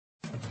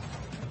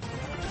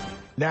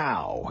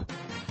Now,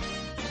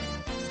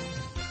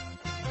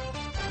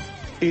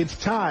 it's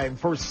time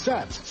for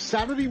Sep's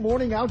Saturday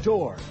Morning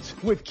Outdoors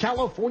with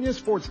California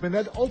sportsman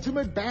at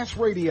Ultimate Bass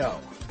Radio,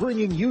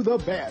 bringing you the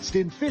best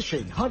in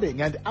fishing,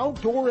 hunting, and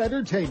outdoor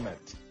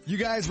entertainment. You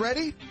guys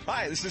ready?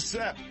 Hi, this is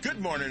Sep. Good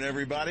morning,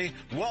 everybody.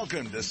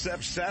 Welcome to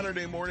Sep's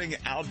Saturday Morning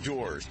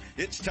Outdoors.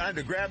 It's time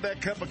to grab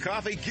that cup of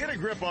coffee, get a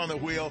grip on the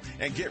wheel,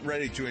 and get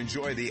ready to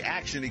enjoy the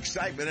action,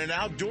 excitement, and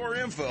outdoor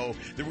info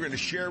that we're going to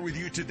share with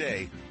you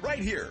today, right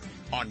here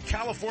on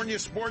California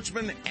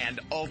Sportsman and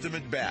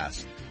Ultimate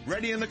Bass.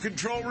 Ready in the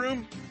control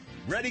room?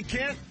 Ready,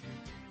 Kent?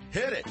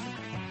 Hit it.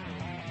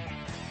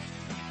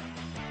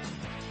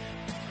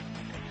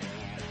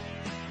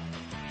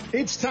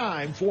 It's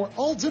time for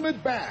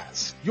Ultimate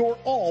Bass, your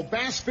all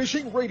bass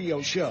fishing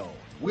radio show.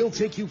 We'll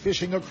take you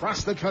fishing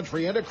across the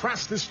country and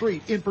across the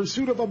street in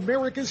pursuit of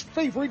America's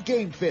favorite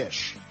game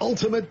fish.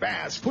 Ultimate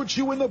Bass puts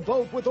you in the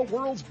boat with the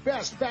world's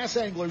best bass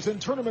anglers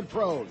and tournament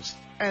pros.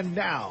 And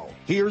now,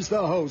 here's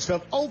the host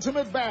of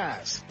Ultimate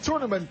Bass,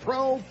 Tournament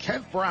Pro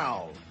Kent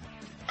Brown.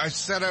 I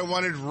said I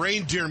wanted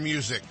reindeer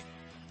music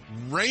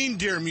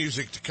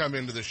to come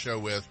into the show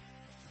with.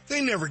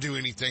 They never do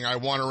anything I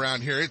want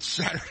around here. It's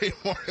Saturday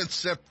morning,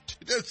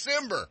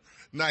 December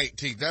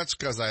 19th. That's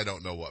because I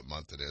don't know what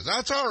month it is.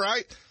 That's all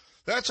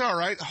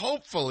right.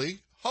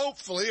 Hopefully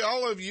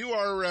all of you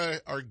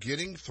are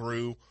getting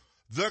through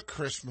the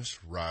Christmas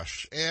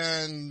rush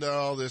and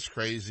all this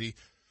crazy,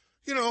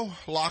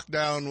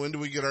 lockdown. When do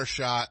we get our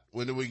shot?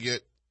 When do we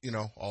get,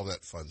 all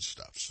that fun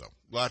stuff? So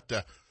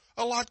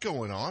a lot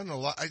going on.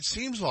 It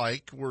seems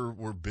like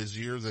we're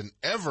busier than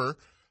ever.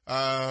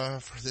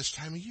 For this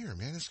time of year,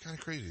 man, it's kind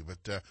of crazy,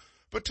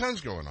 but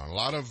tons going on. A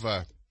lot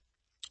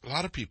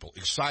of people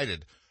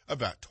excited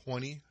about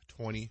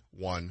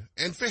 2021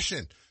 and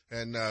fishing,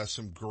 and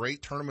some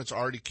great tournaments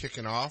already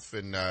kicking off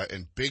in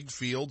big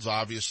fields,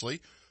 obviously.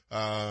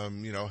 Had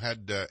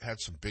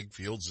some big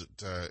fields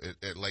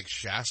at Lake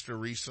Shasta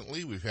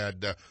recently. We've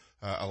had,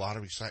 a lot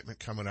of excitement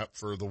coming up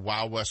for the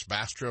Wild West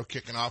Bass Trail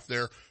kicking off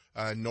their,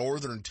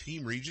 northern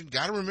team region.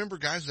 Gotta remember,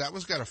 guys, that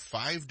one's got a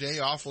 5-day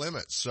off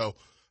limit. So,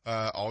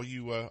 all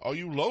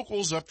you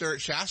locals up there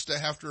at Shasta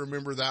have to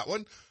remember that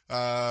one.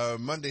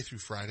 Monday through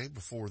Friday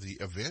before the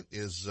event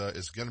is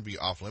going to be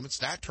off limits.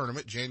 That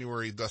tournament,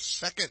 January the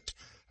 2nd,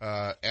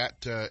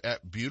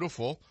 at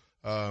beautiful,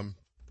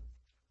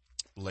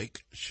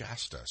 Lake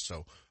Shasta.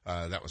 So,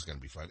 that was going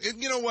to be fun.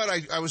 And you know what?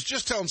 I was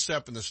just telling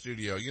Steph in the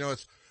studio,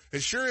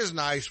 it sure is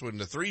nice when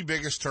the 3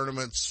 biggest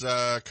tournaments,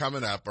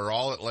 coming up are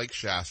all at Lake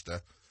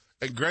Shasta,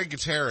 and Greg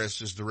Gutierrez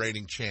is the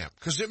reigning champ,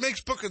 because it makes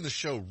booking the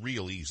show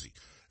real easy.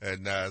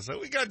 And, so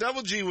we got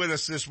Double G with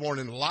us this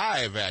morning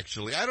live,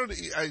 actually.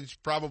 It's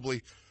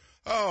probably,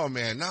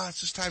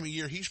 it's this time of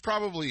year. He's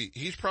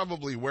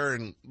probably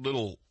wearing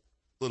little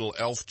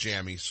elf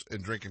jammies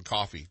and drinking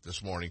coffee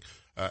this morning.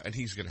 And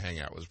he's going to hang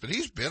out with us, but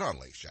he's been on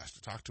Lake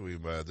Shasta. Talked to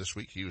him, this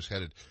week. He was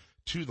headed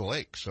to the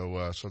lake.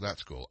 So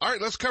that's cool. All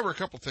right. Let's cover a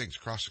couple things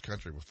across the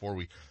country before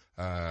we,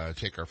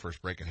 take our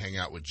first break and hang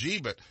out with G.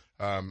 But,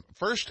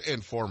 first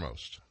and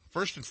foremost,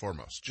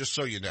 just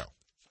so you know,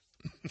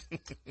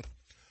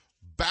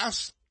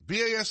 BASS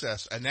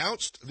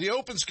announced the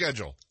open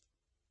schedule.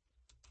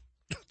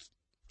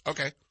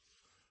 Okay.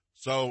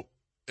 So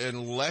they've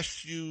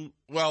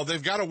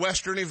got a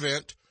Western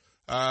event,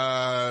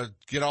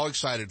 get all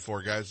excited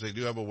for, guys. They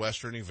do have a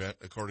Western event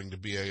according to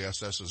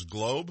BASS's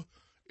Globe.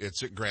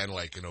 It's at Grand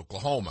Lake in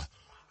Oklahoma.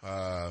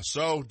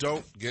 So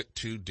don't get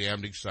too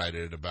damned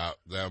excited about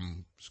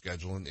them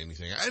scheduling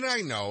anything. And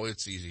I know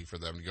it's easy for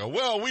them to go,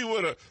 well, we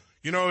would have,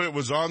 it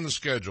was on the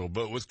schedule,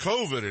 but with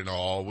COVID and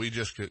all, we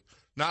just could.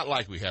 Not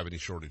like we have any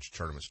shortage of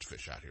tournaments to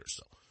fish out here.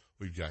 So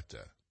we've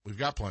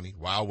got plenty.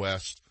 Wild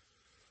West,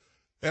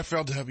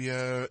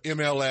 FLW,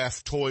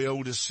 MLF,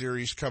 Toyota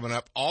Series coming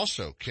up,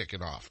 also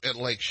kicking off at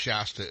Lake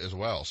Shasta as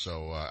well.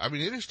 So,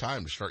 it is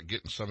time to start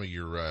getting some of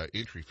your,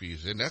 entry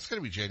fees in. That's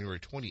going to be January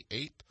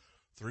 28th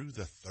through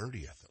the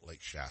 30th at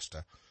Lake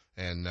Shasta.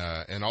 And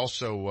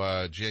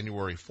also,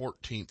 January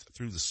 14th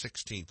through the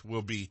 16th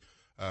will be,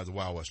 the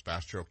Wild West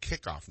Bass Trail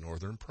Kickoff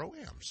Northern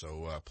Pro-Am.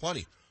 So,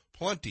 plenty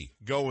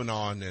going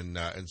on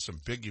and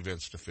some big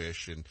events to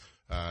fish. And,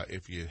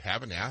 if you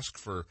haven't asked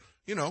for,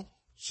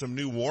 some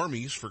new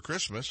warmies for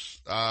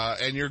Christmas,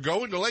 and you're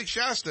going to Lake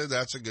Shasta,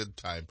 that's a good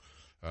time,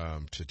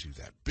 to do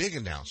that. Big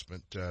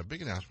announcement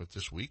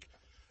this week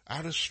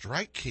out of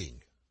Strike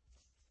King.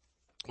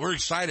 We're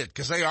excited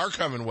because they are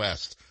coming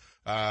west.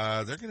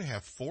 They're going to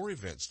have 4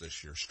 events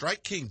this year.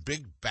 Strike King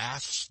Big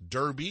Bass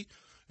Derby.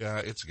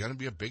 It's going to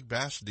be a big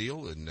bass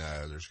deal, and,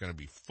 there's going to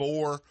be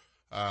 4,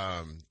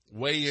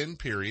 weigh-in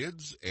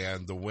periods,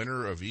 and the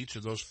winner of each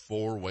of those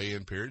 4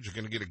 weigh-in periods are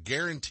going to get a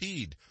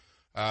guaranteed,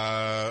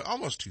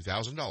 almost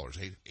 $2,000,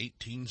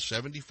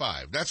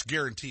 $1,875. That's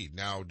guaranteed.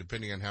 Now,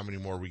 depending on how many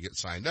more we get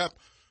signed up,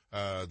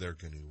 they're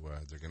going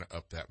to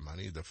up that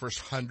money. The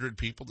first 100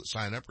 people that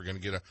sign up are going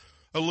to get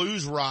a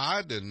lose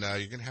rod, and,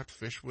 you're going to have to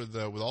fish with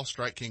all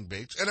Strike King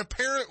baits. And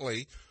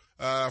apparently,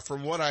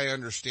 from what I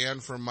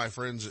understand from my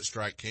friends at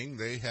Strike King,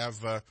 they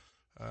have,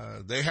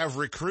 they have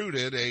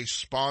recruited a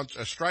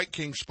Strike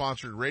King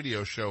sponsored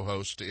radio show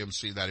host to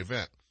MC that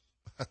event.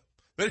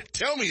 They didn't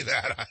tell me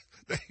that.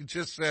 They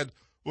just said,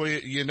 well,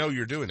 you know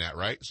you're doing that,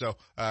 right? So,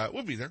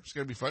 we'll be there. It's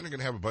going to be fun. They're going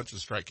to have a bunch of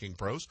Strike King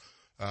pros,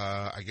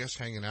 I guess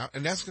hanging out.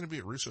 And that's going to be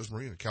at Russo's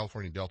Marina,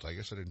 California Delta. I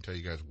guess I didn't tell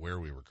you guys where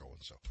we were going.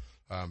 So,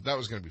 that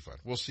was going to be fun.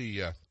 We'll see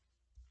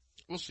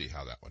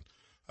how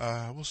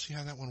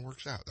that one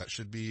works out. That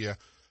should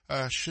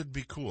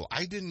be cool.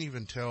 I didn't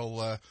even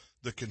tell,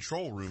 the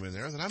control room in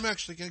there that I'm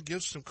actually going to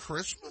give some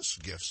Christmas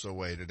gifts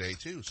away today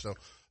too. So,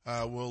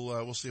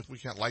 we'll see if we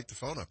can't light the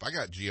phone up. I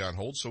got G on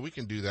hold, so we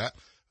can do that.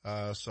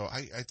 So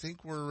I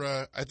think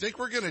we're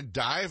going to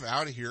dive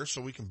out of here so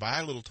we can buy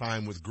a little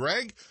time with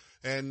Greg.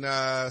 And,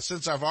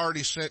 since I've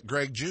already sent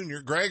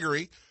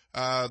Gregory,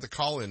 the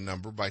call-in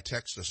number by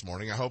text this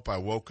morning, I hope I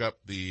woke up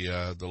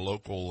the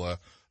local,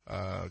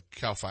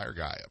 Cal Fire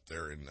guy up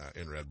there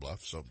in Red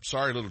Bluff. So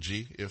sorry, little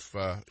G, if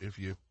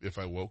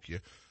I woke you,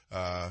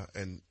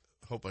 and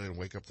hope I didn't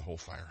wake up the whole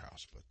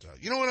firehouse.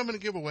 But, you know what I'm going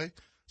to give away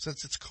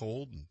since it's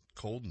cold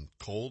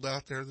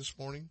out there this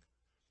morning?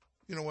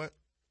 You know what?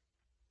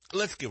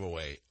 Let's give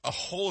away a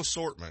whole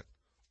assortment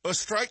of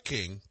Strike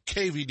King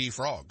KVD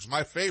frogs.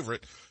 My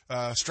favorite,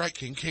 Strike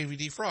King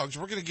KVD frogs.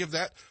 We're going to give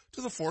that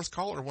to the fourth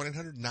caller,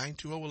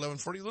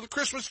 1-800-920-1140. Little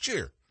Christmas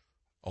cheer.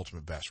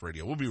 Ultimate Bass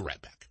Radio. We'll be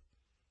right back.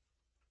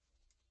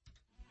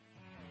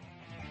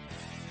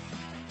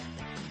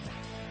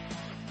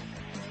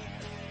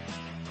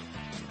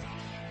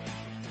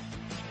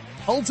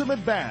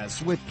 Ultimate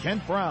Bass with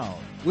Kent Brown.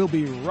 We'll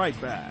be right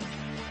back.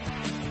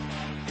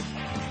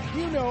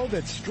 You know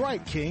that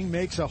Strike King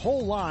makes a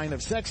whole line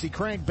of sexy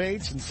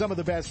crankbaits and some of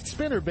the best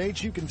spinner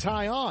baits you can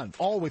tie on,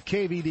 all with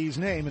KVD's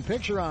name and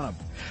picture on them.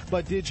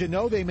 But did you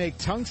know they make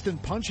tungsten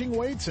punching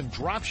weights and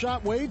drop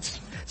shot weights?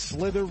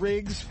 Slither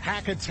rigs,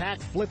 hack attack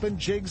flippin'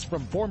 jigs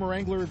from former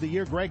Angler of the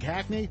Year Greg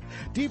Hackney,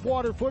 deep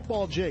water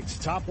football jigs,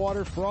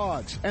 topwater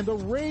frogs, and the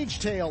Rage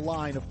Tail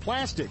line of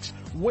plastics,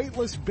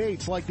 weightless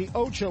baits like the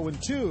Ocho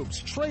and tubes,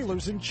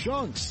 trailers and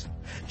chunks.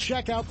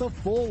 Check out the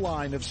full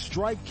line of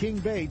Strike King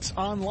baits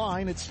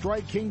online at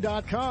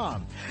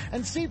StrikeKing.com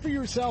and see for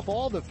yourself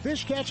all the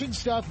fish-catching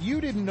stuff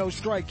you didn't know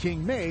Strike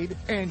King made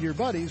and your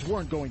buddies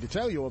weren't going to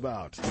tell you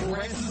about.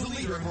 Lowrance is the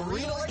leader in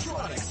marine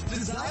electronics,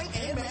 design,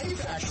 and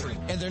manufacturing.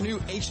 And their new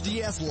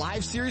HDS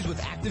Live series with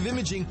active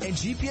imaging and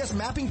GPS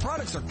mapping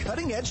products are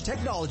cutting-edge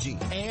technology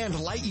and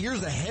light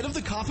years ahead of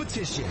the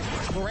competition.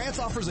 Lowrance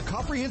offers a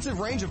comprehensive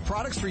range of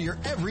products for your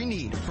every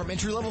need, from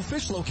entry-level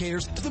fish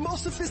locators to the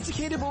most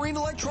sophisticated marine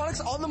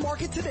electronics on the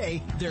market today.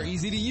 They're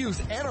easy to use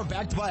and are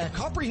backed by a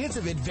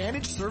comprehensive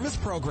Advantage service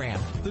program.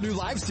 The new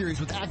Live series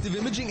with active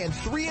imaging and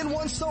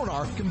 3-in-1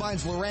 sonar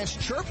combines Lowrance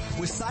Chirp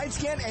with side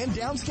scan and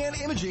down scan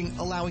imaging,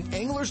 allowing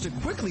anglers to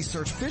quickly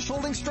search fish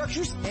holding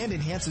structures and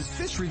enhances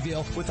fish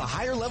reveal with a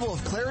higher level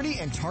of clarity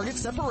and target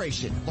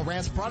separation.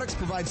 Lowrance products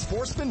provide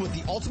sportsmen with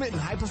the ultimate and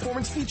high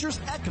performance features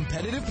at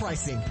competitive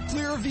pricing.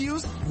 Clearer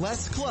views,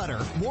 less clutter,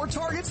 more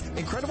targets,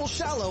 incredible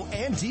shallow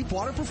and deep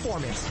water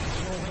performance.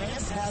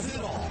 Lowrance has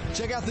it all.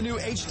 Check out the new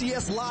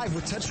HDS Live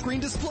with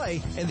touchscreen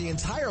display and the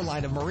entire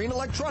line of marine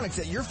electronics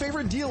at your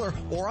favorite dealer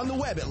or on the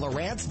web at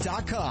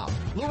Lowrance.com.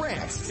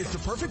 Lowrance is the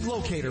perfect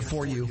locator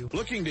for you.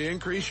 Looking to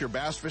increase your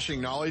bass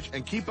fishing knowledge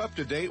and keep up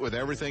to date with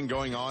everything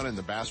going on in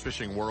the bass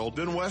fishing world?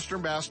 Then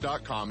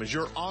WesternBass.com is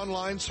your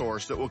online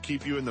source that will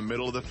keep you in the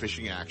middle of the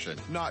fishing action,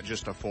 not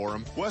just a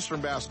forum.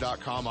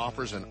 WesternBass.com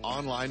offers an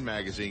online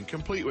magazine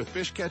complete with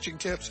fish catching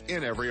tips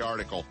in every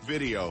article,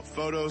 video,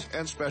 photos,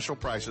 and special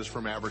prices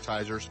from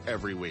advertisers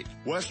every week.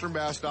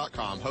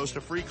 WesternBass.com hosts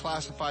a free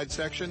classified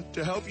section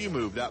to help you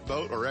move that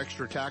boat or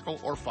extra tackle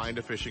or find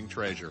a fishing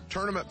treasure.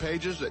 Tournament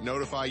pages that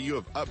notify you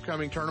of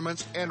upcoming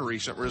tournaments and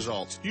recent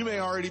results. You may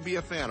already be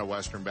a fan of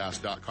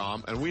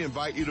WesternBass.com, and we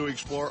invite you to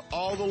explore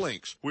all the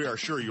links. We are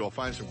sure you'll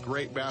find some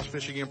great bass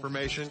fishing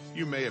information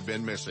you may have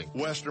been missing.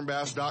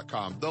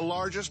 WesternBass.com, the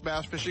largest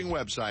bass fishing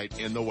website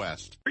in the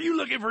West. Are you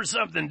looking for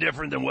something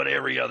different than what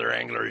every other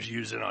angler is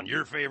using on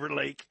your favorite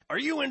lake? Are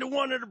you into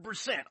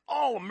 100%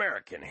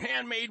 all-American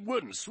handmade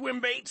wooden swim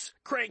baits,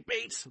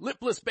 crankbaits,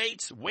 lipless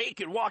baits, wake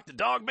and walk the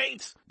dog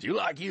baits? Do you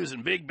like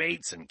using big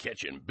baits and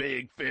catching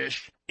big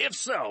fish? If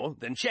so,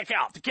 then check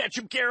out the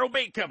Ketchup Carroll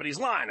Bait Company's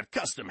line of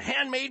custom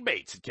handmade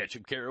baits at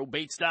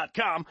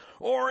KetchupCarrollBaits.com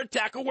or at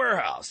Tackle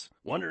Warehouse.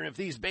 Wondering if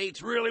these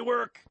baits really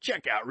work?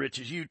 Check out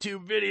Rich's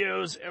YouTube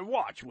videos and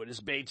watch what his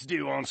baits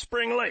do on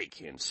Spring Lake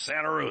in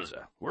Santa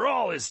Rosa, where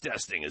all his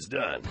testing is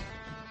done.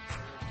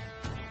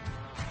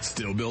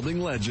 Still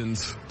building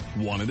legends,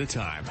 one at a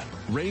time.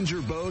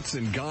 Ranger Boats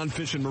and Gone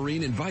Fishing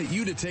Marine invite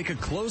you to take a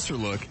closer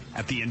look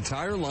at the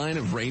entire line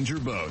of Ranger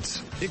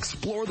boats.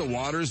 Explore the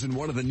waters in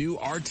one of the new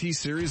RT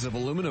series of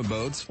aluminum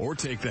boats, or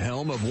take the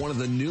helm of one of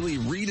the newly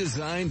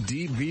redesigned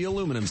Deep V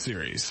aluminum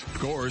series. Of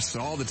course,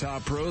 all the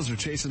top pros are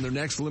chasing their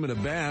next limit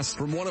of bass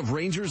from one of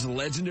Ranger's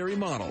legendary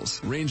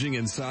models, ranging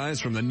in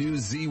size from the new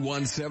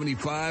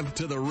Z175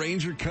 to the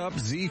Ranger Cup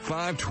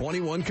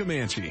Z521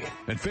 Comanche.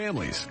 And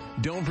families,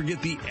 don't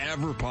forget the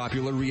ever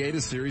popular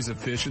Rieta series of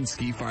fish and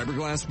ski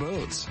fiberglass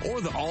boats, or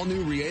the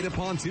all-new Rieta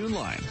pontoon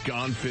line,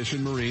 Gone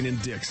Fishing Marine in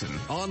Dixon,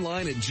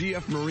 online at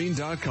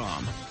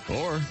gfmarine.com,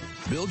 or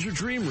build your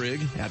dream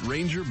rig at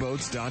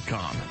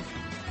rangerboats.com.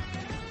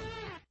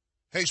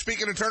 Hey,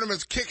 speaking of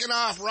tournaments, kicking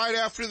off right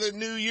after the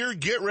new year,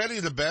 get ready.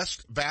 The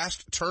best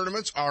bass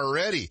tournaments are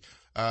ready.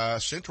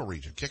 Central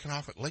region kicking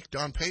off at Lake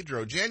Don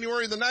Pedro,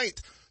 January the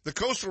 9th. The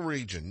coastal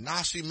region,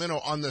 Nacimiento,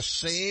 on the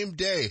same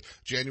day,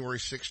 January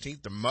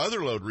 16th. The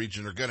Motherlode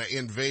region are going to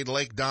invade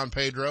Lake Don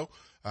Pedro.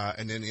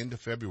 And then into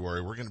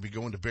February, we're going to be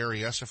going to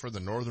Berryessa for the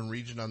northern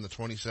region on the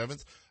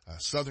 27th.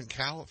 Southern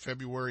Cal,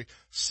 February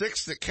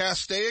 6th at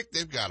Castaic.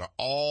 They've got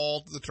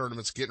all the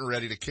tournaments getting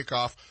ready to kick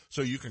off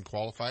so you can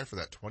qualify for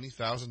that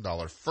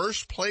 $20,000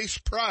 first place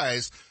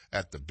prize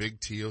at the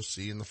big TOC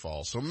in the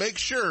fall. So make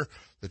sure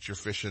that you're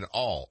fishing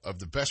all of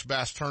the best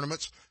bass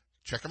tournaments.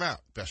 Check them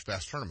out,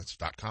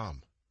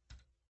 bestbasstournaments.com.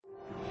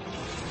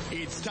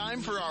 It's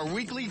time for our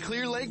weekly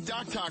Clear Lake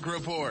Dock Talk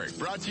report,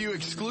 brought to you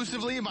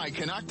exclusively by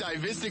Canocti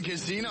Vista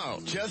Casino,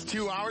 just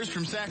 2 hours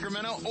from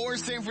Sacramento or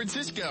San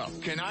Francisco.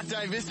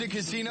 Canocti Vista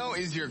Casino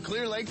is your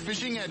Clear Lake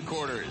fishing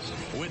headquarters.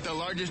 With the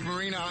largest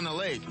marina on the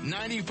lake,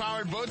 90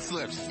 powered boat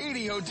slips,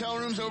 80 hotel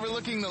rooms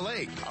overlooking the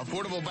lake,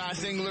 affordable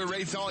bass angler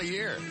rates all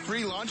year,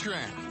 free launch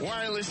ramp,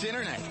 wireless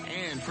internet,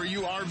 and for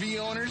you RV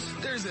owners,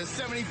 there's a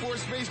 74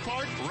 space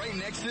park right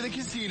next to the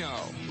casino.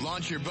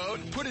 Launch your boat,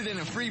 put it in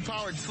a free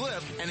powered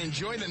slip, and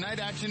enjoy the night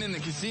action in the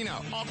casino,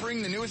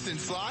 offering the newest in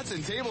slots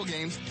and table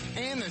games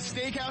and the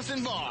steakhouse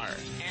and bar.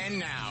 And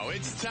now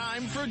it's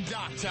time for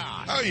Dock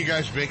Talk. Oh, you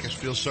guys make us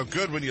feel so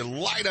good when you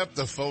light up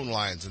the phone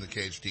lines in the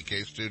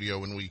KHTK studio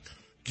when we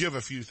give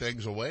a few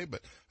things away.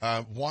 But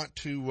want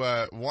to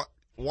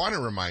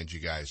remind you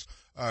guys,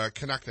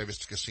 Canocti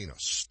Vista Casino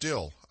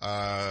still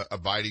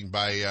abiding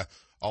by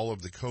all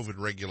of the COVID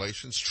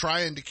regulations,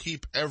 trying to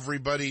keep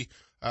everybody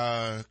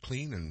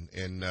clean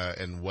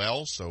and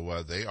well.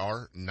 So they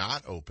are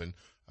not open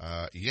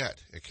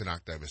yet at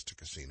Canocti Vista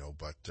Casino,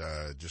 but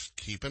just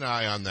keep an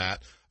eye on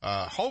that.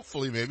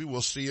 Hopefully maybe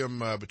we'll see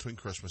them between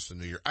Christmas and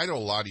New Year. I know a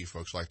lot of you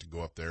folks like to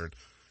go up there and,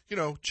 you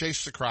know,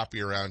 chase the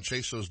crappie around,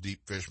 chase those deep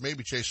fish,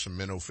 maybe chase some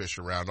minnow fish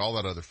around, all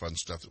that other fun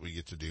stuff that we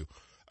get to do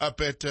up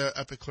at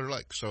Clear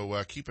Lake.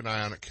 So keep an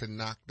eye on it.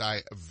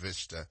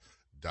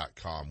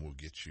 CanoctiVista.com will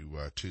get you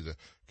to the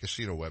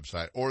casino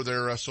website or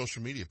their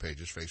social media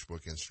pages,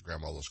 Facebook,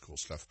 Instagram, all those cool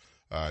stuff.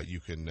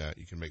 You can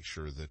make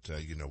sure that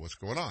you know what's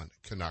going on.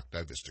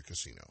 Canocti Vista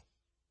Casino.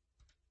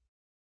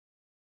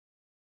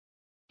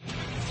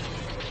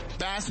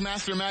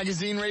 Bassmaster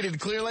Magazine rated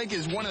Clear Lake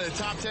as one of the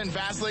top 10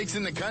 bass lakes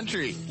in the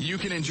country. You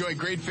can enjoy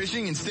great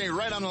fishing and stay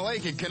right on the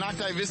lake at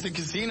Canocti Vista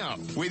Casino.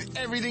 With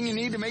everything you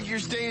need to make your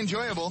stay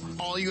enjoyable,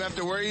 all you have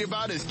to worry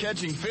about is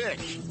catching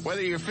fish.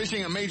 Whether you're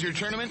fishing a major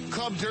tournament,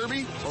 club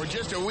derby, or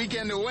just a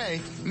weekend away,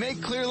 make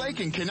Clear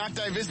Lake and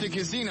Canocti Vista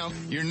Casino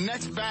your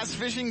next bass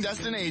fishing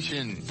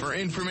destination. For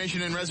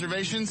information and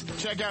reservations,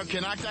 check out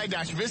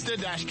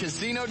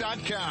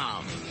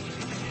canocti-vista-casino.com.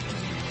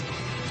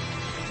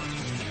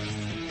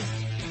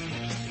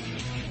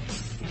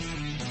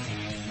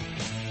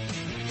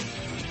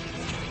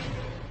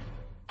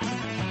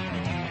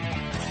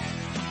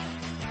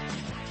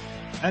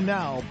 And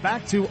now,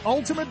 back to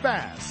Ultimate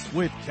Bass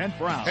with Kent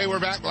Brown. Hey, we're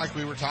back like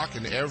we were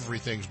talking.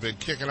 Everything's been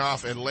kicking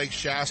off in Lake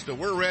Shasta.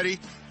 We're ready.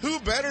 Who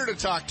better to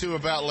talk to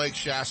about Lake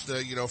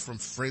Shasta, you know, from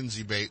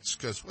Frenzy Baits,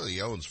 because, well,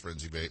 he owns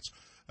Frenzy Baits.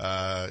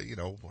 You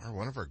know,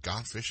 one of our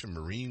Gone Fishing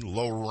Marine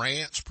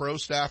Lowrance pro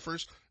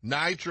staffers,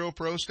 Nitro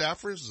pro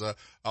staffers.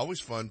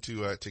 Always fun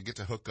to get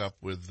to hook up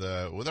with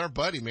our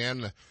buddy,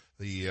 man,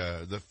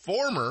 the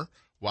former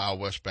Wild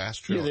West Bass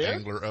Trail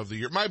Angler of the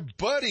Year. My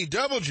buddy,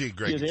 Double G,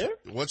 Greg. You there?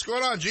 What's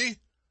going on, G?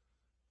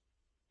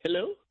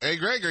 Hello? Hey,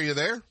 Greg, are you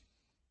there?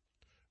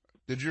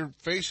 Did your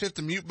face hit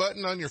the mute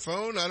button on your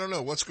phone? I don't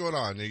know. What's going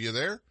on? Are you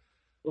there?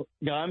 Well,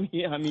 I'm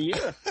here. I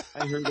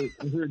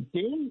heard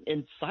ding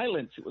and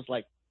silence. It was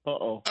like,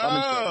 uh-oh.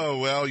 Oh,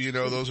 well, you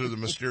know, those are the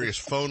mysterious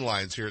phone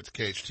lines here at the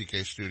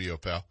KHTK studio,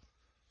 pal.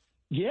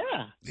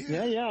 Yeah.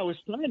 I was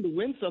trying to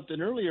win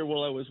something earlier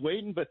while I was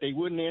waiting, but they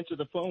wouldn't answer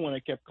the phone when I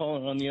kept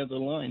calling on the other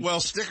line. Well,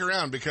 stick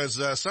around because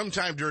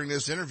sometime during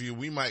this interview,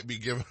 we might be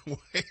giving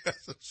away an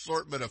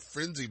assortment of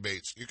Frenzy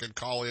Baits. You can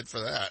call in for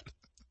that.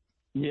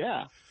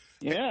 Yeah.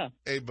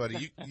 Hey,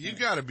 buddy, you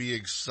got to be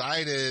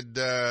excited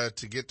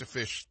to get to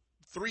fish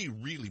 3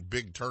 really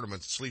big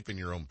tournaments, sleep in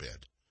your own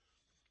bed.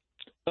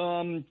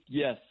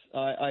 Yes,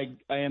 I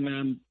am.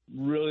 I'm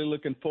really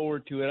looking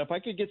forward to it. If I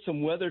could get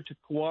some weather to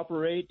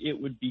cooperate, it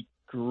would be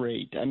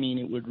great. I mean,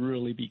 it would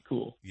really be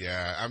cool.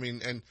 Yeah, I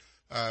mean, and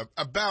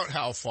about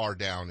how far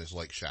down is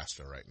Lake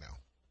Shasta right now?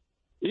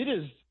 It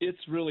is.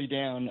 It's really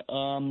down.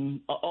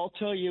 I'll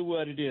tell you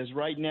what it is.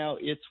 Right now,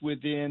 it's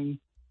within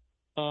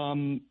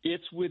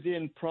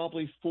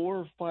probably 4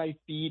 or 5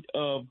 feet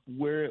of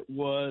where it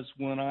was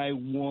when I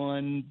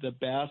won the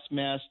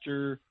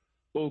Bassmaster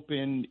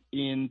Open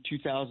in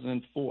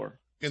 2004.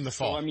 In the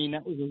fall. So, I mean,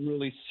 that was a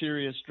really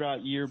serious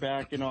drought year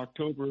back in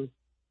October.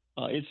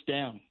 It's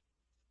down.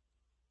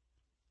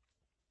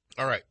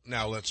 All right.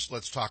 Now let's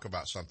talk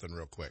about something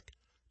real quick.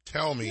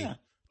 Tell me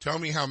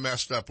how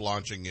messed up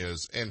launching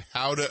is and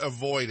how to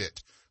avoid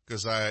it.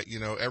 Cause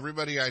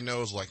everybody I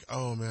know is like,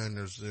 oh man,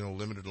 there's,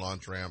 limited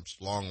launch ramps,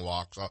 long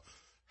walks.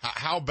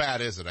 How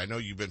bad is it? I know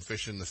you've been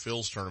fishing the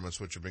Phil's tournaments,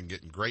 which have been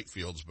getting great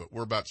fields, but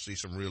we're about to see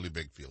some really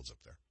big fields up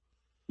there.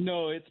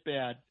 No, it's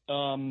bad.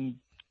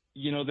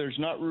 There's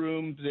not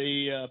room.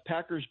 The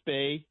Packers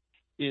Bay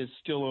is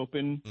still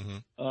open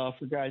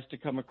for guys to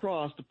come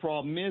across. The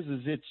problem is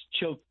it's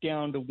choked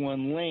down to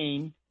one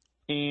lane,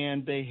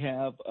 and they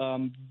have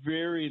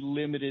very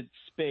limited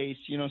space.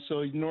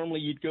 So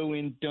normally you'd go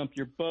in, dump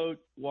your boat,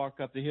 walk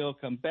up the hill,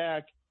 come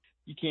back.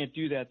 You can't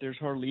do that. There's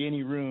hardly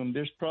any room.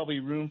 There's probably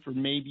room for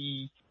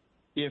maybe,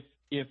 if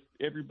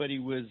everybody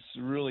was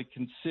really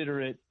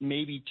considerate,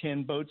 maybe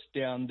 10 boats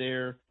down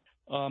there.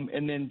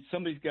 And then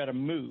somebody's got to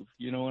move.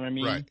 You know what I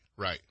mean?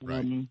 Right.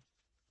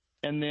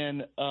 And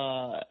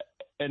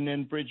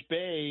then Bridge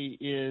Bay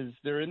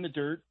they're in the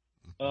dirt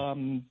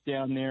down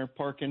there,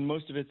 parking.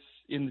 Most of it's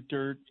in the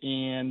dirt,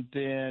 and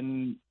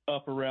then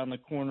up around the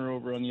corner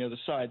over on the other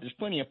side. There's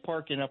plenty of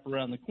parking up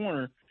around the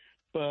corner,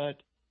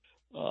 but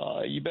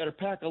you better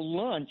pack a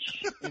lunch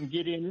and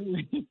get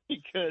in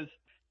because,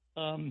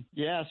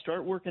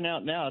 start working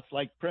out now. It's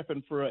like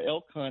prepping for an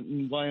elk hunt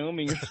in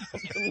Wyoming or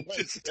something like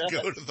Just that.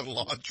 go to the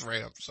launch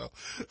ramp. So,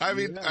 I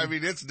mean,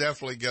 it's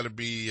definitely going to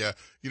be,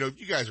 you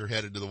guys are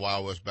headed to the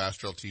Wild West Bass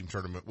Trail Team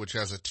Tournament, which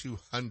has a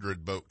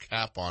 200 boat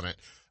cap on it.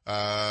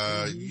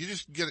 You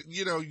just get,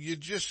 you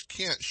just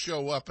can't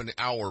show up an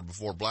hour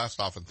before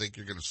blast off and think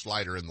you're going to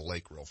slide her in the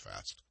lake real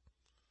fast.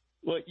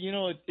 Well,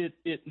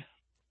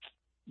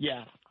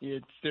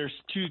 there's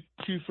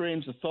two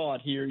frames of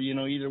thought here.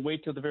 Either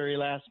wait till the very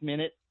last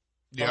minute,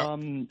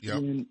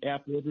 and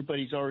after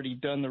everybody's already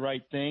done the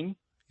right thing,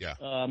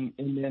 and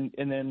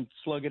then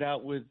slug it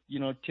out with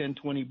 10,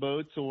 20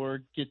 boats,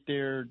 or get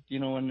there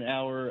an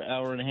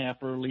hour and a half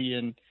early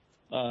and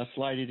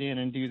slide it in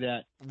and do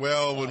that.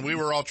 Well, when we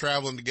were all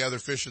traveling together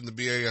fishing the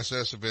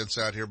BASS events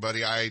out here,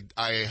 buddy, I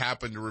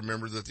happen to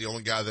remember that the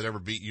only guy that ever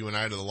beat you and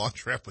I to the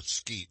launch ramp was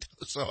Skeet.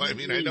 So, I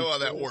mean, I know how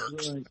that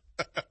works. Right.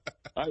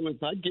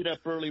 I'd get up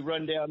early,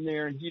 run down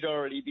there, and he'd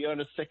already be on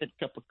a second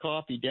cup of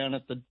coffee down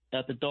at the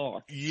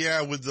dock.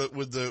 Yeah, with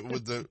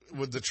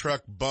the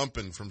truck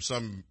bumping from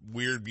some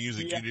weird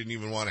music you didn't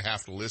even want to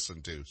have to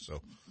listen to.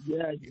 So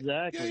yeah,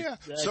 exactly. Yeah.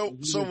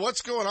 Exactly. So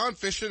what's going on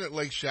fishing at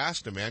Lake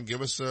Shasta, man?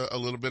 Give us a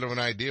little bit of an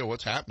idea.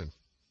 What's happening?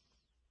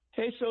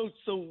 Hey, so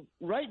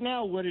right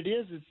now what it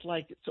is, it's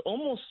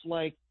almost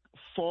like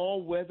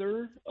fall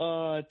weather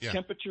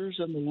temperatures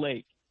on the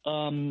lake.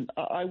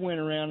 I went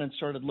around and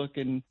started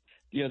looking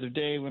the other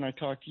day when I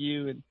talked to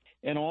you,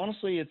 and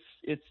honestly,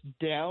 it's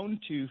down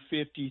to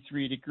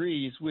 53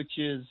 degrees, which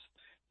is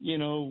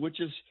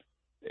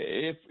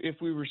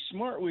if we were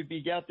smart, we'd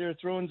be out there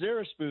throwing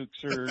Zara spooks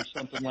or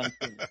something like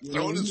that.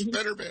 Throwing a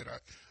spinnerbait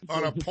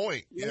on a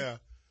point, yeah.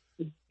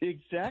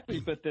 Exactly,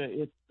 but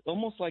it's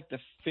almost like the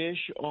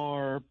fish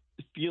are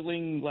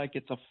feeling like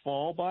it's a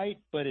fall bite,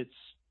 but it's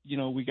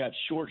we got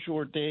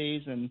short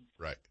days and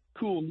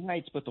cool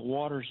nights, but the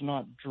water's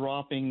not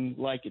dropping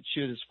like it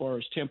should as far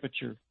as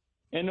temperature.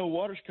 And no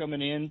water's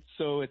coming in,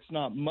 so it's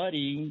not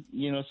muddy,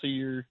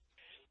 so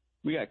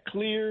we got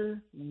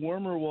clear,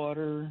 warmer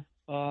water.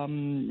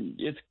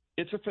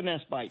 It's a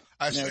finesse bite.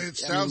 It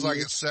sounds like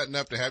it's setting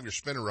up to have your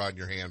spinner rod in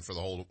your hand for the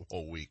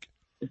whole week.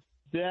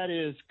 That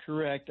is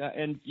correct.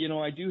 And,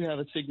 I do have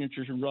a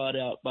signature rod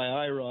out by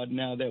iRod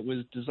now that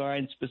was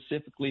designed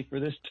specifically for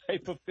this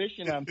type of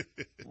fishing.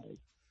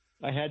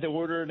 I had to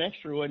order an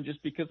extra one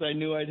just because I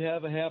knew I'd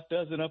have a half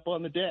dozen up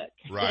on the deck.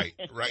 Right.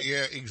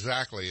 Yeah,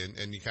 exactly.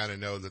 And you kind of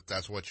know that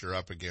that's what you're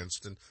up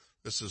against. And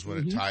this is when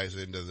it ties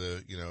into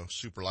the,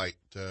 super light,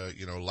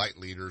 light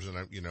leaders and,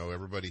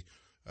 everybody,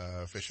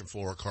 fishing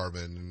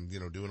fluorocarbon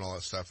and, doing all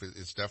that stuff.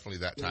 It's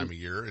definitely that time of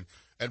year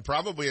and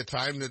probably a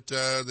time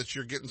that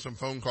you're getting some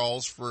phone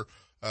calls for,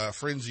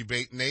 frenzy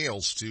bait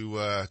nails to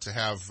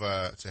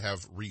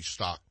have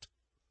restocked.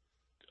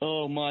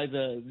 Oh my,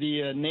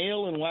 the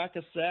nail and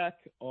whack-a-sack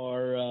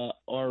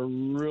are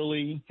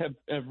really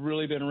have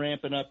really been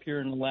ramping up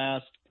here in the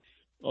last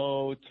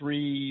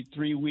 3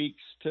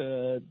 weeks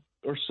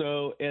or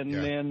so, and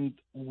then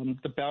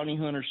the bounty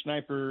hunter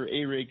sniper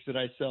A-rigs that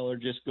I sell are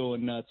just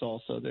going nuts.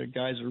 Also, the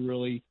guys are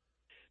really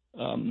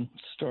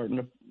starting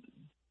to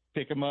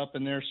pick them up,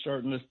 and they're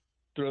starting to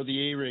throw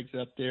the A-rigs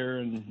up there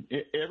and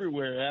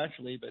everywhere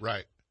actually. But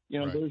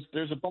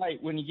there's a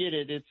bite when you get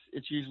it.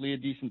 It's usually a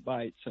decent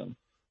bite.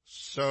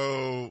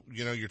 So,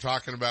 you're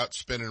talking about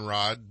spinning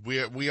rod.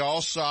 We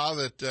all saw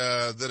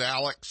that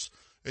Alex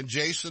and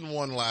Jason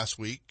won last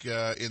week,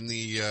 in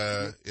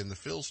the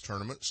Phil's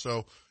tournament.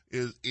 So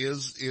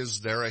is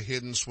there a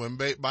hidden swim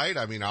bait bite?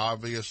 I mean,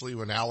 obviously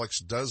when Alex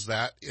does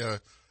that,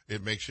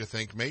 it makes you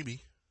think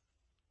maybe.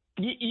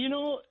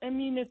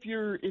 If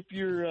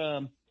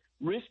you're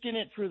risking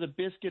it for the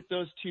biscuit,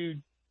 those two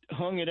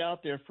hung it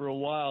out there for a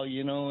while,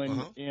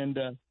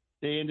 and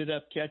they ended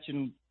up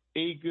catching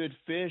a good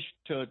fish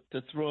to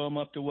throw them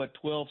up to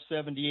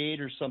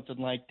 1278 or something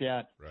like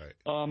that. Right.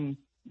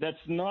 that's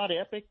not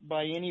epic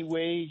by any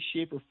way,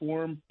 shape, or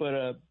form, but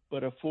a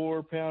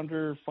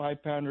 4-pounder,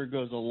 5-pounder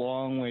goes a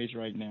long ways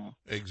right now.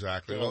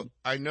 Exactly. So, well,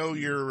 I know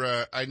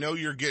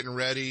you're getting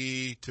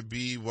ready to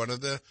be one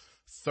of the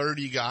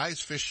 30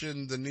 guys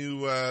fishing the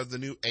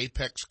new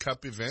Apex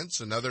Cup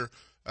events. Another,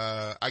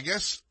 I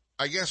guess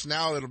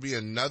now it'll be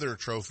another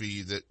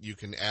trophy that you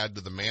can add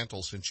to the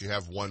mantle since you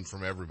have one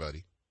from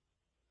everybody.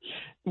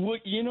 Well,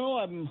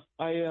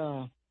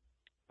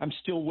 I'm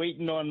still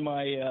waiting on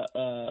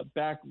my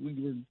back. We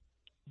were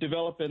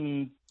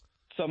developing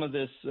some of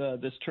this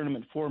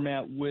tournament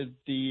format with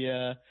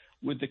the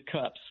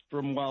cups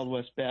from Wild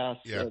West Bass,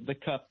 the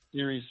Cup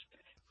series.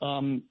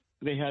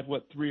 They had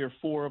 3 or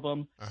 4 of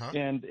them,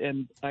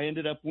 and I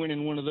ended up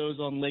winning one of those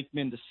on Lake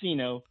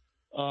Mendocino.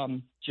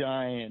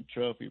 Giant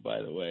trophy,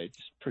 by the way,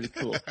 just pretty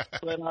cool.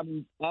 But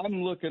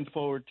I'm looking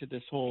forward to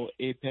this whole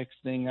Apex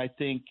thing. I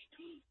think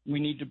we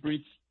need to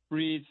breathe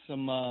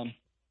some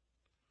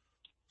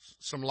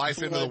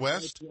life into the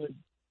West.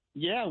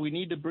 Yeah, we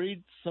need to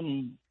breathe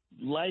some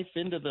life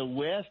into the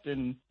West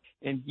and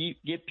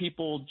get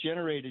people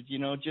generated.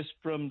 Just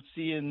from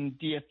seeing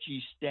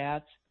DFG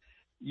stats,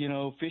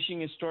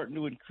 fishing is starting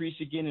to increase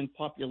again in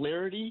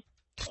popularity.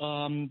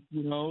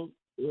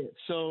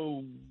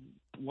 So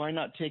why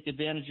not take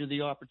advantage of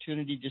the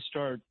opportunity to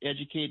start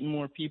educating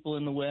more people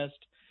in the West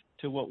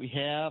to what we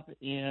have?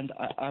 And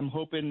I'm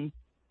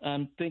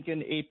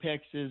thinking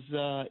Apex is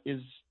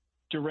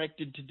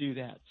directed to do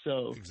that.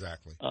 So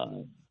exactly.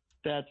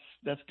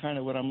 That's kind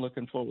of what I'm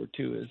looking forward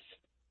to is,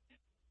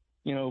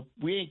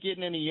 we ain't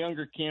getting any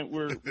younger, Kent.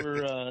 We're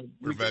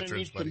veterans,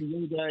 need buddy. Some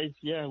young guys.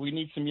 Yeah, we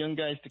need some young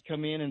guys to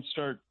come in and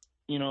start,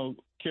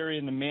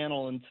 carrying the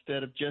mantle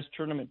instead of just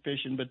tournament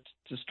fishing, but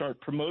to start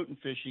promoting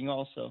fishing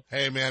also.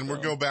 Hey, man, we'll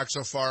go back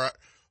so far.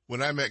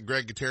 When I met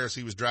Greg Gutierrez,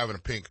 he was driving a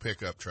pink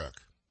pickup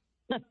truck.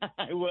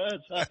 I was.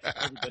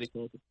 Everybody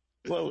calls it.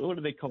 Well, what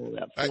do they call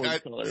that?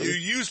 You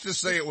used to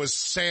say it was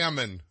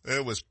salmon.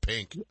 It was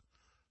pink.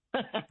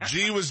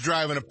 G was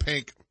driving a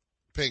pink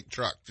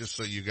truck, just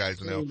so you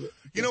guys know.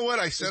 You know what?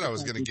 I said I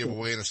was going to give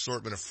away an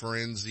assortment of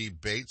frenzy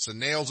baits and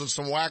nails and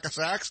some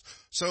whack-a-sacks.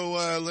 So,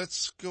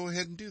 let's go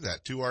ahead and do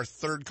that to our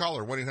third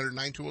caller,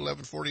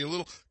 1-800-921-1140, a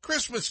little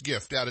Christmas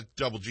gift out of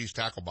Double G's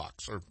tackle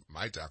box, or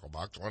my tackle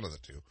box, one of the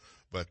two.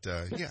 But,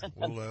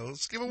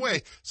 let's give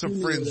away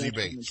some frenzy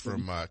baits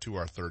from, to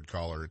our third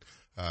caller.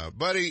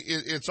 Buddy,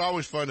 it's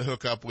always fun to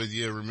hook up with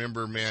you.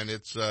 Remember, man,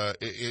 it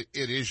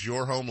is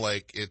your home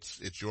lake.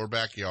 It's your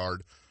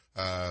backyard.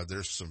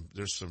 There's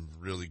some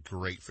really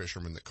great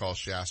fishermen that call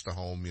Shasta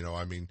home. You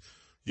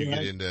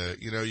get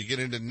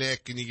into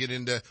Nick and you get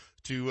into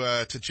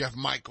to Jeff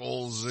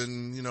Michaels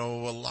and, a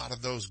lot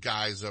of those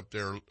guys up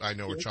there I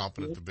know are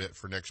chomping at the bit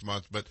for next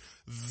month, but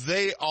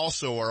they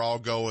also are all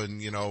going,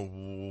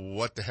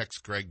 what the heck's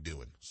Greg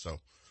doing? So,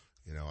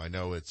 I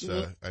know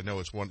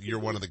you're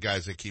one of the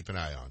guys they keep an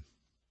eye on.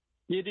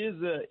 It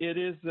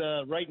is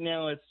right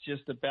now it's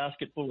just a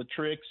basket full of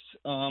tricks,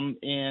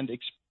 and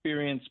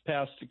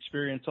past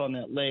experience on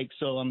that lake.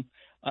 So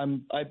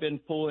I've been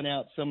pulling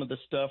out some of the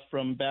stuff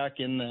from back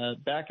in the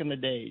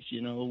days,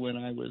 when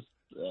I was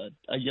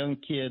a young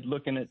kid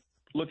looking at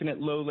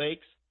low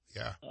lakes.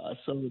 Yeah.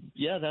 So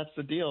yeah, that's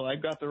the deal.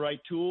 I've got the right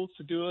tools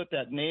to do it.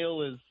 That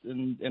nail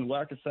and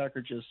whack-a-sack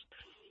are just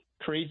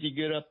crazy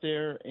good up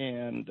there,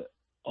 and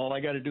all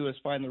I got to do is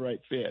find the right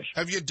fish.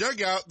 Have you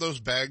dug out those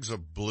bags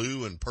of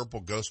blue and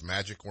purple ghost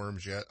magic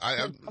worms yet?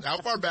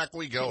 How far back are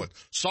we going?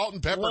 Salt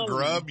and pepper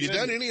grub. You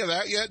done any of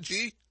that yet,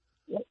 G?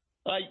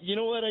 You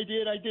know what I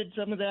did? I did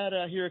some of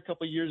that here a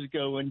couple of years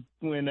ago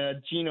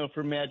when Gino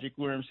from Magic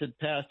Worms had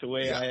passed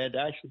away. Yeah. I had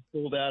actually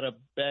pulled out a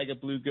bag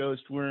of blue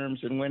ghost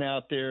worms and went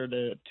out there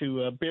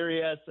to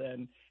Berry S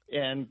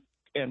and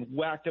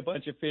whacked a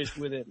bunch of fish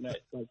with it. And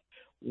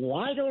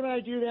why don't I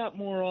do that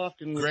more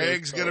often?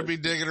 Greg's going to be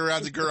digging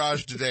around the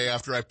garage today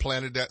after I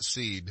planted that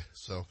seed.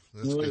 So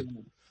that's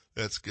good.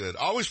 That's good.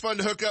 Always fun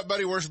to hook up,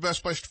 buddy. Where's the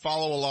best place to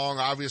follow along?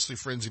 Obviously,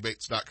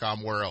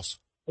 frenzybaits.com. Where else?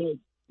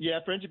 Yeah,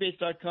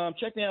 frenzybaits.com.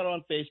 Check me out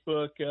on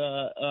Facebook.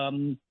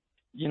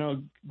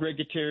 Greg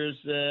Gutierrez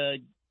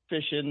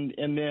fishing,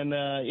 and then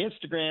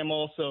Instagram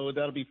also.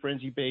 That'll be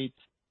Frenzy Baits.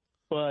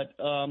 But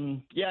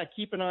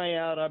keep an eye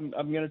out. I'm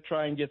going to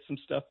try and get some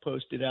stuff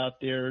posted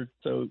out there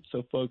so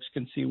folks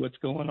can see what's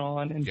going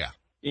on.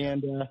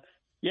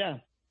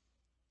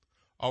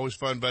 Always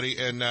fun, buddy.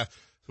 And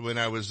when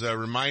I was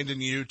reminding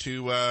you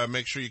to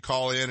make sure you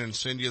call in and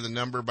send you the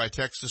number by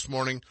text this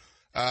morning,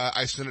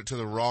 I sent it to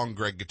the wrong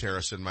Greg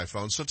Gutierrez in my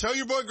phone. So tell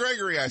your boy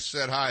Gregory I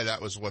said hi.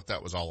 That was what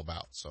that was all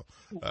about. So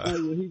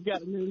he's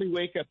got an early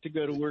wake up to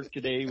go to work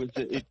today.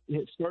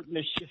 It's starting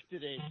to shift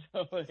today.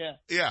 So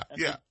yeah.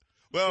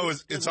 Well,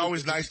 it's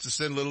always nice to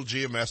send little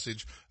G a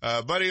message.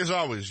 Buddy, as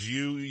always,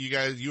 you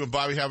guys, you and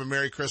Bobby have a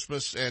Merry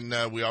Christmas, and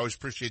we always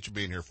appreciate you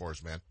being here for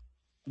us, man.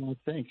 Well,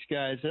 thanks,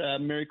 guys.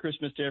 Merry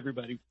Christmas to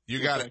everybody.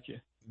 You got it.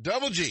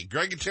 Double G,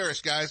 Greg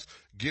Gutierrez, guys,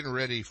 getting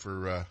ready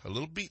for a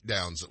little beat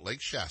downs at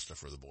Lake Shasta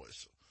for the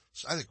boys.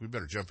 So I think we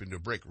better jump into a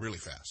break really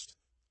fast.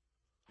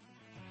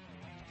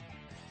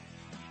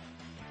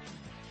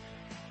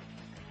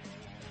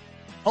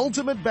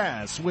 Ultimate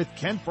Bass with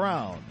Kent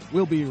Brown.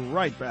 We'll be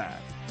right back.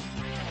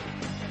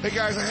 Hey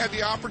guys, I had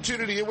the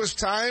opportunity. It was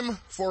time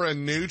for a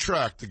new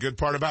truck. The good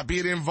part about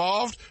being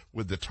involved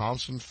with the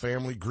Thompson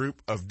family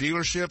group of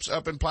dealerships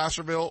up in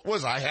Placerville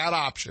was I had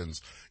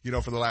options,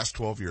 for the last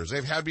 12 years.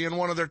 They've had me in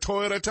one of their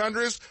Toyota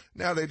Tundras.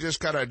 Now they just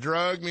kind of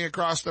drug me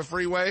across the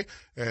freeway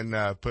and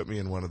put me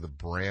in one of the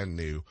brand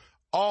new,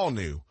 all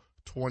new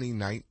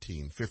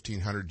 2019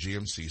 1500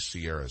 GMC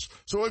Sierras.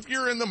 So if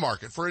you're in the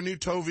market for a new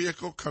tow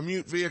vehicle,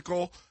 commute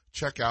vehicle,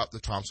 check out the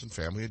Thompson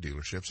family of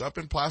dealerships up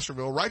in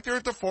Placerville, right there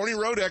at the Forney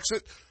Road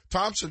exit.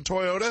 Thompson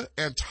Toyota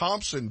and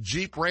Thompson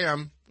Jeep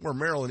Ram, where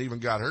Marilyn even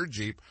got her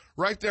Jeep,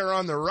 right there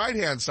on the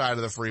right-hand side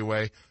of the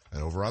freeway.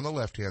 And over on the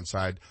left-hand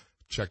side,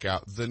 check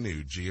out the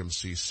new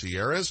GMC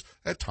Sierras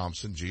at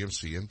Thompson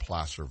GMC in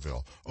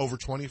Placerville. Over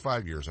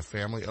 25 years, a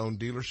family-owned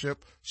dealership.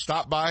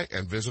 Stop by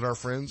and visit our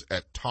friends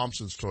at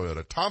Thompson's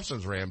Toyota,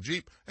 Thompson's Ram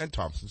Jeep, and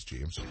Thompson's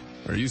GMC.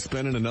 Are you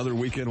spending another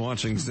weekend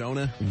watching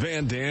Zona,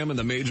 Van Dam, and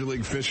the Major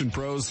League Fishing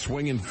pros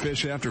swinging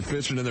fish after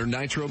fishing in their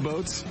nitro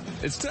boats?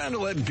 It's time to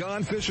let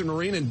Gone Fishing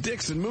Marine and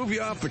Dixon move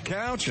you off the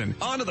couch and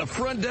onto the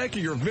front deck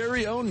of your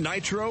very own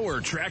nitro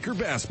or tracker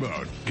bass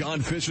boat.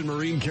 Gone Fishing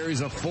Marine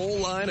carries a full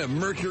line of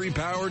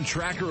mercury-powered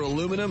tracker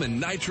aluminum and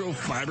nitro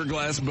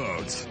fiberglass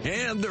boats.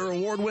 And their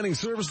award-winning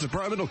service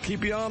department will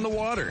keep you on the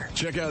water.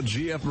 Check out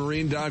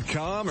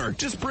gfmarine.com or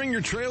just bring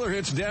your trailer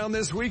hitch down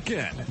this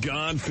weekend.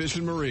 Gone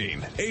Fishing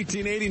Marine,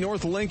 1880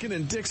 North Lincoln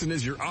and Dixon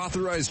is your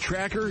authorized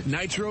tracker,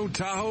 nitro,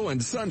 Tahoe,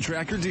 and Sun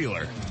Tracker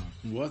dealer.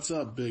 What's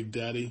up, Big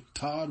Daddy?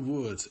 Todd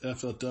Woods,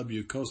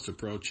 FLW Coaster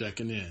Pro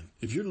checking in.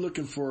 If you're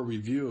looking for a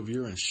review of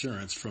your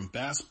insurance from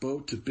bass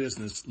boat to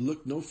business,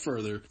 look no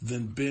further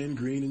than Ben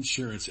Green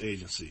Insurance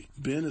Agency.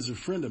 Ben is a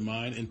friend of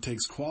mine and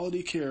takes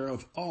quality care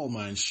of all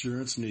my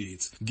insurance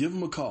needs. Give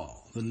him a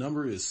call. The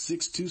number is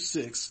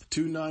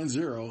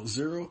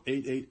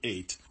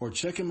 626-290-0888 or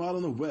check him out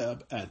on the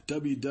web at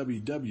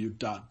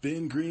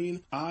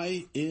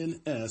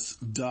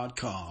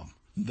www.bengreenins.com.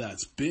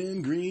 That's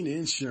Ben Green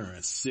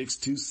Insurance,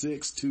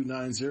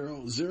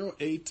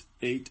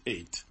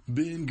 626-290-0888.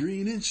 Ben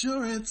Green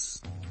Insurance.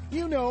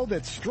 You know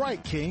that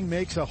Strike King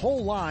makes a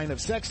whole line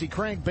of sexy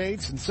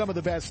crankbaits and some of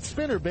the best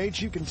spinner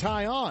baits you can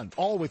tie on,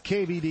 all with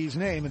KVD's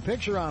name and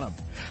picture on them.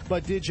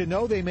 But did you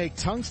know they make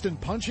tungsten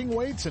punching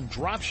weights and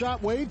drop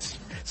shot weights?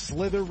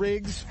 Slither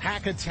rigs,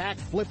 hack attack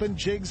flippin'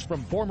 jigs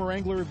from former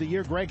Angler of the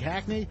Year Greg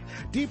Hackney,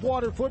 deep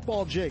water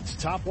football jigs,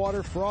 top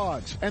water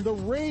frogs, and the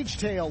Rage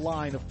Tail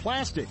line of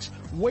plastics,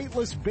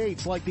 weightless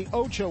baits like the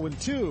Ocho and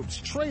tubes,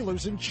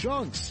 trailers and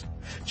chunks.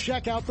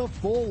 Check out the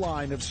full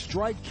line of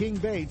Strike King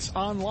baits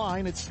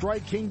online at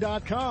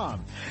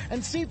StrikeKing.com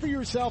and see for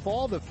yourself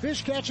all the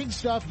fish catching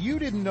stuff you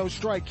didn't know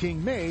Strike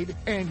King made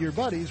and your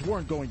buddies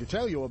weren't going to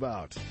tell you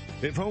about.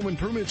 If home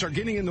improvements are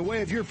getting in the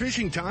way of your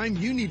fishing time,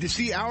 you need to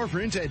see our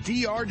friends at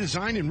DR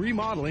Design and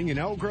Remodeling in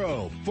Elk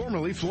Grove.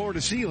 Formerly Floor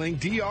to Ceiling,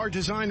 DR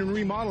Design and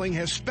Remodeling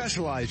has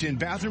specialized in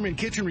bathroom and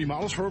kitchen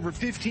remodels for over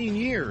 15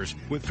 years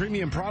with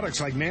premium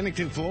products like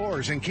Mannington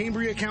floors and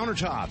Cambria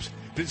countertops.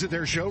 Visit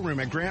their showroom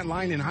at Grant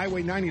Line and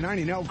Highway 99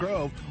 in Elk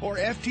Grove or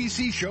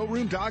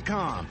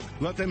FTCshowroom.com.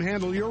 Let them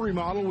handle your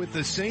remodel with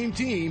the same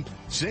team,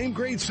 same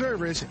great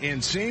service,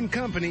 and same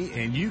company,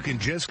 and you can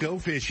just go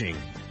fishing.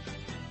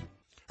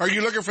 Are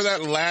you looking for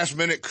that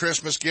last-minute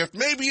Christmas gift?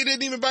 Maybe you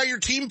didn't even buy your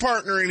team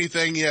partner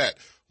anything yet.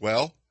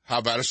 Well, how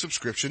about a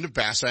subscription to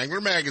Bass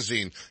Angler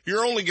Magazine?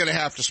 You're only going to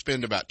have to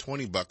spend about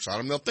 $20 on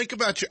them. They'll think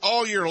about you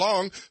all year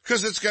long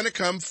because it's going to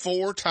come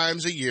 4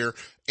 times a year,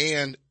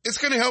 and it's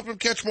going to help them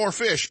catch more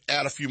fish,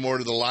 add a few more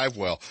to the live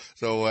well.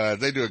 So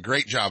they do a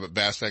great job at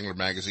Bass Angler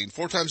Magazine.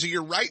 4 times a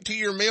year, right to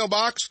your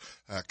mailbox.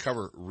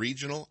 Cover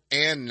regional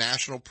and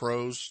national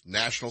pros,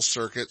 national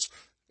circuits,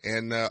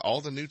 and all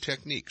the new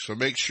techniques. So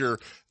make sure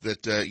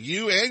that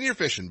you and your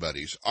fishing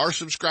buddies are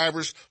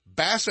subscribers.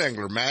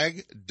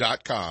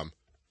 BassAnglerMag.com.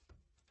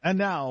 And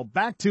now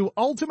back to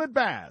Ultimate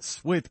Bass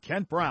with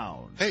Kent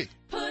Brown. Hey,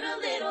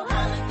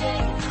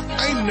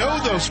 I know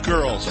those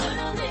girls.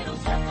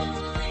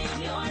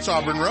 It's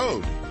Auburn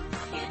Road.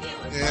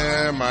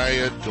 Yeah, my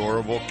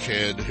adorable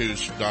kid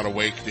who's not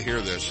awake to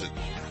hear this at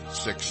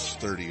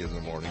 6:30 in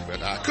the morning.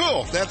 But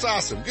cool, that's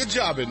awesome. Good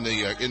job in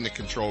the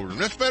control room.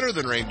 That's better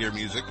than reindeer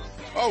music.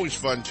 Always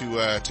fun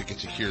to get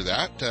to hear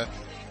that.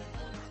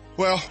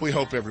 Well, we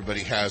hope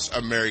everybody has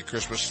a Merry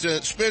Christmas.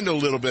 Spend a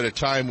little bit of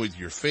time with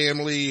your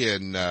family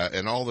and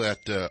all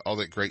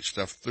that great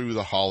stuff through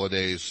the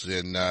holidays.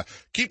 And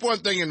keep one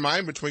thing in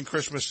mind between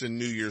Christmas and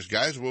New Year's,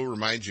 guys. We'll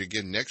remind you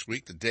again next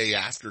week, the day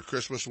after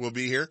Christmas we'll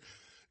be here.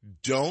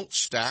 Don't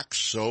stack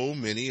so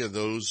many of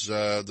those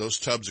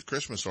tubs of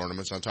Christmas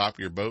ornaments on top of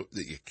your boat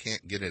that you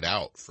can't get it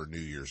out for New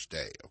Year's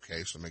Day.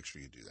 Okay. So make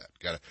sure you do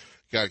that.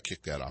 Gotta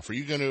kick that off. Are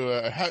you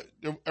gonna,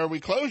 are we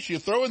close? You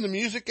throwing the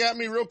music at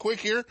me real quick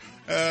here?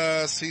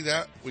 See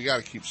that? We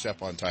gotta keep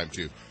step on time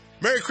too.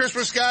 Merry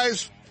Christmas,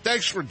 guys.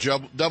 Thanks for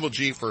Double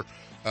G for,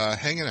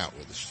 hanging out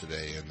with us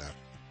today. And,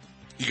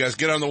 you guys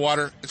get on the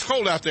water. It's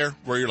cold out there.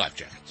 Wear your life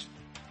jackets.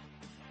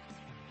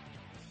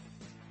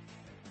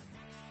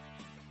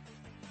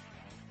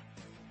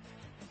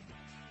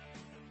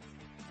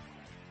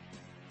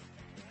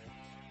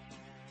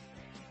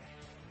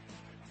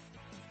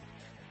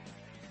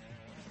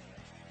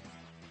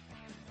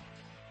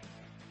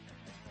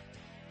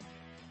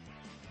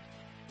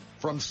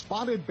 From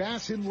spotted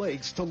bass in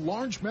lakes to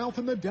largemouth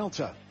in the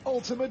Delta,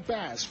 Ultimate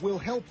Bass will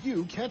help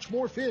you catch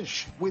more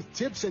fish with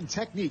tips and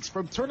techniques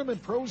from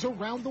tournament pros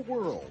around the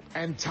world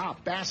and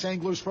top bass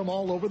anglers from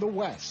all over the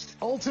West.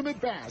 Ultimate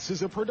Bass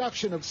is a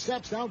production of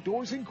Seps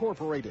Outdoors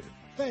Incorporated.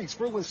 Thanks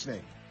for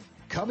listening.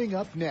 Coming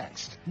up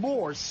next,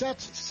 more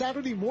Seps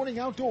Saturday Morning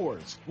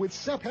Outdoors with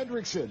Sep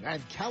Hendrickson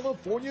and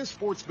California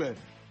Sportsman.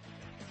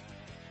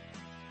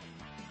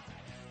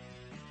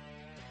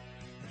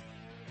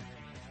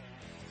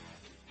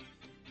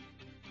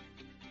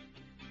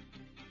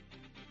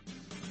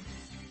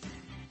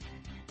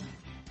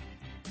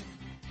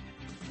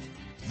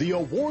 The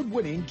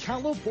award-winning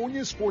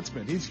California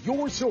Sportsman is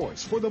your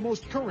source for the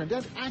most current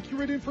and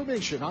accurate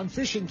information on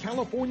fishing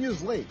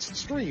California's lakes,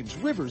 streams,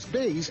 rivers,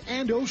 bays,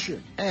 and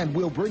ocean. And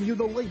we'll bring you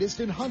the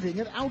latest in hunting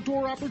and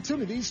outdoor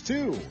opportunities,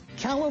 too.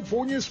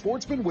 California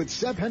Sportsman with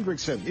Sep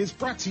Hendrickson is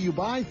brought to you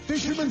by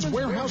Fisherman's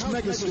Warehouse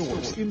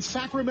Megastores in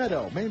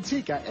Sacramento,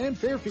 Manteca, and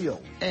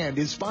Fairfield. And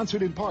is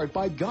sponsored in part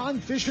by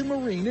Gone Fishing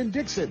Marine in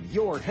Dixon,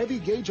 your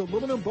heavy-gauge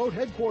aluminum boat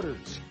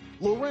headquarters.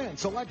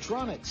 Lowrance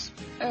Electronics,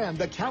 and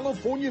the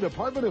California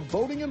Department of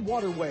Boating and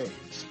Waterways.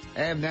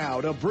 And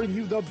now, to bring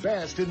you the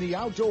best in the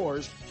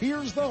outdoors,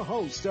 here's the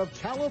host of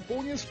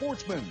California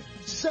Sportsman,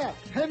 Sep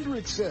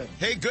Hendrickson.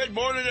 Hey, good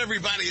morning,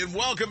 everybody, and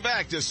welcome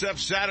back to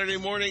Sep's Saturday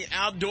Morning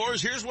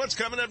Outdoors. Here's what's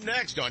coming up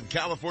next on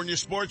California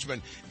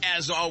Sportsman.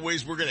 As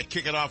always, we're going to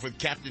kick it off with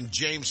Captain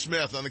James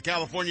Smith on the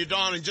California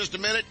Dawn in just a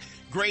minute.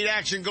 Great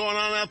action going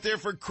on out there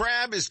for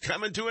crab is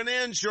coming to an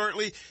end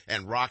shortly,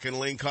 and rock and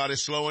lingcod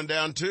is slowing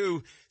down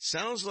too.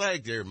 Sounds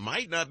like there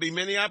might not be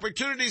many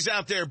opportunities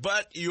out there,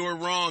 but you're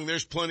wrong.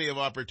 There's plenty of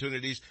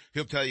opportunities.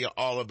 He'll tell you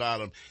all about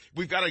them.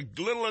 We've got a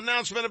little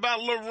announcement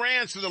about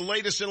Lowrance, the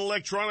latest in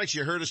electronics.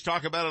 You heard us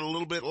talk about it a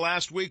little bit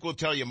last week. We'll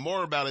tell you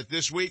more about it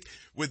this week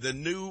with the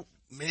new,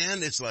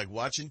 man, it's like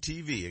watching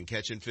TV and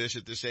catching fish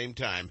at the same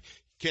time.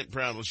 Kent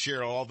Brown will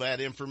share all that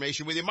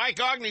information with you. Mike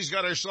Ogney's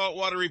got our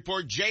saltwater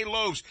report. Jay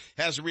Loebs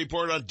has a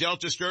report on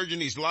Delta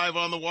Sturgeon. He's live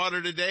on the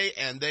water today,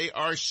 and they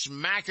are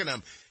smacking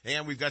them.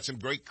 And we've got some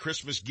great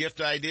Christmas gift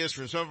ideas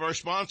from some of our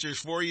sponsors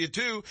for you,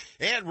 too.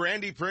 And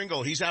Randy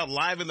Pringle, he's out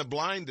live in the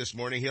blind this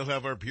morning. He'll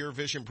have our Pure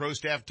Fishing Pro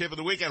Staff tip of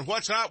the week. And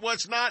what's hot,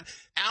 what's not?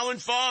 Alan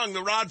Fong,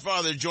 the Rod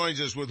Father, joins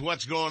us with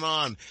what's going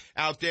on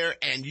out there.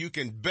 And you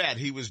can bet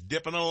he was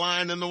dipping a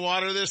line in the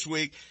water this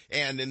week.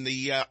 And in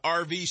the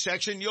RV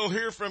section, you'll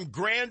hear from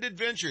Grand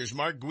Adventures.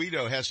 Mark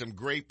Guido has some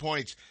great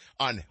points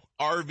on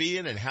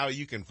RVing and how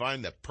you can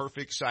find the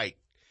perfect site.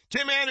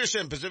 Tim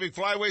Anderson, Pacific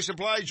Flyway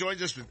Supply,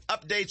 joins us with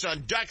updates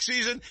on duck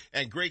season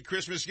and great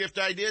Christmas gift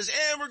ideas.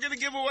 And we're going to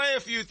give away a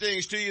few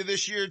things to you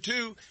this year,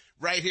 too,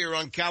 right here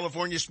on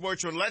California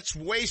Sportsman. Let's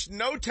waste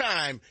no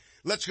time.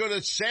 Let's go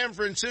to San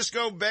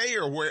Francisco Bay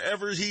or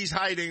wherever he's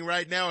hiding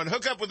right now and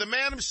hook up with the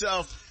man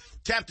himself,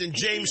 Captain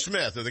James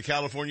Smith of the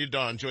California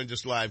Dawn, joins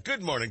us live.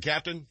 Good morning,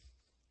 Captain.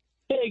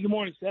 Hey, good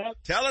morning,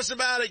 Seth. Tell us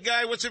about it,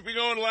 guy. What's it been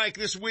going like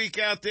this week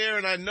out there?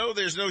 And I know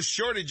there's no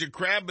shortage of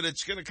crab, but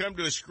it's going to come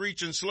to a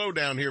screeching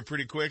slowdown here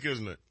pretty quick,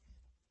 isn't it?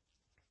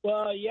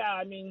 Well, yeah,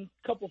 I mean,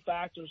 a couple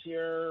factors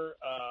here.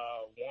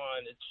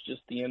 One, it's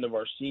just the end of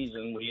our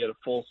season. We had a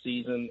full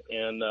season,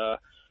 and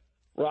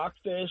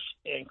rockfish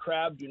and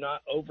crab do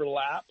not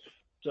overlap.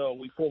 So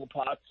we pull the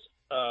pots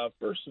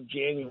 1st of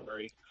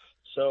January.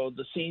 So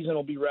the season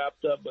will be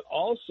wrapped up, but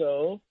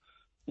also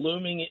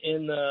looming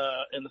in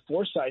the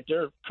foresight,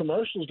 their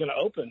commercial is going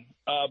to open.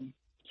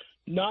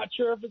 Not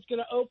sure if it's going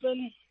to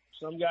open.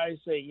 Some guys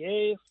say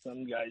yay,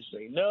 some guys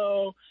say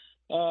no.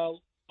 A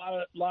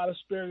lot of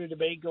spirited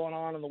debate going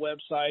on the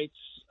websites.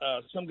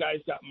 Some guys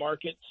got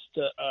markets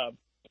to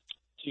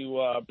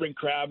bring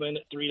crab in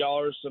at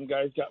 $3. Some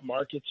guys got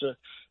markets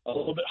a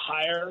little bit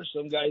higher.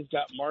 Some guys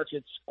got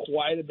markets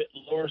quite a bit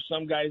lower.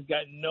 Some guys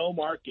got no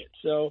market.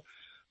 So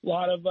a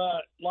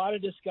lot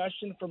of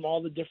discussion from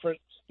all the different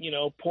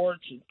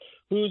ports, and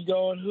who's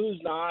going, who's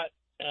not.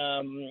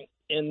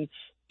 And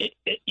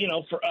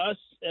for us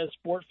as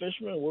sport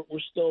fishermen, we're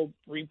still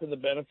reaping the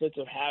benefits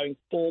of having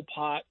full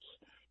pots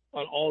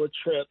on all the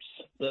trips.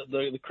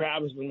 The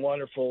crab has been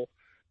wonderful.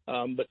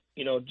 But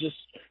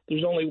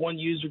there's only one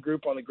user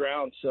group on the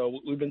ground. So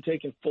we've been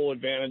taking full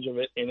advantage of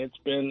it, and it's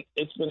been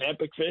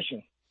epic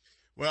fishing.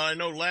 Well, I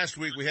know last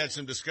week we had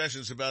some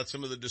discussions about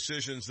some of the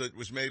decisions that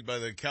was made by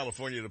the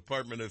California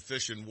Department of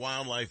Fish and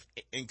Wildlife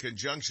in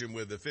conjunction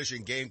with the Fish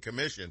and Game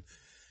Commission.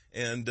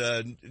 And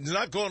it's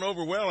not going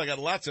over well. I got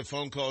lots of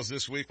phone calls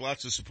this week,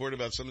 lots of support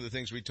about some of the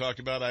things we talked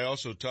about. I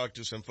also talked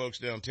to some folks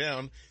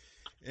downtown,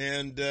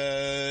 and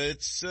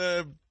it's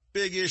a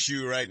big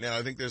issue right now.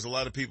 I think there's a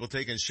lot of people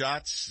taking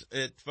shots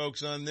at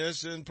folks on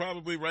this, and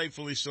probably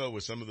rightfully so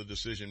with some of the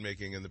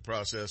decision-making in the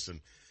process. And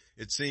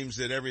it seems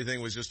that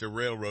everything was just a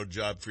railroad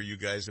job for you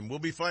guys, and we'll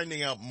be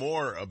finding out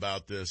more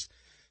about this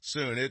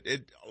soon.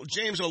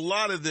 James, a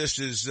lot of this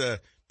is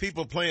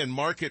people playing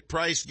market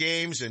price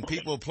games and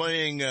people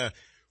playing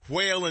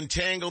whale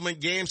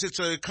entanglement games. It's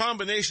a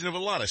combination of a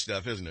lot of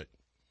stuff, isn't it?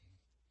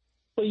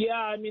 Well, yeah.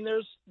 I mean,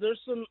 there's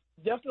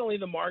definitely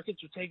the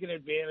markets are taking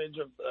advantage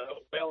of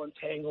whale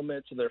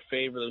entanglement to their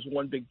favor. There's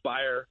one big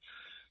buyer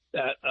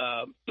that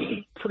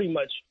pretty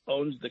much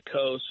owns the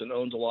coast and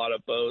owns a lot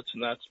of boats,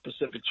 and that's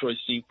Pacific Choice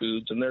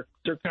Seafoods. And they're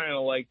kind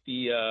of like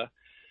the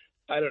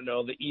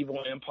the evil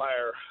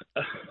empire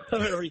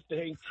of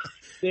everything.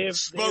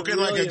 Spoken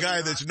like a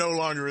guy that's no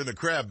longer in the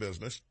crab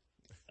business.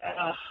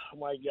 Oh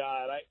my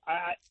God,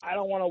 I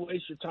don't want to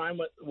waste your time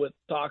with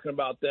talking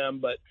about them,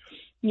 but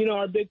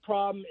our big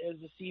problem is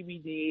the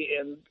CBD,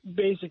 and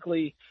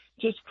basically,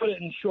 just put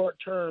it in short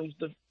terms,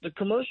 the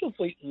commercial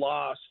fleet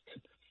lost.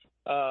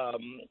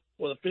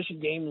 The Fish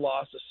and Game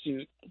lost a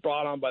suit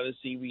brought on by the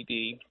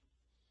CBD.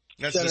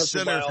 That's the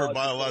Center for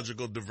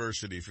Biological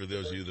Diversity, for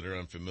those of you that are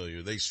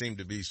unfamiliar. They seem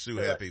to be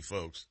happy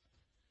folks.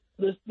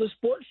 The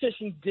sport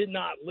fishing did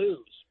not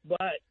lose,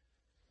 but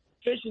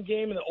Fish and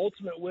Game and the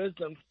Ultimate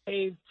Wisdom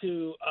caved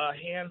to a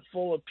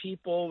handful of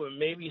people and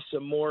maybe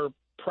some more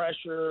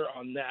pressure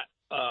on that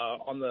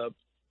on the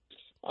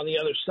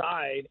other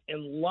side,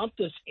 and lumped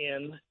us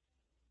in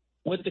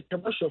with the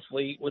commercial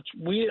fleet, which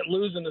we didn't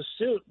lose in the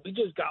suit. We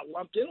just got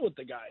lumped in with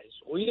the guys.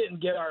 We didn't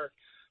get our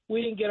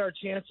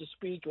chance to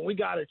speak, and we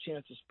got a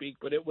chance to speak,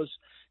 but it was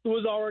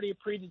already a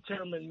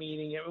predetermined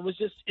meeting.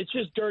 It's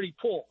just dirty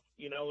pool,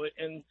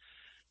 and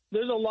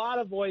there's a lot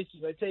of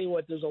voices. I tell you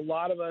what, there's a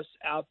lot of us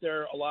out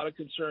there, a lot of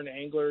concerned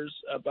anglers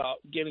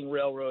about getting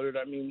railroaded.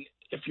 I mean,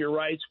 if your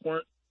rights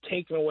weren't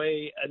taken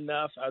away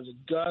enough as a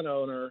gun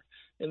owner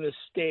in the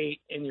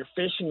state and your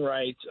fishing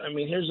rights, I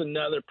mean, here's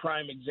another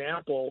prime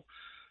example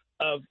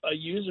of a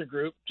user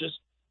group just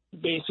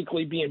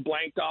basically being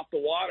blanked off the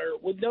water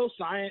with no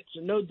science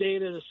and no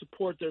data to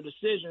support their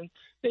decision.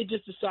 They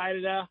just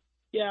decided,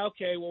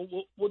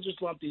 we'll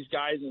just lump these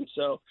guys in.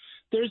 So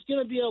there's going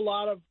to be a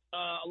lot of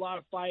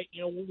fight.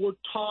 We're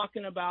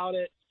talking about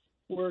it.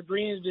 We're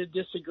agreeing to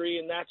disagree,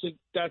 and that's a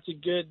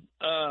good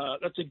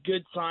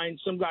sign.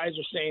 Some guys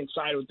are saying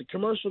side with the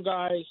commercial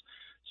guys.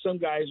 Some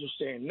guys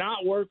are saying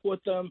not work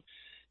with them.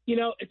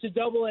 It's a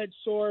double-edged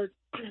sword.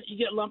 You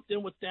get lumped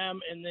in with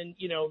them, and then,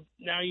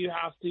 now you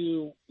have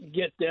to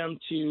get them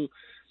to,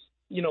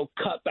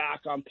 cut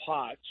back on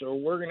pots, or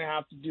we're going to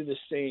have to do the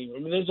same. I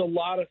mean, there's a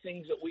lot of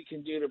things that we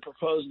can do to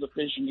propose the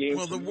fishing game.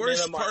 Well, the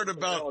worst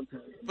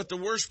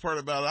part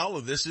about all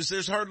of this is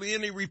there's hardly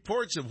any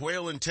reports of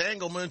whale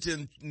entanglement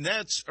in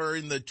nets or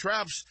in the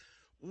traps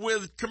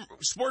with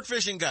sport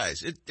fishing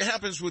guys. It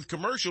happens with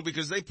commercial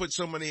because they put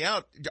so many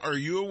out. Are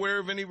you aware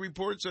of any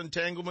reports of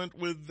entanglement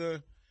with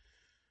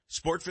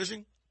sport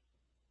fishing?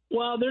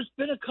 Well, there's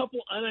been a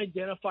couple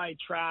unidentified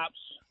traps.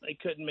 They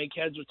couldn't make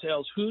heads or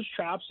tails whose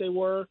traps they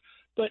were.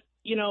 But,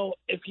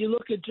 if you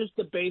look at just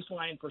the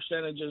baseline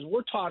percentages,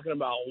 we're talking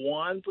about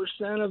 1%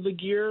 of the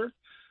gear,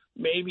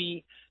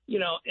 maybe,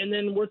 and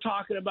then we're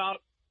talking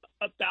about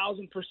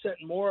 1,000%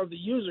 more of the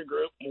user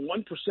group,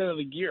 1% of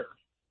the gear.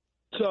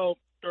 So,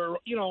 or,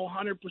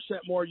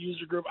 100% more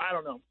user group. I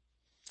don't know.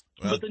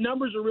 Well, but the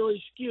numbers are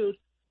really skewed.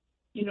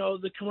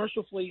 The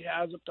commercial fleet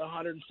has up to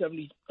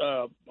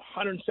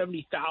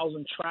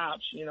 170,000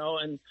 traps,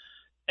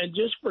 and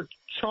just for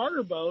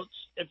charter boats,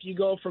 if you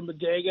go from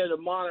Bodega to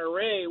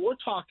Monterey, we're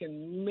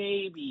talking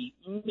maybe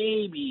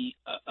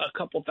a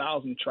couple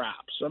thousand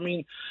traps. I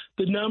mean,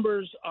 the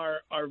numbers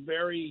are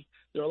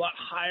they're a lot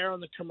higher on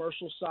the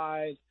commercial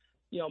side.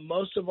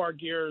 Most of our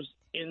gear is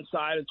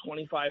inside of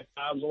 25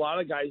 pounds. A lot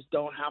of guys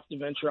don't have to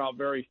venture out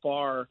very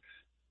far.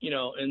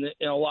 And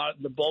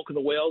the bulk of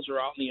the whales are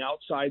out on the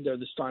outside there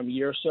this time of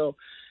year. So,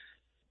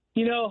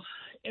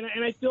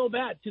 and I feel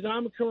bad because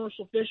I'm a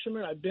commercial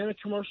fisherman. I've been a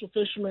commercial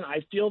fisherman.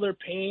 I feel their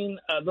pain.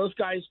 Those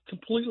guys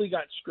completely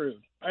got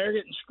screwed. They're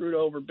getting screwed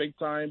over big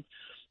time.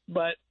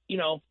 But,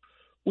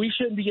 we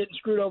shouldn't be getting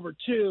screwed over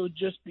too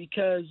just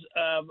because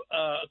of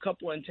a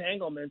couple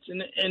entanglements.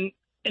 And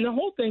the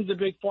whole thing's a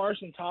big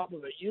farce on top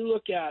of it. You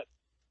look at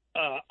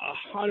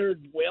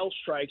 100 whale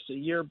strikes a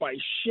year by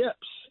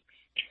ships.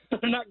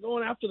 They're not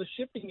going after the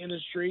shipping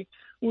industry.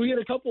 We get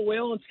a couple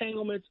whale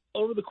entanglements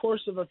over the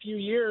course of a few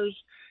years,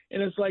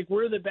 and it's like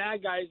we're the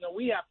bad guys and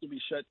we have to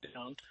be shut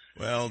down.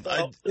 Well,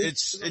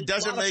 it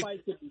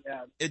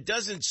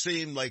doesn't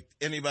seem like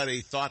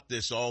anybody thought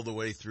this all the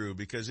way through,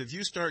 because if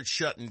you start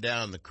shutting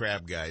down the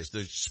crab guys,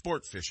 the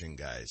sport fishing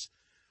guys,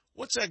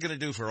 what's that going to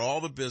do for all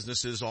the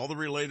businesses, all the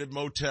related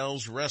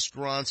motels,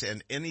 restaurants,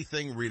 and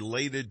anything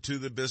related to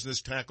the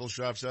business tackle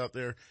shops out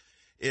there?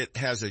 It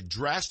has a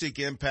drastic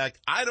impact.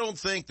 I don't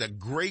think the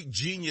great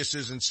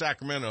geniuses in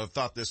Sacramento have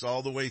thought this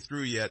all the way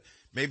through yet.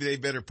 Maybe they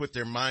better put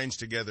their minds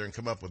together and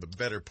come up with a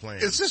better plan.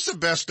 Is this a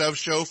best of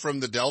show from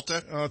the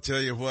Delta? I'll tell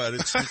you what,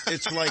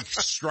 it's like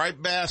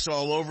striped bass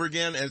all over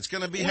again, and it's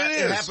going to be,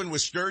 it happened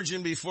with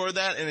sturgeon before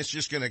that, and it's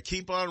just going to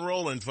keep on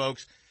rolling,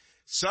 folks.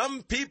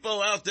 Some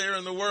people out there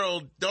in the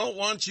world don't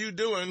want you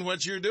doing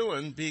what you're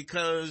doing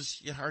because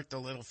you hurt the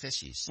little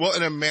fishies. Well,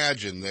 and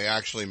imagine they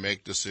actually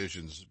make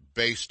decisions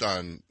based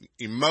on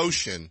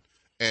emotion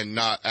and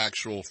not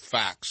actual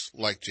facts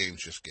like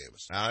James just gave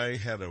us. I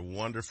had a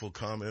wonderful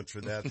comment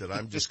for that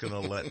I'm just going to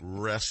let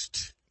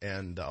rest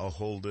and I'll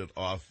hold it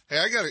off. Hey,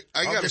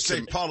 I gotta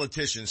say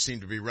politicians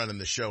seem to be running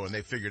the show, and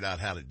they figured out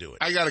how to do it.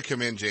 I gotta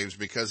commend James,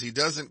 because he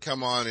doesn't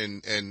come on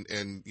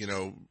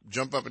and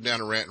jump up and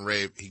down and rant and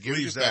rave. He gives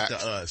you facts. That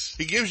to us.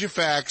 He gives you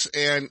facts,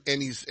 and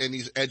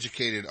he's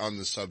educated on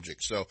the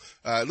subject. So,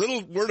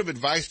 little word of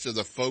advice to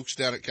the folks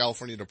down at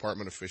California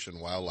Department of Fish and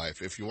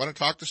Wildlife. If you want to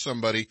talk to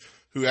somebody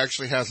who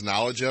actually has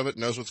knowledge of it,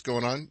 knows what's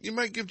going on, you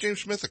might give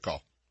James Smith a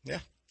call. Yeah,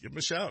 give him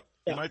a shout.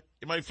 Yeah.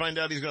 You might find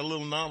out he's got a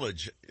little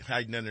knowledge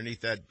hiding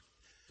underneath that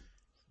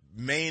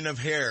mane of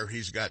hair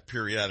he's got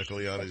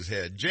periodically on his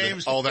head.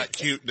 James, all that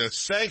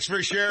cuteness. Thanks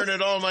for sharing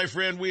it all, my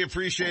friend. We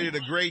appreciate it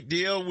a great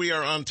deal. We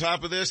are on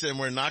top of this, and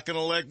we're not going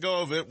to let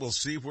go of it. We'll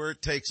see where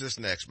it takes us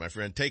next, my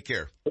friend. Take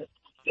care.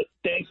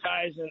 Thanks,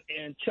 guys.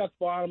 And Chuck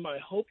Bottom, I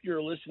hope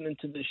you're listening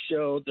to this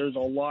show. There's a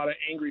lot of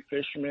angry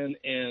fishermen,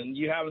 and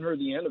you haven't heard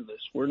the end of this.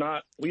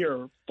 We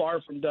are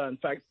far from done. In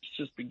fact, it's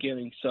just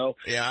beginning. So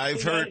yeah,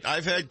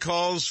 I've had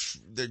calls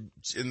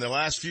in the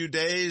last few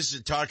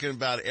days talking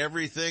about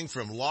everything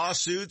from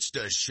lawsuits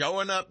to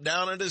showing up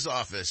down at his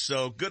office.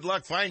 So good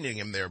luck finding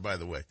him there, by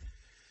the way.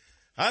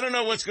 I don't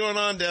know what's going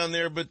on down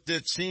there, but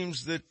it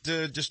seems that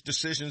just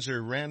decisions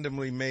are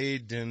randomly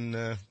made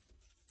and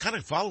kind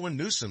of following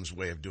Newsom's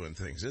way of doing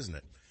things, isn't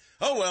it?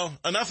 Oh, well,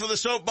 enough of the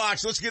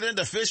soapbox. Let's get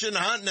into fishing,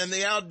 hunting, and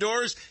the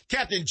outdoors.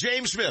 Captain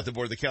James Smith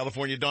aboard the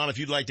California Dawn. If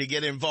you'd like to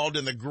get involved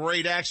in the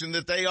great action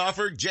that they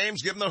offer,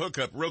 James, give them the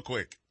hookup real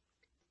quick.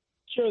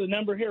 Sure. The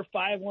number here,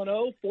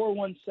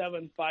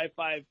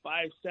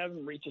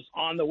 510-417-5557. Reach us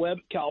on the web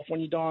at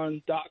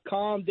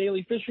CaliforniaDawn.com.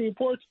 Daily fishing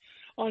reports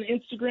on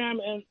Instagram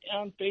and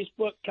on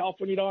Facebook,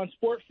 California Dawn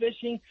Sport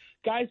Fishing.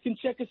 Guys can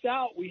check us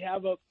out. We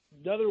have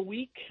another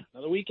week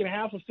and a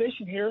half of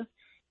fishing here,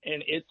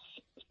 and it's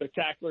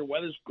spectacular.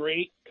 Weather's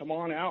great. Come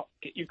on out.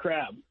 Get your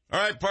crab. All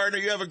right, partner,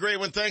 you have a great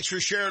one. Thanks for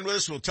sharing with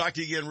us. We'll talk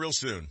to you again real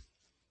soon.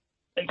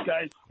 Thanks,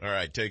 guys. All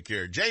right, take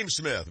care. James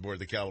Smith aboard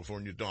the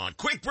California Dawn.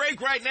 Quick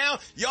break right now.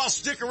 Y'all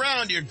stick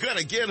around. You're going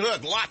to get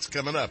hooked. Lots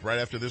coming up right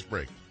after this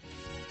break.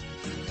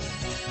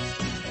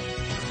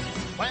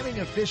 Planning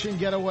a fishing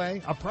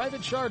getaway, a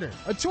private charter,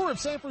 a tour of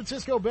San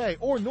Francisco Bay,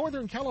 or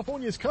Northern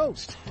California's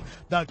coast?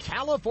 The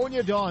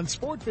California Dawn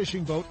Sport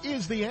Fishing Boat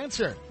is the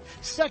answer.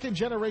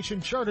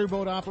 Second-generation charter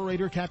boat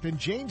operator Captain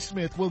James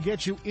Smith will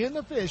get you in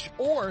the fish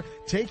or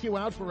take you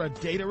out for a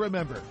day to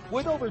remember.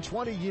 With over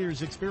 20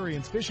 years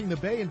experience fishing the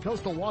bay and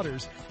coastal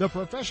waters, the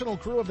professional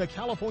crew of the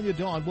California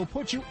Dawn will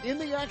put you in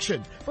the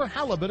action for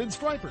halibut and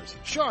stripers,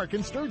 shark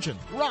and sturgeon,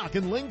 rock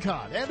and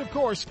lingcod, and of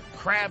course,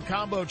 crab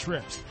combo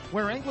trips,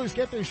 where anglers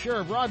get their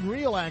share of rod and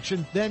reel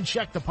action, then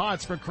check the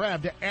pots for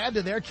crab to add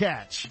to their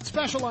catch.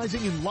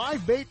 Specializing in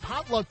live bait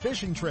potluck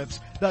fishing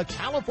trips, the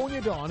California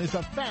Dawn is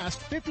a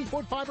fast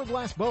 50-foot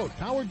fiberglass boat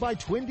powered by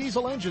twin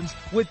diesel engines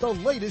with the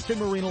latest in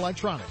marine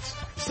electronics.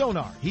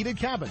 Sonar, heated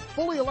cabin,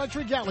 fully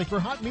electric galley for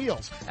hot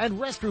meals, and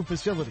restroom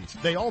facilities.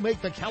 They all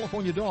make the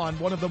California Dawn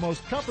one of the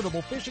most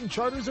comfortable fishing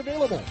charters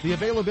available. The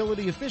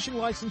availability of fishing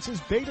licenses,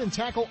 bait, and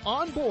tackle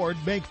on board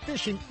make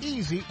fishing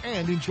easy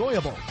and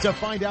enjoyable. To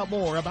find out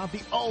more about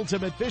the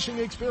ultimate fishing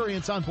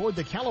experience on board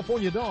the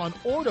California Dawn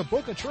or to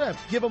book a trip,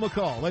 give them a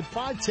call at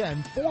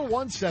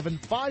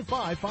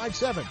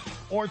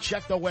 510-417-5557 or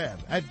check the web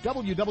at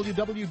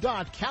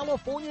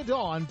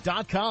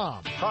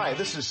www.californiadawn.com. Hi,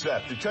 this is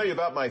Seth to tell you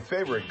about my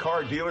favorite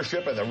car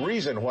dealership and the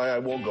reason why I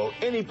won't go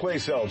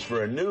anyplace else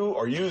for a new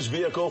or used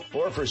vehicle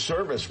or for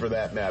service for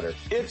that matter.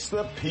 It's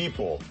the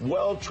people.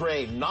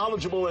 Well-trained,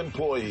 knowledgeable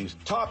employees,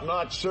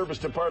 top-notch service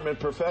department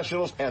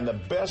professionals, and the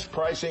best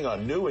pricing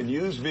on new and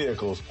used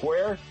vehicles.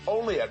 Where?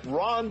 Only at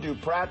Ron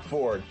Duprat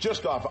Ford,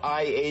 just off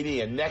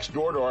I-80 and next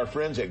door to our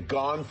friends at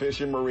Gone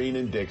Fishing Marine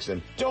in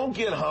Dixon. Don't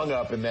get hung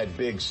up in that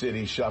big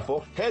city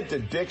shuffle. Head to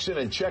Dixon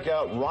and check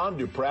out Ron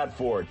Duprat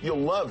Ford. You'll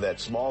love that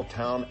small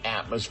town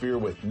atmosphere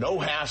with no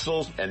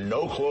hassles and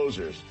no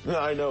closers.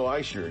 I know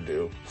I sure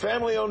do.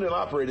 Family owned and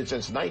operated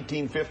since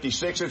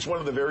 1956, it's one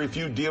of the very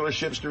few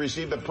dealerships to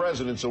receive the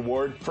President's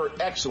Award for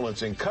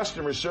excellence in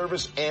customer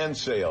service and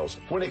sales.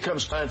 When it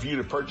comes time for you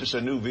to purchase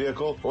a new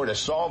vehicle or to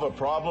solve a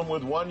problem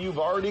with one you've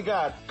already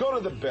got, go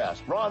to the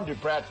best. Ron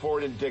Duprat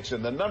Ford in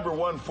Dixon, the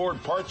 #1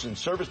 Ford parts and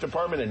service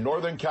department in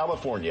Northern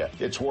California.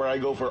 It's where I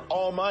go for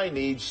all my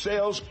needs,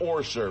 sales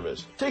or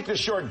service. Take the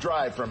short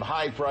drive from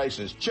high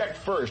prices. Check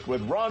first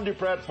with Ron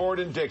Duprat Ford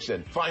in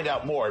Dixon. Find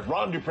out more at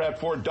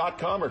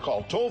rondupratford.com or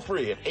call toll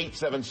free at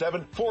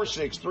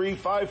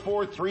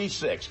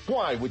 877-463-5436.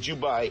 Why would you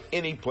buy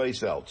any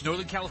place else?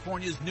 Northern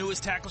California's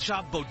newest tackle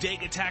shop,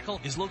 Bodega Tackle,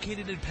 is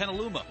located in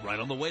Petaluma, right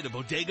on the way to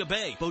Bodega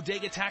Bay.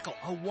 Bodega Tackle,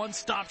 a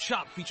one-stop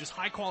shop, features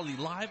high-quality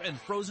live and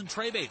frozen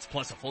tray baits,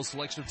 plus a full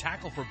selection of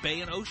tackle for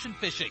bay and ocean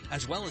fishing,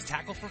 as well as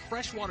tackle for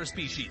freshwater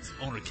species.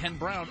 Owner Ken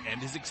Brown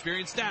and his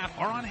experienced staff staff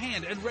are on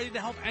hand and ready to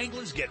help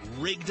anglers get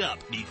rigged up.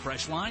 Need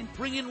fresh line?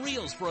 Bring in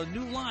reels for a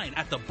new line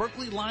at the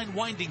Berkeley Line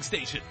Winding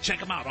Station. Check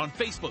them out on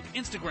Facebook,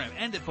 Instagram,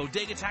 and at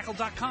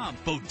bodegatackle.com.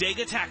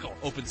 Bodega Tackle,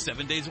 open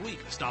 7 days a week.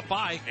 Stop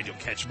by and you'll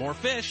catch more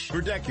fish.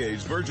 For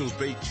decades, Virgil's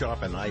Bait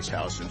Shop and Ice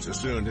House in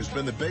Sassoon has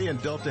been the Bay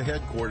and Delta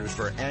headquarters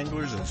for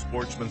anglers and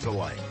sportsmen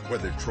alike.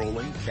 Whether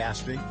trolling,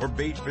 casting, or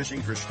bait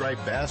fishing for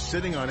striped bass,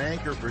 sitting on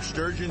anchor for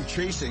sturgeon,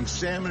 chasing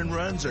salmon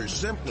runs, or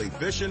simply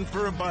fishing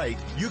for a bite,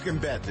 you can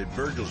bet that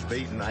Virgil's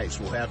Bait and Ice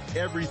will have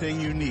everything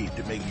you need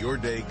to make your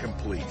day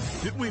complete.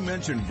 Did we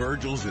mention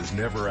Virgil's is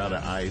never out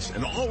of ice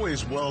and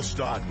always well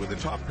stocked with the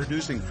top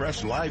producing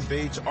fresh live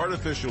baits,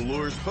 artificial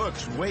lures,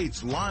 hooks,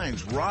 weights,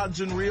 lines,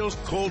 rods and reels,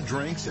 cold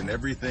drinks, and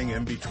everything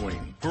in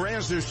between. For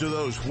answers to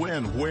those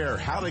when, where,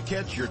 how to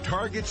catch your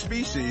target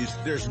species,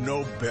 there's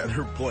no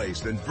better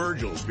place than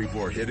Virgil's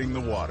before hitting the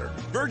water.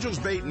 Virgil's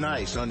Bait and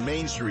Ice on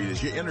Main Street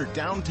as you enter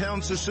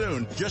downtown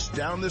Sassoon, just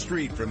down the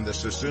street from the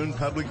Sassoon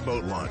Public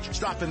Boat Launch.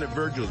 Stop in at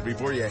Virgil's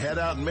before you head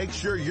out and make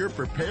sure you're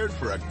prepared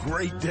for a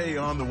great day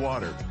on the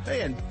water.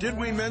 Hey, and did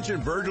we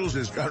mention Virgil's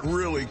has got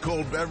really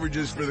cold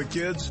beverages for the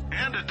kids?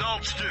 And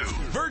adults too.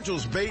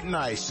 Virgil's Bait and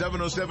Ice,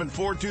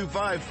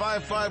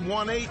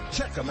 707-425-5518.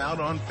 Check them out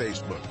on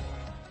Facebook.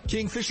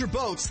 Kingfisher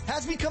Boats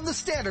has become the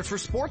standard for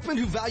sportsmen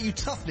who value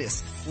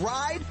toughness,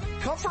 ride,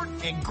 comfort,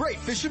 and great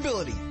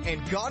fishability.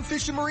 And Gone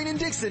Fishing Marine in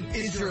Dixon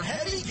is your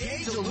heavy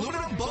gauge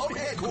aluminum boat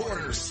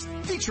headquarters.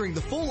 Featuring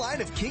the full line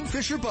of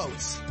Kingfisher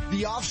boats.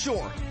 The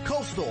offshore,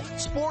 coastal,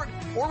 sport,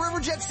 or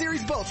Riverjet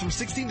Series boats from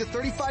 16 to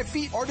 35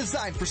 feet are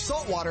designed for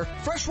saltwater,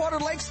 freshwater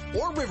lakes,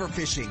 or river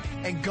fishing.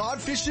 And Gone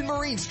Fishing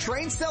Marine's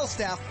trained sales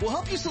staff will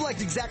help you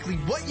select exactly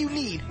what you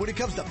need when it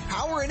comes to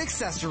power and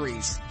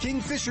accessories.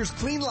 Kingfisher's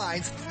clean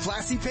lines,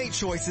 classy paint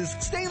choices,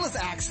 stainless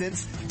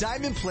accents,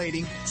 diamond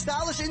plating,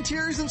 stylish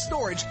interiors and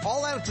storage,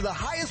 all add up to the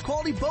highest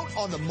quality boat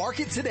on the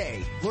market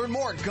today. Learn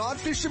more at Gone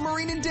Fishing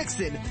Marine in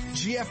Dixon,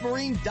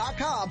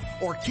 gfmarine.com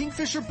or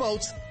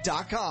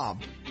kingfisherboats.com.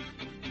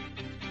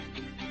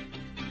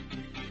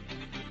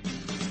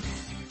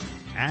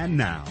 And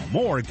now,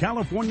 more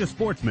California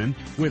sportsmen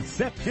with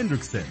Seth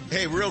Hendrickson.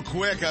 Hey, real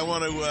quick, I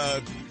want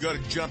to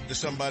jump to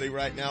somebody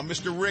right now.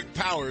 Mr. Rick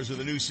Powers of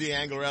the New Sea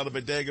Angler out of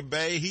Bodega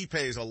Bay. He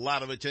pays a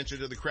lot of attention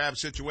to the crab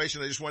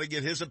situation. I just want to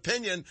get his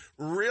opinion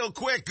real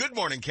quick. Good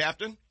morning,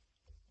 Captain.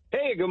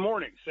 Hey, good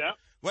morning, Seth.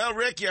 Well,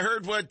 Rick, you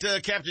heard what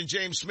Captain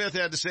James Smith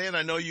had to say, and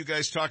I know you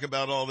guys talk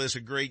about all this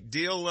a great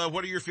deal.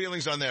 What are your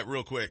feelings on that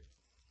real quick?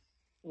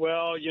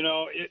 Well, you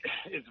know,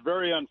 it's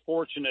very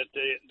unfortunate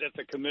that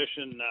the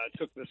commission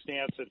took the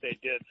stance that they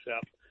did,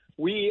 Seth.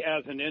 We,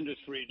 as an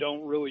industry,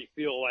 don't really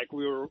feel like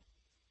we were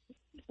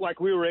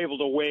able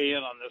to weigh in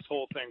on this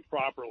whole thing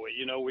properly.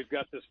 You know, we've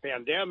got this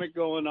pandemic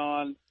going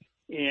on,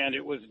 and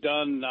it was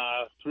done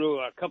through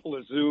a couple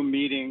of Zoom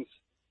meetings.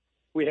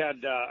 We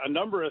had a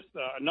number of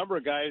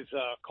guys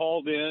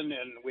called in,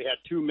 and we had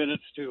 2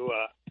 minutes to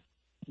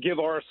give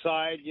our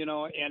side. You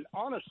know, and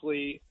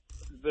honestly,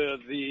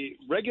 the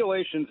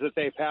regulations that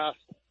they passed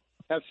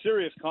have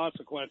serious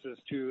consequences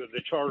to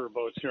the charter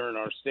boats here in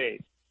our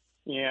state.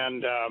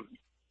 And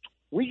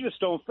we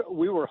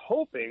were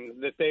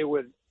hoping that they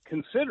would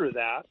consider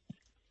that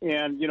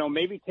and, you know,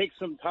 maybe take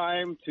some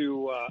time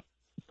to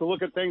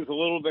look at things a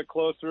little bit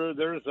closer.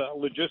 There's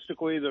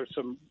logistically, there's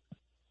some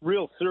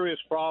real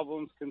serious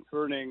problems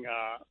concerning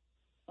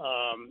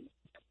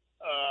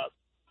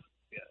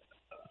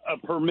a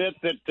permit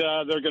that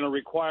they're going to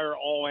require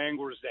all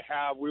anglers to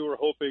have. We were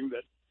hoping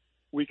that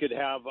we could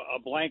have a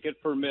blanket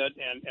permit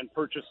and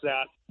purchase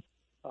that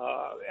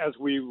as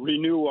we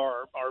renew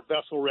our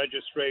vessel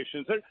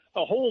registrations. There's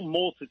a whole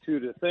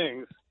multitude of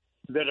things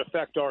that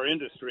affect our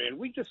industry, and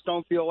we just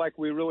don't feel like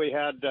we really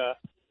had,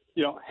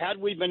 had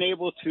we been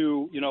able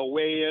to,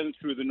 weigh in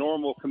through the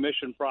normal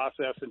commission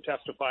process and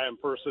testify in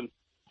person,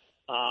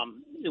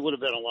 it would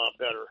have been a lot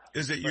better.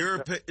 Is it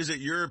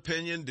your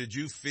opinion? Did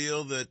you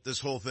feel that this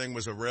whole thing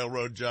was a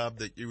railroad job,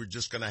 that you were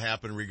just going to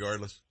happen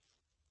regardless?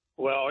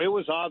 Well, it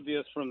was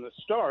obvious from the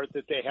start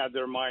that they had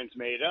their minds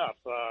made up.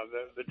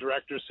 The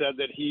director said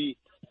that he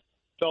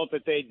felt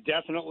that they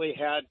definitely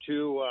had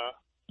to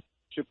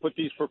put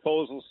these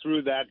proposals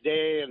through that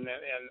day, and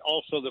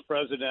also the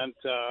president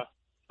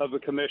of the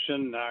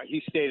commission,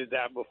 he stated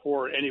that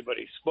before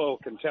anybody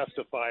spoke and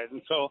testified.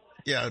 And so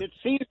It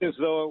seemed as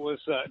though it was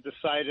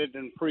decided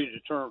and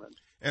predetermined.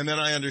 And then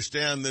I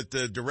understand that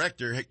the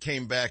director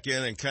came back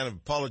in and kind of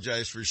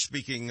apologized for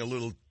speaking a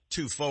little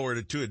too forward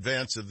or too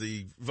advance of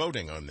the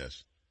voting on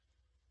this.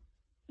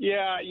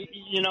 Yeah,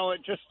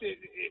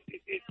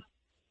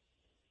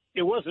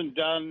 it wasn't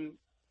done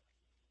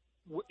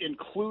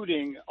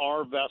including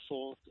our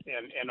vessels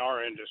and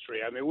our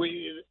industry. I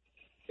mean,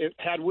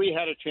 had we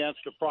had a chance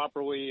to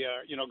properly,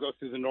 go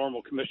through the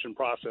normal commission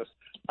process,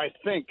 I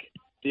think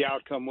the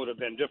outcome would have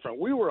been different.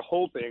 We were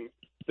hoping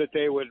that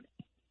they would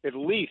at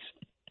least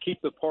keep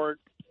the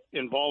part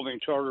involving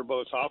charter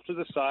boats off to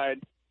the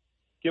side,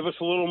 give us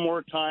a little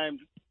more time,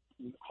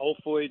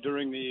 hopefully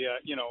during the,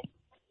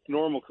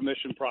 normal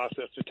commission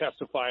process, to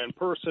testify in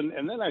person.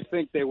 And then I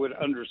think they would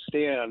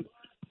understand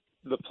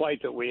the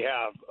plight that we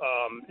have.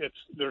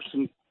 There's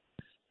some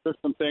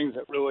things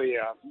that really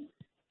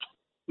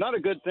not a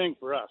good thing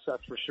for us,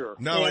 that's for sure.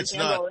 No, it's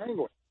not. Our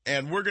anglers.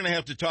 And we're going to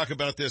have to talk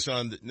about this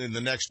in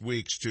the next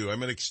weeks, too. I'm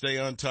going to stay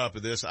on top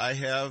of this.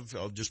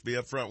 I'll just be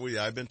up front with you.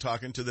 I've been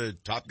talking to the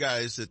top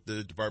guys at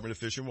the Department of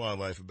Fish and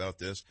Wildlife about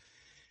this.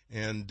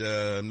 And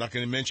I'm not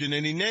going to mention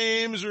any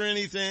names or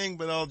anything,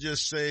 but I'll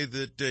just say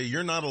that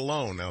you're not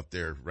alone out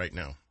there right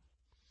now.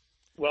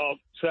 Well,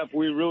 Seth,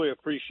 we really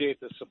appreciate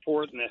the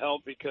support and the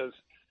help because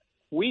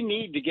we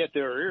need to get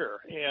their ear.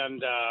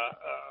 And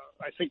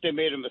I think they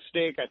made a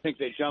mistake. I think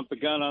they jumped the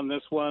gun on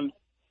this one.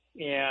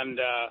 And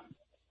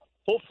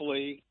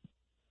hopefully,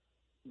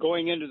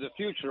 going into the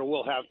future,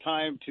 we'll have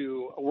time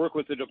to work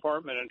with the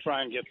department and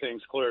try and get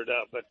things cleared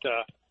up. But,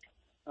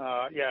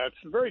 yeah, it's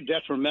very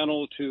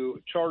detrimental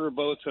to charter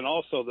boats and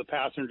also the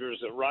passengers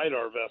that ride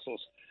our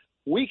vessels.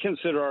 We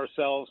consider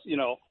ourselves,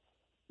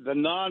 the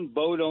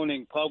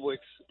non-boat-owning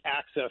public's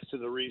access to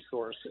the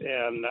resource,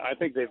 and I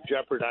think they've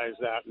jeopardized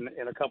that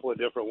in a couple of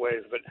different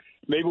ways. But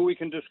maybe we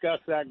can discuss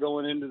that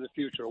going into the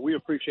future. We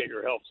appreciate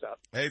your help, Seth.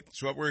 Hey,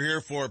 it's what we're here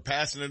for,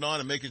 passing it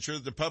on and making sure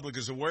that the public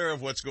is aware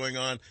of what's going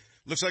on.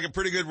 Looks like a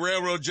pretty good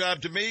railroad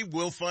job to me.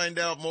 We'll find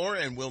out more,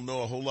 and we'll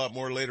know a whole lot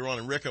more later on.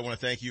 And, Rick, I want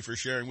to thank you for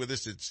sharing with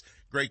us. It's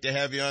great to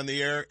have you on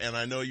the air, and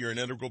I know you're an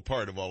integral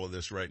part of all of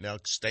this right now.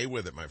 Stay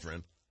with it, my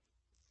friend.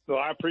 So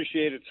I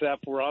appreciate it, Seth.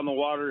 We're on the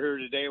water here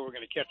today. We're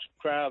going to catch some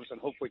crabs and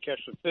hopefully catch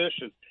some fish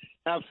and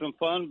have some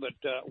fun, but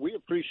we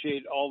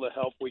appreciate all the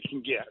help we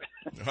can get.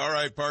 All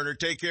right, partner.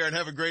 Take care and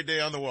have a great day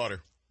on the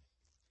water.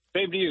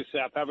 Same to you,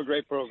 Seth. Have a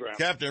great program.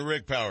 Captain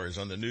Rick Powers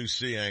on the New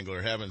Sea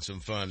Angler having some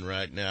fun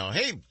right now.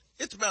 Hey,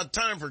 it's about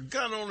time for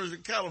gun owners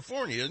in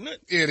California, isn't it?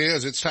 It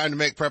is. It's time to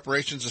make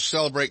preparations to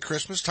celebrate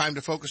Christmas, time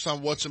to focus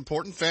on what's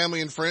important,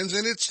 family and friends,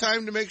 and it's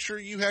time to make sure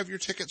you have your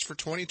tickets for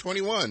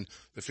 2021.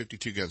 The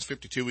 52 Guns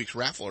 52 Weeks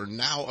raffle are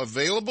now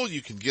available.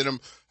 You can get them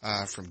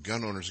from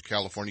Gun Owners of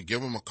California.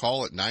 Give them a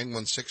call at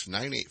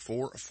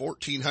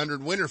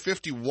 916-984-1400. Winner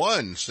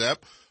 51,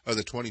 Sep, of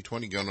the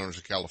 2020 Gun Owners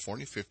of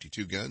California,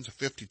 52 Guns, a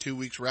 52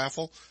 Weeks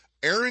raffle.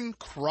 Aaron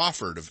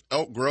Crawford of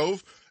Elk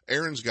Grove.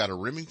 Aaron's got a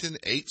Remington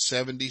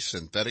 870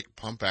 synthetic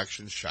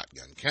pump-action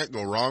shotgun. Can't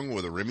go wrong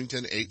with a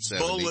Remington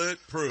 870.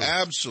 Bulletproof.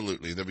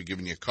 Absolutely. They'll be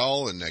giving you a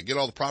call and get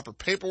all the proper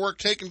paperwork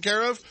taken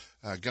care of.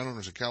 Gun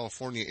Owners of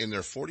California in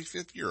their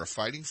 45th year of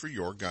fighting for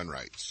your gun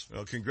rights.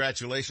 Well,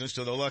 congratulations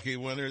to the lucky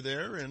winner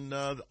there, and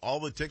all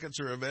the tickets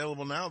are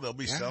available now. They'll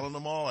be selling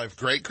them all.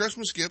 Great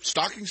Christmas gift,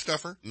 stocking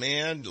stuffer.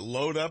 Man,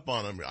 load up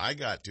on them. I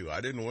got to. I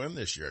didn't win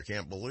this year. I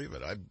can't believe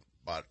it. I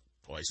bought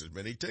twice as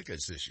many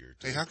tickets this year,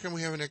 too. Hey, how come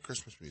we haven't had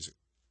Christmas music?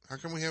 How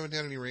come we haven't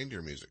had any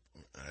reindeer music?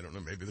 I don't know.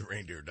 Maybe the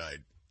reindeer died.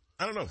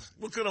 I don't know.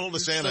 We'll get a hold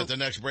of Santa at the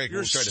next break. You're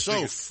we'll try to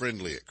so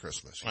friendly at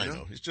Christmas. I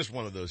know. It's just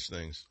one of those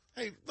things.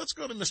 Hey, let's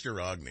go to Mr.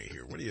 Ogney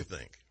here. What do you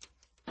think?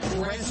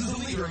 Lowrance is the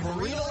leader in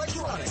marine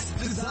electronics,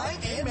 design,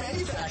 and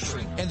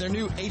manufacturing. And their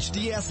new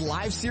HDS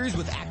Live series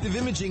with active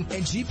imaging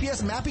and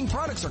GPS mapping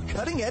products are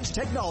cutting-edge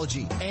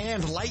technology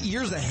and light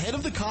years ahead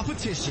of the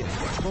competition.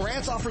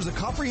 Lowrance offers a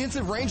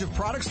comprehensive range of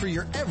products for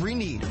your every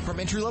need. From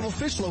entry-level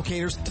fish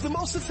locators to the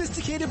most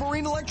sophisticated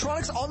marine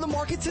electronics on the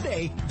market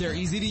today, they're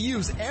easy to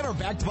use and are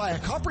backed by a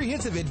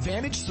comprehensive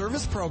Advantage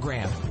service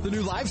program. The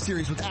new Live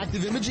series with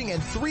active imaging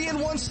and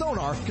 3-in-1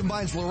 sonar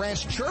combines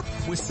Lowrance Chirp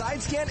with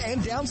side scan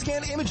and down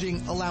scan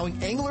imaging,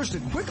 allowing anglers to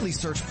quickly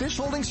search fish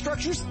holding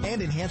structures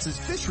and enhances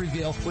fish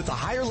reveal with a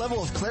higher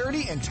level of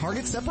clarity and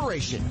target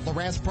separation.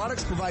 Lowrance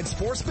products provide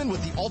sportsmen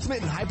with the ultimate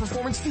and high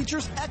performance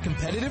features at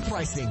competitive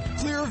pricing.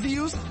 Clearer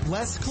views,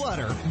 less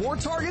clutter, more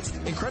targets,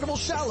 incredible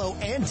shallow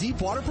and deep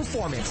water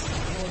performance.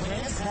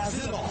 Lowrance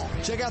has it all.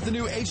 Check out the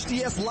new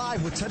HDS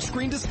Live with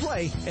touchscreen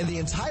display and the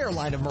entire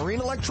line of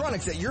marine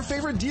electronics at your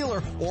favorite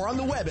dealer or on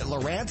the web at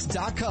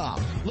Lowrance.com.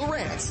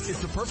 Lowrance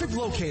is the perfect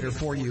locator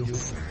for you.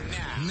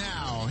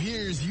 Now,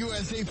 here's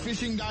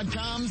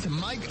USAFishing.com's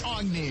Mike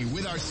Ogney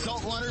with our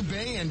Saltwater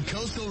Bay and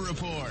Coastal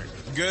Report.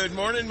 Good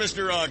morning,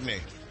 Mr. Ogney.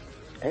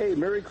 Hey,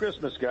 Merry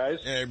Christmas, guys.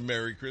 Hey,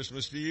 Merry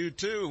Christmas to you,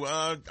 too.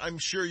 I'm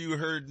sure you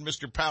heard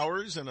Mr.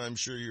 Powers, and I'm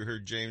sure you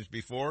heard James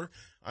before.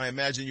 I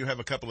imagine you have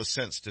a couple of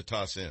cents to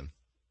toss in.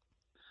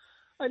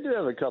 I do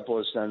have a couple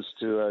of cents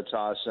to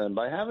toss in.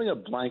 By having a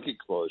blanket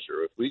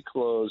closure, if we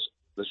close,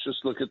 let's just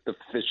look at the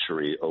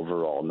fishery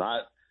overall,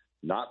 not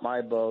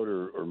my boat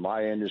or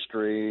my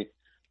industry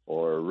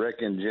or Rick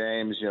and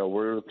James. You know,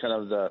 we're kind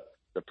of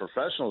the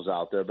professionals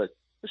out there, but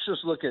let's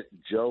just look at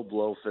Joe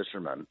Blow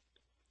fisherman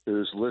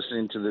who's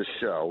listening to this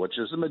show, which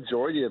is the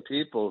majority of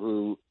people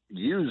who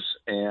use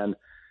and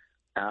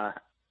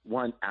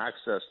want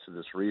access to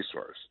this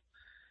resource.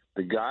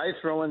 The guy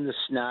throwing the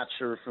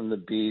snatcher from the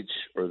beach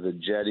or the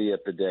jetty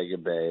at Bodega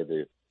Bay,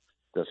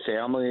 the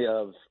family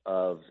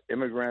of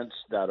immigrants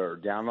that are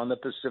down on the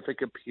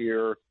Pacifica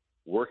Pier,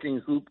 working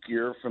hoop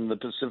gear from the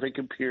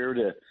Pacifica Pier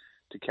to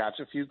catch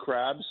a few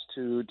crabs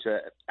to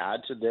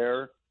add to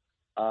their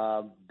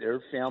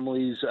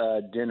family's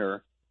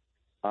dinner.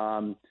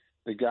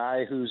 The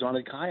guy who's on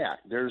a kayak.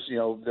 There's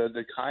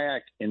the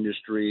kayak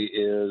industry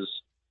is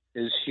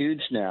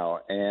huge now,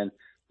 and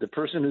the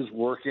person who's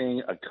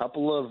working a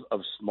couple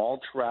of small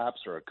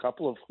traps or a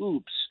couple of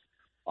hoops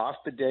off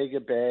Bodega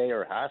Bay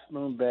or Half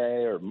Moon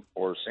Bay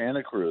or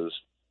Santa Cruz,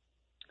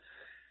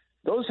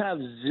 those have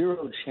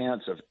zero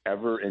chance of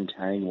ever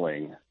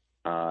entangling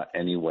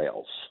any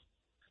whales.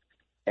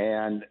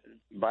 And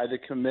by the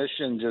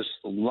commission just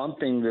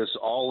lumping this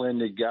all in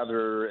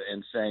together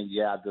and saying,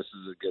 yeah, this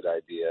is a good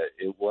idea,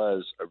 it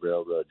was a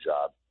railroad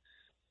job.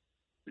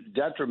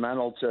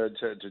 Detrimental to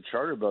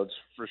charter boats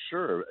for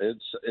sure.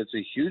 It's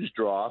a huge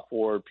draw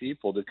for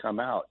people to come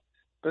out,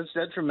 but it's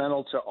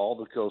detrimental to all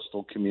the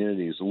coastal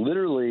communities.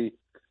 Literally,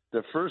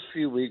 the first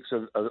few weeks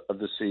of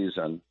the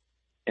season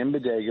in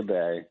Bodega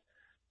Bay,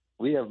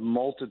 we have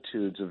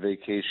multitudes of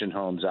vacation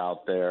homes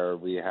out there.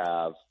 We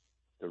have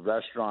the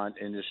restaurant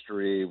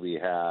industry. We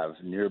have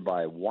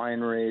nearby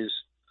wineries.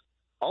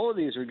 All of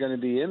these are going to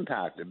be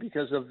impacted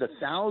because of the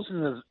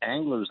thousands of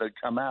anglers that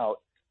come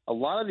out. A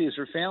lot of these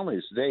are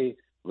families. They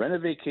rent a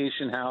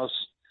vacation house,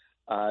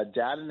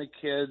 dad and the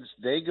kids,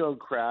 they go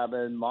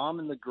crabbing, mom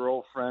and the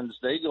girlfriends,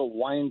 they go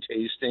wine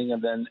tasting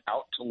and then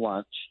out to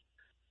lunch.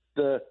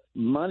 The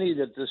money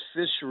that this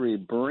fishery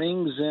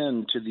brings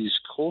in to these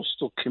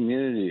coastal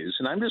communities,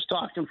 and I'm just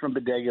talking from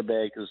Bodega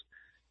Bay because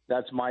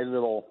that's my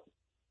little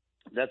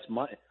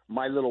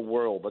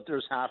world, but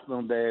there's Half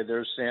Moon Bay,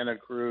 there's Santa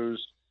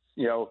Cruz,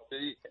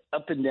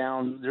 up and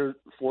down, there's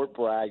Fort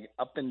Bragg,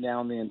 up and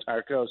down the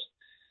entire coast.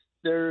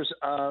 There's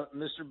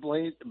Mr.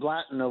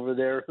 Blatton over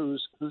there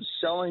who's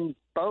selling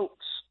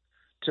boats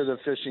to the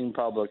fishing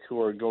public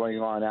who are going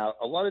on out.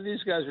 A lot of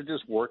these guys are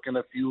just working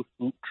a few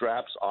hoop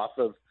traps off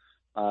of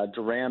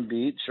Duran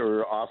Beach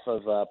or off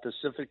of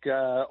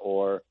Pacifica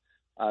or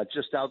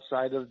just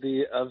outside of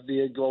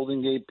the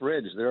Golden Gate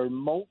Bridge. There are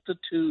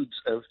multitudes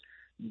of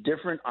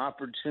different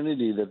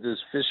opportunity that this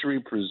fishery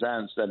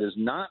presents that is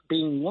not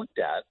being looked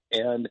at,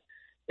 and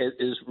it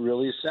is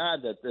really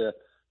sad that the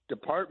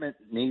department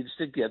needs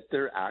to get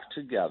their act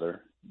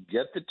together,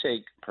 get the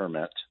take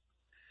permit,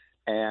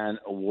 and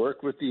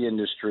work with the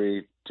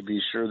industry to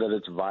be sure that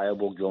it's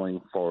viable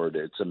going forward.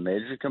 It's a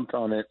major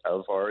component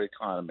of our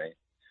economy,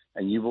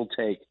 and you will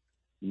take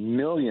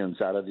millions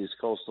out of these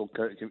coastal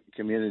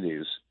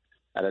communities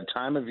at a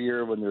time of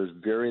year when there's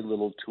very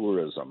little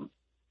tourism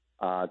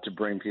to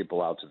bring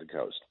people out to the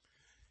coast.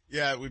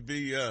 Yeah, it would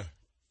be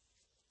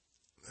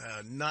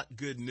not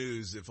good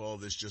news if all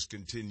this just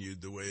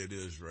continued the way it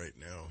is right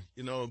now.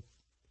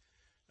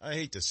 I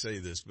hate to say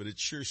this, but it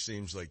sure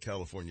seems like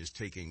California is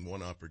taking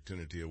one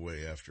opportunity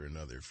away after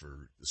another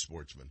for the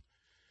sportsmen.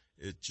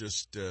 It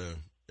just,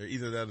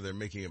 either that or they're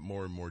making it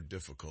more and more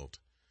difficult.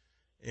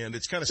 And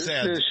it's kind of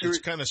sad. It's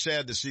kind of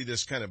sad to see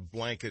this kind of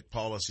blanket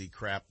policy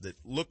crap that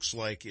looks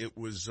like it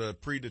was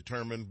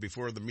predetermined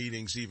before the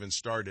meetings even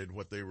started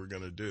what they were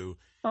going to do.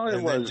 Oh,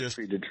 it was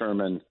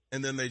predetermined.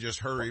 And then they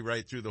just hurry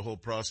right through the whole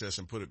process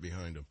and put it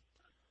behind them.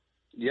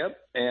 Yep.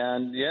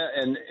 And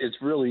it's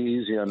really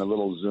easy on a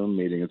little Zoom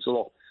meeting. It's a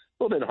little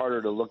bit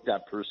harder to look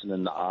that person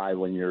in the eye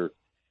when you're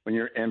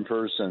in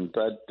person.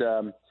 But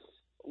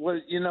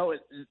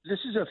this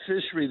is a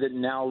fishery that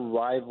now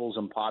rivals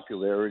in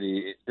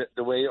popularity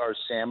the way our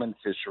salmon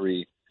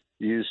fishery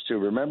used to.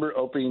 Remember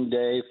opening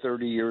day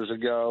 30 years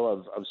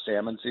ago of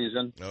salmon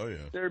season? Oh yeah.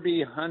 There'd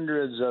be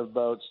hundreds of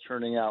boats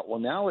turning out. Well,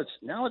 now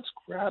it's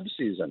crab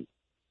season,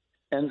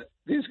 and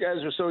these guys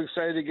are so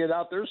excited to get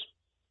out. There's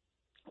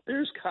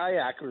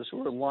kayakers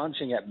who are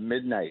launching at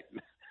midnight.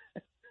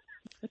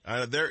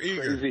 They're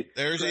eager.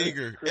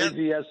 Eager.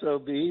 Crazy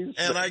SOBs.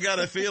 And I got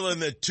a feeling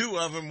that two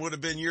of them would have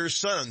been your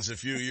sons a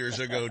few years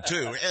ago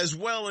too, as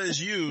well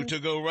as you to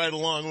go right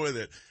along with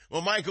it.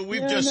 Well, Michael,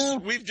 we've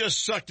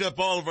just sucked up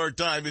all of our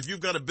time. If you've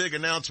got a big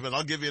announcement,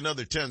 I'll give you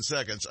another 10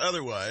 seconds.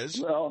 Otherwise.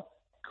 Well,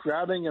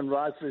 crabbing and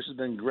rockfish has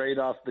been great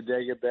off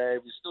Bodega Bay.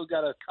 We still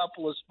got a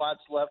couple of spots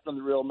left on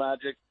the Real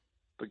Magic,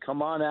 but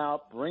come on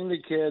out, bring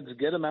the kids,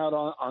 get them out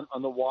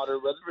on the water,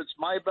 whether it's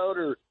my boat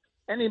or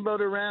any boat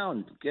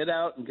around. Get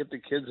out and get the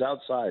kids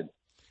outside.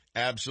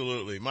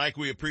 Absolutely. Mike,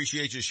 we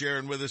appreciate you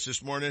sharing with us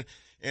this morning.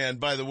 And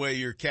by the way,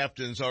 your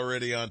captain's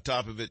already on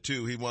top of it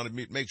too. He wanted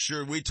me to make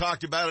sure we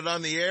talked about it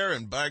on the air,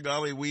 and by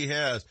golly, we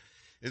have.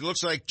 It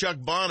looks like Chuck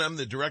Bonham,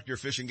 the director of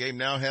Fishing Game,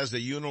 now has the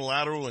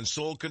unilateral and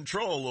sole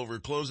control over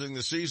closing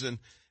the season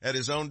at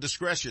his own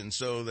discretion.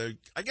 So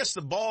I guess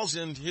the ball's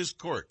in his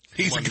court.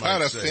 He's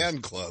got a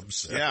fan club.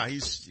 So. Yeah,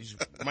 he's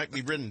might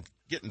be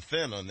getting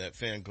thin on that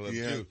fan club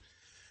too.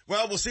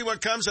 Well, we'll see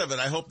what comes of it.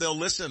 I hope they'll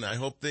listen. I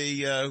hope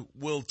they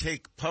will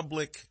take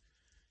public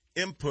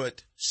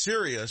input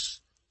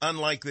serious,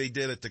 unlike they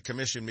did at the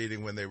commission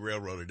meeting when they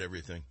railroaded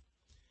everything.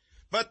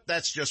 But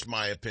that's just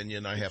my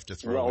opinion. I have to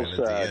throw in at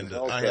the end.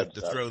 I have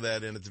to throw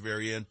that in at the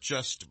very end.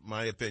 Just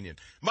my opinion.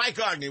 Mike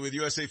Ogney with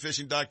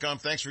USAFishing.com.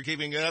 Thanks for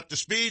keeping it up to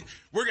speed.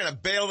 We're going to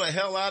bail the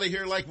hell out of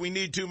here like we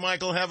need to,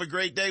 Michael. Have a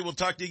great day. We'll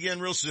talk to you again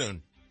real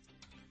soon.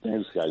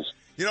 Thanks, guys.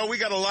 We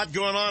got a lot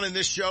going on in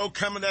this show.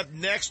 Coming up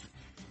next,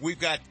 we've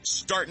got,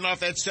 starting off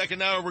that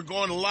second hour, we're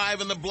going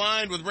live in the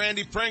blind with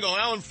Randy Pringle,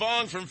 Alan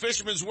Fong from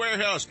Fisherman's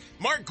Warehouse,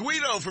 Mark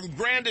Guido from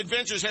Grand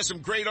Adventures has some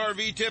great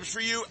RV tips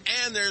for you,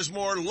 and there's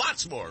more,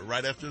 lots more,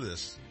 right after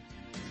this.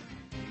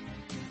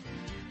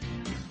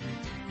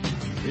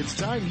 It's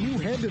time you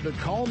head to the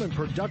calm and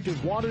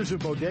productive waters of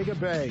Bodega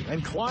Bay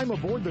and climb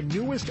aboard the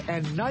newest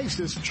and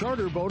nicest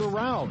charter boat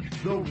around,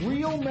 the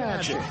Real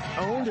Magic.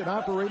 Owned and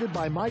operated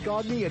by Mike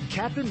Ogney and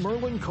Captain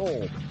Merlin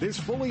Kolb. This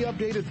fully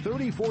updated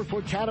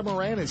 34-foot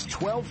catamaran is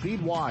 12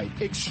 feet wide,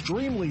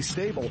 extremely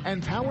stable,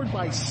 and powered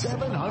by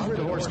 700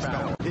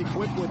 horsepower.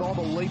 Equipped with all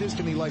the latest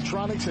in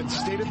electronics and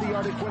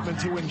state-of-the-art equipment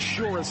to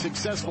ensure a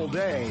successful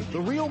day,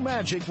 the Real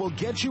Magic will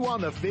get you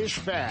on the fish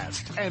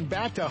fast and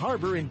back to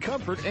harbor in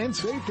comfort and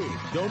safety.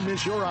 Don't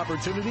miss your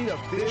opportunity to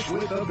fish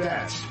with the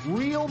best.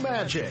 Real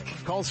Magic.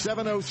 Call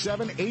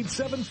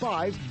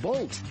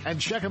 707-875-BOAT and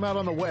check them out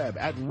on the web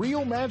at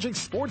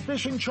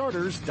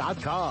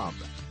realmagicsportfishingcharters.com.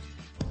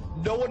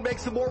 No one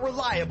makes a more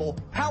reliable,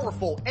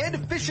 powerful, and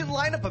efficient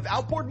lineup of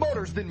outboard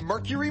motors than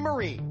Mercury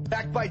Marine.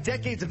 Backed by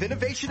decades of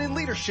innovation and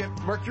leadership,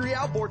 Mercury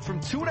outboards from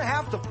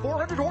 2.5 to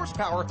 400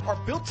 horsepower are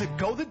built to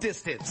go the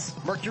distance.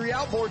 Mercury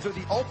outboards are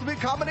the ultimate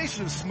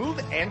combination of smooth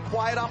and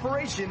quiet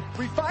operation,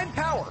 refined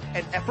power,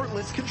 and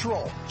effortless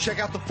control. Check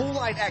out the full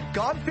line at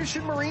Gone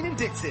Fishing Marine in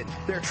Dixon.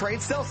 Their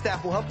trained sales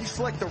staff will help you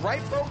select the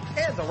right boat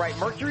and the right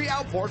Mercury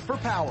outboard for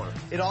power.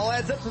 It all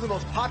adds up to the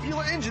most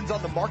popular engines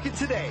on the market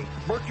today.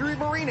 Mercury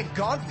Marine and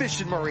Gone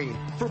Fishing Marine,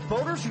 for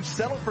boaters who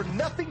settle for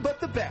nothing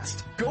but the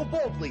best. Go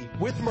boldly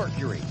with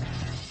Mercury.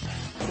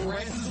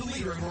 Lowrance is the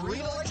leader in marine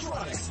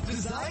electronics,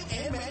 design,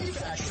 and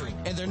manufacturing.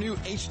 And their new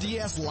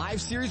HDS Live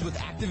series with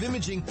active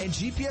imaging and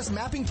GPS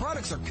mapping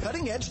products are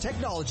cutting-edge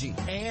technology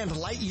and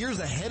light years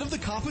ahead of the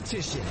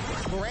competition.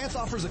 Lowrance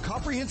offers a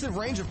comprehensive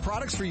range of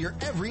products for your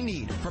every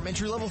need, from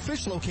entry-level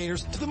fish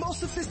locators to the most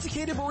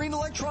sophisticated marine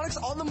electronics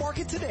on the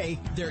market today.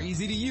 They're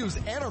easy to use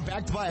and are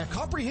backed by a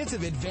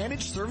comprehensive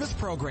Advantage service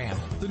program.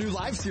 The new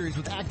Live series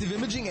with active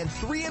imaging and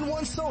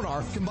 3-in-1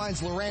 sonar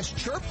combines Lowrance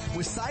Chirp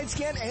with side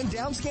scan and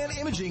down scan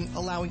imaging,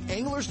 allowing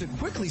anglers to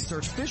quickly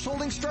search fish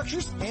holding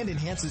structures and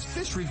enhances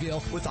fish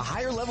reveal with a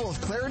higher level of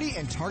clarity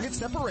and target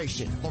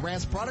separation.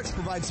 Lowrance products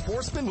provide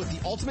sportsmen with the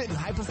ultimate and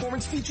high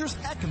performance features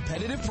at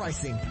competitive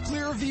pricing.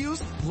 Clearer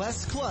views,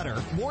 less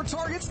clutter, more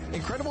targets,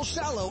 incredible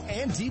shallow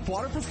and deep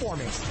water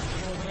performance.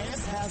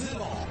 Lowrance has it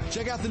all.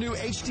 Check out the new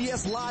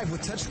HDS Live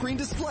with touchscreen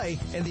display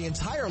and the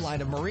entire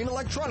line of marine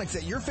electronics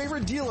at your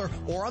favorite dealer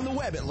or on the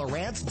web at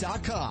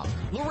Lowrance.com.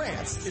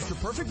 Lowrance is the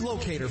perfect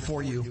locator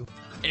for you.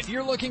 If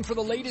you're looking for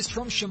the latest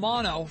from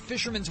Shimano,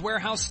 Fisherman's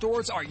Warehouse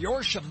stores are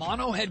your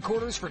Shimano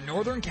headquarters for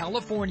Northern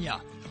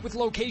California. With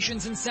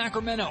locations in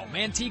Sacramento,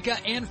 Manteca,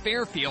 and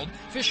Fairfield,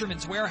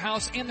 Fisherman's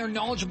Warehouse and their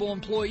knowledgeable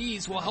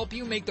employees will help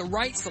you make the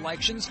right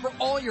selections for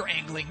all your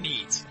angling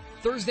needs.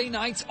 Thursday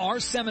nights are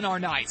seminar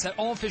nights at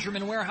all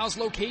Fisherman Warehouse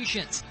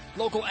locations.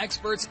 Local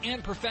experts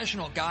and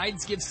professional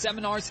guides give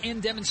seminars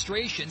and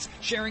demonstrations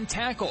sharing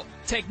tackle,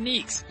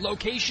 techniques,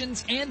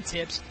 locations, and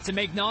tips to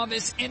make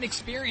novice and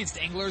experienced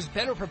anglers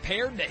better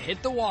prepared to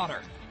hit the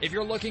water. If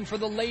you're looking for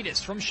the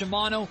latest from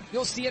Shimano,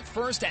 you'll see it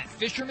first at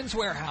Fisherman's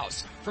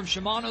Warehouse. From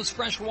Shimano's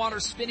freshwater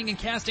spinning and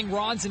casting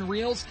rods and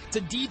reels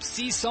to deep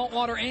sea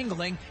saltwater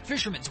angling,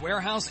 Fisherman's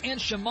Warehouse and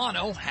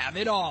Shimano have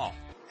it all.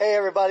 Hey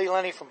everybody,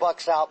 Lenny from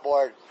Buck's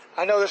Outboard.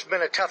 I know this has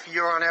been a tough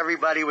year on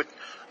everybody with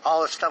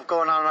all the stuff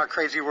going on in our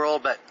crazy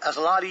world, but as a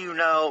lot of you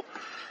know,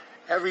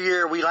 every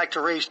year we like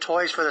to raise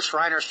toys for the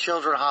Shriners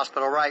Children's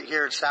Hospital right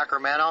here in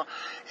Sacramento.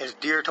 It's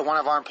dear to one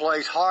of our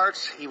employees'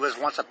 hearts. He was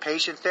once a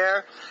patient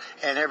there,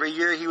 and every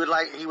year he would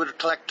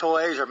collect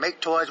toys or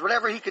make toys,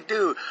 whatever he could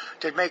do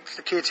to make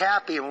the kids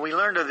happy. And when we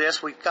learned of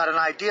this, we got an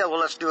idea, well,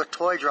 let's do a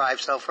toy drive.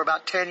 So for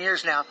about 10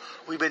 years now,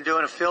 we've been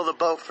doing a Fill the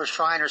Boat for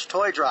Shriners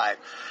toy drive.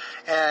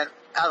 And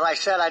as I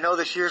said, I know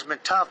this year's been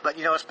tough, but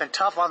you know, it's been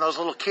tough on those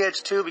little kids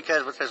too,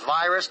 because with this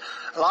virus,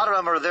 a lot of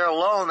them are there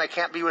alone. They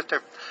can't be with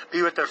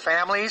their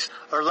families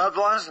or loved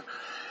ones.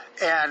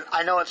 And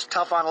I know it's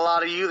tough on a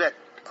lot of you that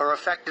are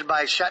affected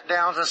by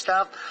shutdowns and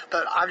stuff,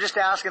 but I'm just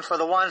asking for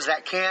the ones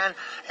that can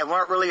and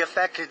weren't really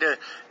affected to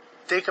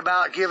think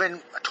about giving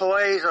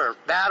toys or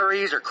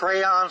batteries or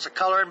crayons or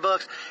coloring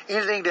books,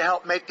 anything to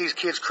help make these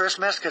kids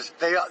Christmas, because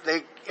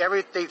the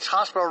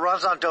hospital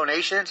runs on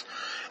donations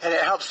and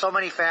it helps so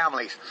many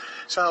families.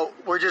 So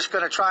we're just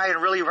going to try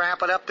and really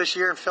ramp it up this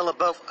year and fill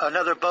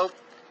another boat.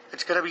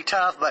 It's going to be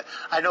tough, but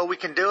I know we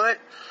can do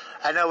it.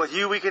 I know with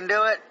you we can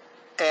do it,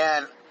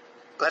 and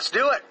let's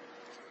do it.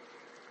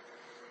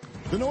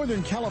 The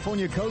Northern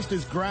California coast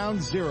is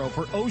ground zero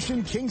for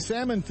ocean king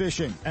salmon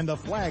fishing, and the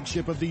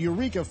flagship of the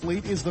Eureka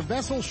fleet is the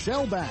vessel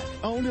Shellback,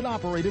 owned and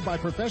operated by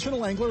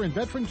professional angler and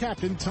veteran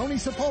captain Tony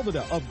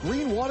Sepulveda of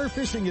Greenwater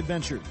Fishing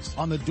Adventures.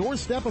 On the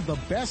doorstep of the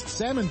best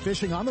salmon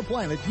fishing on the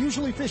planet,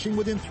 usually fishing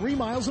within 3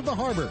 miles of the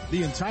harbor.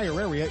 The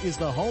entire area is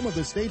the home of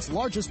the state's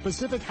largest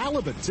Pacific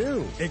halibut,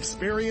 too.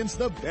 Experience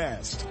the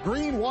best.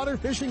 Greenwater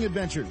Fishing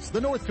Adventures, the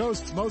North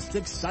Coast's most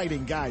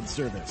exciting guide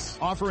service.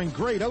 Offering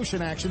great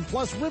ocean action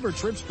plus river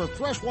trips for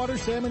freshwater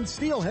salmon,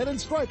 steelhead,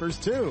 and stripers,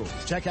 too.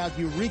 Check out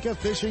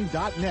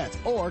eurekafishing.net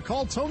or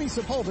call Tony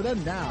Sepulveda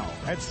now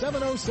at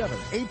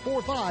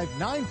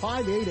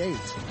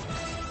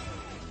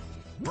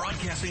 707-845-9588.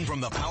 Broadcasting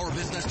from the Power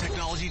Business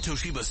Technology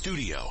Toshiba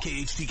studio.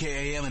 KHTK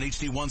AM and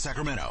HD1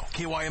 Sacramento.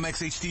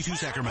 KYMX HD2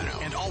 Sacramento.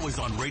 And always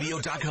on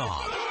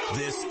radio.com.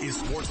 This is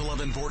Sports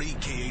 1140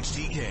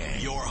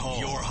 KHTK. Your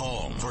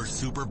home for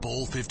Super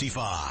Bowl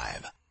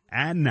 55.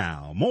 And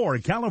now, more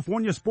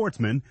California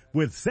sportsmen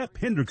with Sepp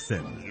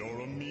Hendrickson.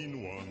 You're a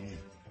mean one,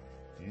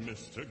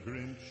 Mr.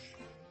 Grinch.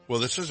 Well,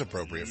 this is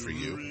appropriate for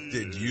you.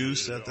 Did you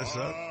set this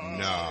up?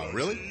 No,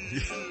 really?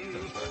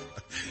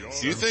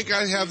 Do you think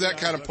I have that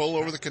kind of pull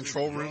over the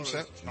control room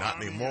set? Not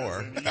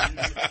anymore.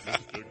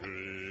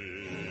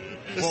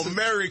 Well,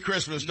 Merry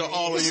Christmas to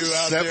all of you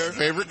out there.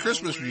 Favorite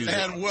Christmas music.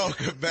 And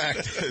welcome back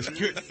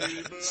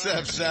to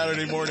Sep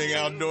Saturday Morning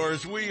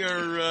Outdoors. We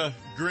are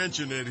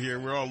Grinching it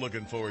here. We're all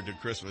looking forward to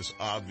Christmas,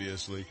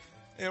 obviously.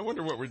 Hey, I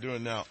wonder what we're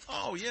doing now.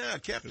 Oh, yeah,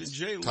 Captain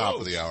J. Lowe. Top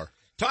of the hour.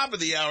 Top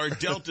of the hour,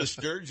 Delta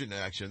Sturgeon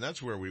action.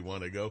 That's where we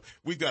want to go.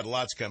 We've got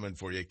lots coming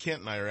for you. Kent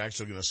and I are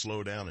actually going to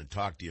slow down and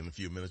talk to you in a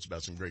few minutes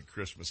about some great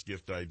Christmas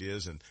gift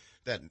ideas and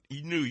that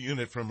new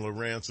unit from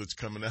Lowrance that's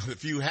coming out.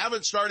 If you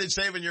haven't started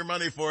saving your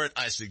money for it,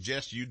 I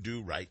suggest you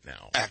do right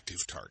now.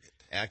 Active Target.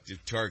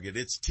 Active Target.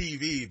 It's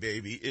TV,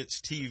 baby.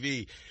 It's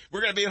TV.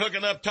 We're going to be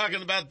hooking up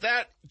talking about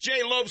that.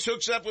 Jay Lopes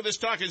hooks up with us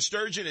talking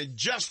sturgeon in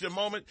just a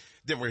moment.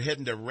 Then we're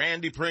heading to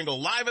Randy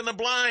Pringle live in the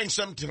blind,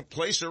 some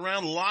place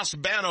around Los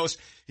Banos.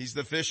 He's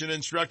the fishing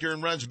instructor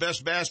and runs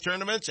Best Bass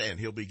tournaments, and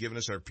he'll be giving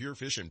us our Pure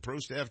Fish and Pro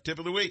Staff tip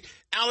of the week.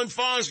 Alan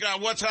Fong's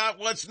got what's hot,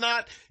 what's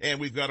not, and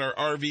we've got our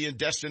RV and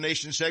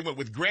destination segment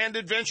with Grand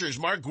Adventures.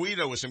 Mark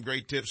Guido with some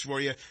great tips for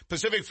you.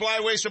 Pacific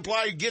Flyway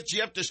Supply gets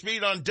you up to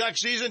speed on duck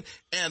season,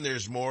 and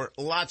there's more,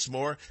 lots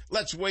more.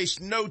 Let's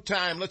waste no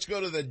time. Let's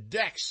go to the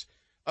decks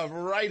of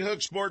Right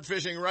Hook Sport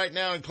Fishing right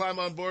now and climb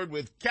on board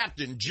with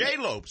Captain Jay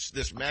Lopes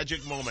this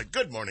magic moment.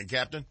 Good morning,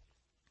 Captain.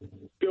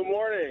 Good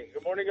morning.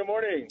 Good morning. Good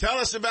morning. Tell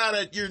us about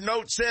it. Your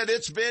note said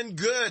it's been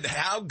good.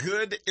 How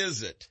good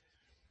is it?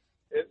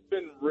 It's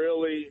been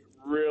really,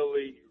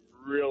 really,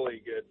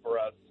 really good for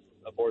us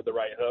aboard the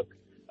Right Hook.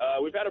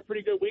 We've had a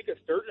pretty good week of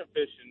sturgeon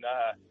fishing.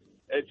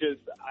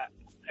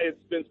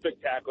 It's been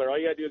spectacular. All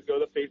you got to do is go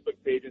to the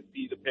Facebook page and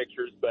see the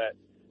pictures, but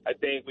I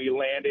think we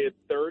landed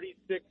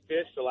 36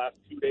 fish the last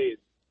 2 days.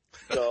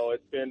 So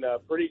it's been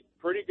pretty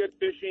good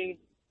fishing.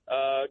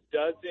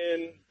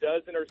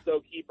 Dozen or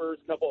so keepers,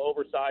 a couple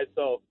oversized.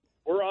 So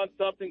we're on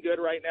something good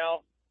right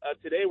now.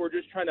 Today we're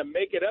just trying to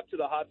make it up to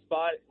the hot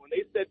spot. When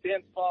they said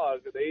dense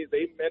fog, they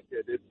meant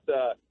it.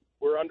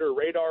 We're under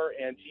radar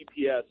and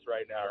GPS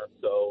right now.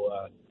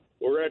 So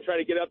we're going to try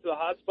to get up to the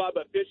hot spot.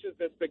 But fishing's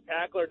been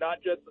spectacular,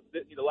 not just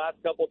the last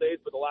couple of days,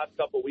 but the last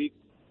couple of weeks.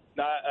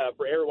 Not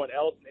for everyone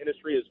else in the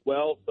industry as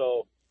well.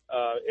 So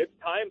it's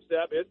time,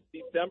 Sep. It's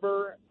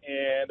December,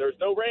 and there's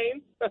no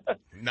rain.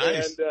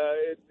 Nice. And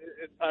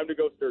it's time to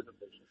go sturgeon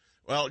fishing.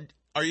 Well,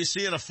 are you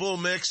seeing a full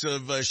mix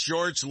of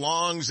shorts,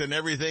 longs, and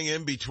everything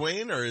in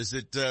between, or is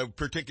it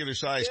particular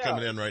size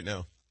coming in right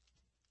now?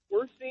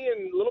 We're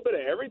seeing a little bit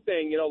of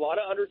everything. A lot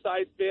of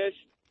undersized fish,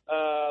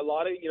 a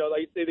lot of,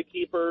 like you say, the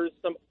keepers,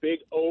 some big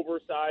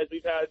oversized.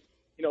 We've had,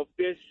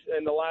 fish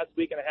in the last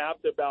week and a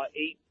half to about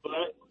 8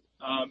 foot.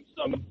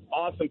 Some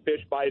awesome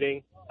fish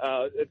biting.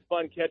 It's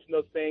fun catching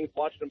those things,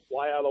 watching them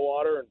fly out of the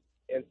water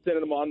and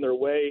sending them on their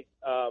way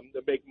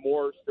to make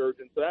more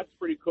sturgeon. So that's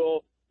pretty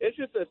cool. It's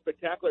just a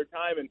spectacular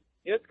time, and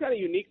it's kind of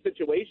a unique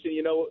situation.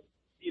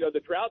 The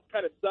droughts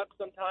kind of suck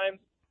sometimes,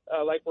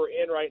 like we're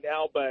in right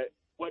now. But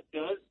what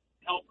does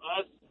help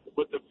us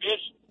with the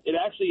fish, it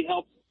actually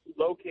helps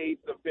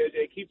locate the fish.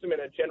 It keeps them in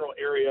a general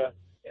area,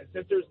 and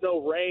since there's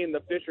no rain,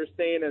 the fish are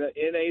staying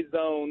in a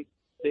zone.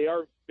 They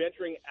are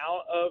venturing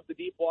out of the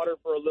deep water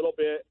for a little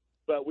bit,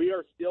 but we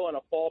are still in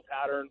a fall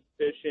pattern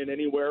fishing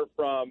anywhere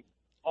from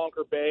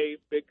Honker Bay,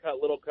 Big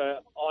Cut, Little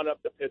Cut, on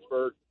up to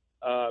Pittsburgh.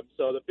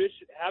 So the fish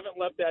haven't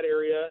left that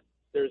area.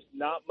 There's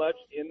not much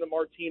in the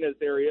Martinez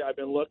area. I've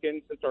been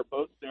looking since our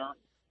boat's there.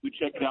 We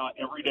check it out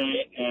every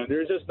day, and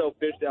there's just no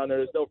fish down there.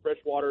 There's no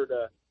fresh water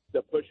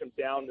to push them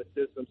down the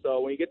system.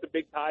 So when you get the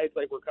big tides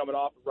like we're coming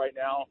off of right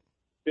now,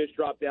 fish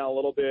drop down a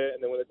little bit,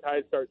 and then when the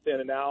tides start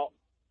thinning out,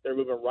 they're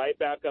moving right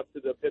back up to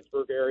the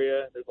Pittsburgh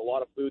area. There's a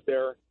lot of food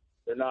there.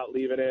 They're not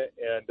leaving it,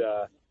 and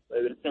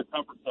it's their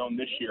comfort zone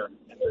this year.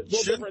 It's a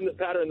little different in the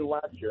pattern than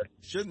last year.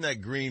 Shouldn't that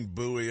green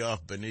buoy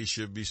off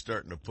Benicia be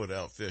starting to put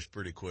out fish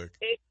pretty quick?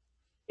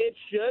 It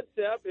should,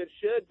 Sep. It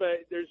should,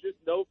 but there's just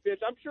no fish.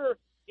 I'm sure,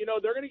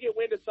 they're going to get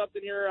wind of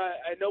something here.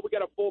 I know we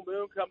got a full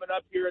moon coming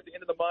up here at the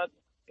end of the month,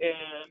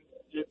 and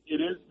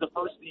it is the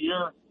first of the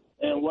year.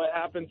 And what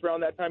happens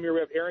around that time of year,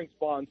 we have herring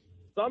spawns.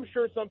 So I'm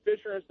sure some fish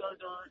are going to start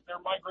their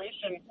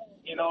migration,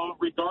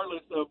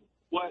 regardless of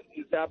what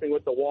is happening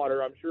with the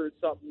water. I'm sure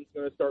something's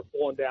going to start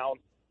pulling down.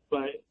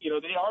 But,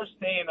 they are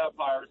staying up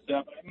higher,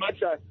 Sep.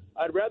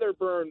 I'd rather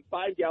burn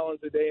 5 gallons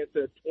a day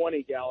instead of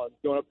 20 gallons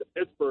going up to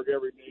Pittsburgh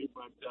every day.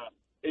 But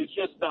it's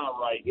just not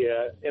right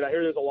yet. And I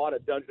hear there's a lot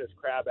of Dungeness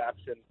crab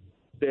action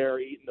there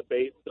eating the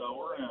bait. So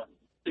we're going to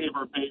save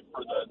our bait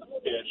for the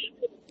fish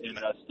and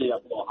stay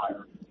up a little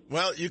higher.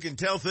 Well, you can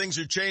tell things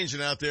are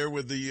changing out there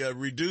with the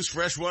reduced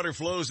freshwater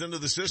flows into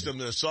the system.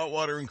 The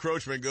saltwater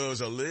encroachment goes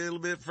a little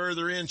bit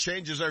further in,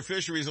 changes our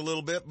fisheries a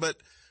little bit, but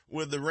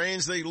with the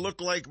rains they look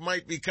like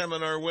might be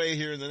coming our way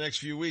here in the next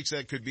few weeks,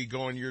 that could be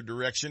going your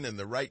direction in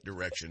the right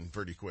direction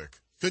pretty quick.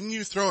 Couldn't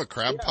you throw a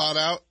crab pot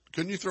out?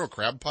 Couldn't you throw a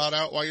crab pot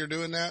out while you're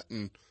doing that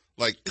and,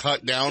 like,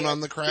 cut down on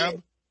the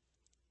crab?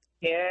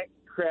 Can't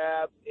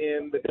crab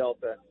in the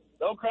Delta.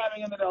 No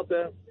crabbing in the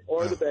Delta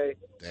or the bay.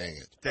 Dang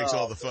it. Takes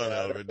all the fun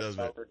out of it,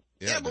 doesn't it?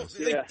 Yeah, but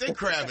they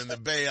crab in the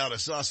bay out of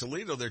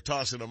Sausalito. They're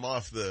tossing them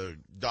off the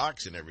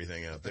docks and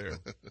everything out there.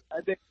 I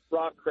think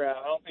rock crab.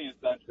 I don't think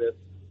it's done this.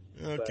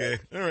 Okay.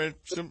 All right.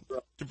 Some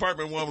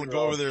department will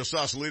go over there to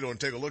Sausalito and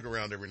take a look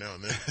around every now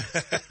and then.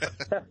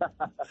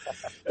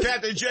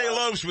 Captain Jay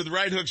Lopes with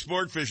Right Hook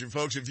Sport Fishing,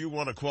 folks. If you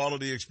want a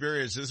quality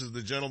experience, this is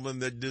the gentleman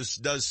that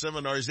does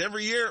seminars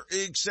every year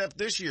except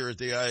this year at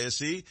the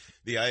ISE.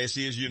 The ISE,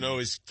 as you know,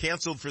 is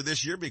canceled for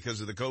this year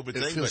because of the COVID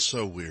thing. It feels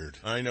so weird.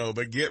 I know,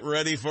 but get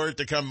ready for it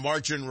to come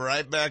marching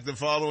right back the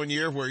following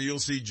year where you'll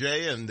see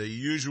Jay and the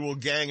usual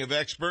gang of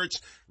experts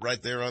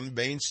right there on the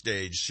main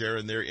stage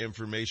sharing their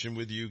information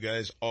with you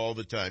guys all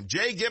the time.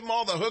 Jay, give them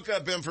all the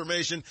hookup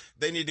information.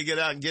 They need to get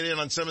out and get in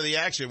on some of the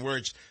action where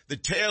it's the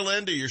tail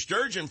end of your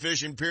sturgeon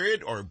fishing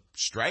period or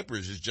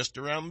stripers is just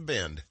around the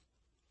bend.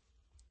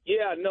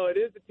 Yeah, no, it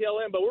is the tail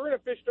end, but we're going to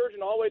fish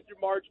sturgeon all the way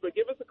through March. But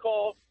give us a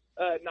call,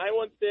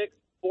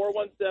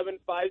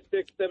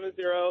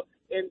 916-417-5670.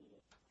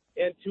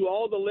 And to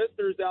all the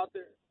listeners out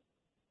there,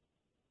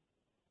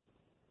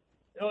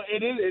 you know,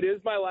 it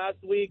is my last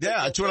week.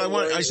 Yeah, that's what I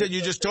want. I said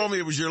you just told me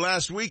it was your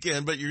last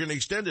weekend, but you're going to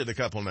extend it a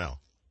couple now.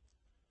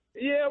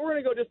 Yeah, we're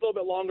going to go just a little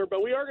bit longer,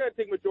 but we are going to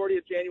take majority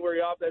of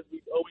January off as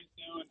we always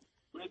do. And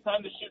when it's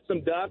time to shoot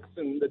some ducks,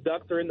 and the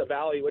ducks are in the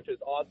valley, which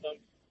is awesome.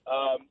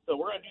 So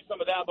we're going to do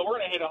some of that, but we're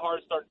going to hit a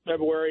hard start in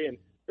February, and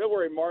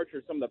February, March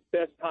are some of the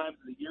best times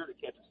of the year to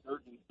catch a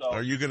sturgeon. So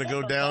are you going to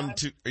go down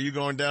to? Are you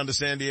going down to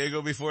San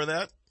Diego before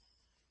that?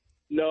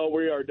 No,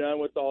 we are done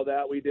with all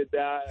that. We did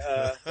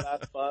that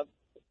last month,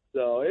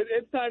 so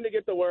it's time to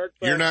get to work.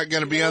 You're not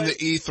going to be on the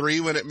E3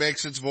 when it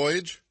makes its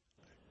voyage?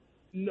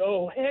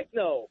 No, heck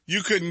no.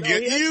 You couldn't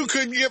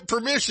get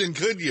permission,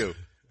 could you?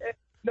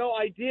 No,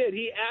 I did.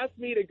 He asked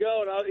me to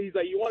go, and he's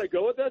like, "You want to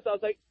go with us?" I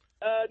was like,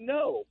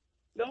 "No."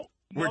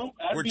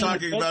 We're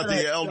talking about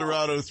the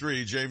Eldorado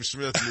 3, James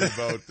Smith new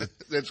boat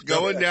that's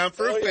going down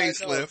for a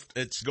facelift.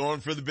 It's going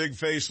for the big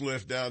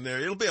facelift down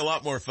there. It'll be a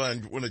lot more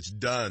fun when it's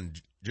done,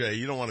 Jay.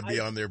 You don't want to be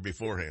on there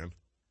beforehand.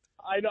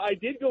 I know. I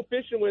did go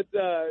fishing with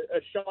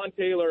Sean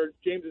Taylor,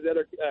 James's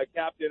other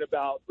captain,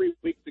 about 3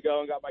 weeks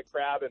ago, and got my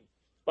crab and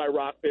my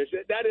rockfish.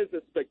 That is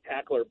a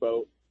spectacular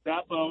boat.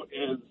 That boat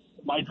is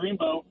my dream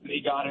boat, and he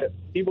got it.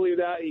 He believed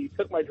that. He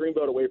took my dream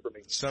boat away from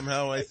me.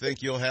 Somehow I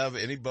think you'll have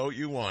any boat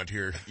you want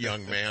here,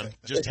 young man.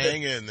 Just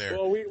hang in there.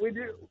 Well, we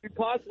do. We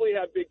possibly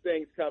have big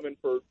things coming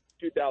for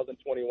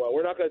 2021.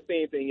 We're not going to say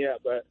anything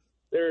yet, but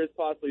there is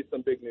possibly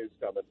some big news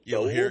coming.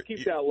 So we'll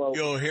keep that low.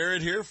 You'll hear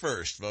it here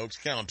first, folks.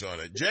 Count on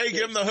it. Jay,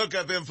 give them the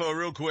hookup info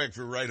real quick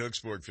for Right Hook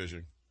Sport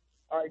Fishing.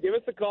 All right, give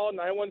us a call,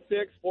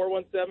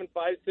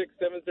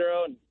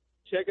 916-417-5670, and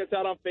check us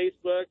out on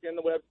Facebook and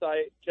the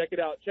website. Check it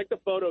out. Check the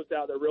photos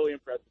out. They're really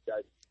impressive,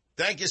 guys.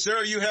 Thank you,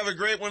 sir. You have a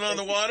great one on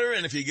the water.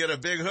 And if you get a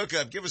big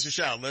hookup, give us a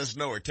shout. Let us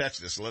know or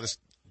text us. Let us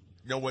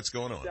know what's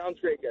going on. Sounds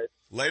great, guys.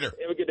 Later.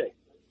 Have a good day.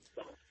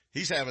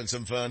 He's having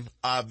some fun,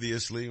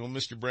 obviously. Well,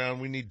 Mr. Brown,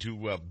 we need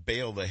to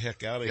bail the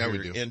heck out of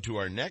here into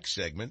our next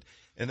segment.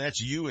 And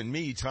that's you and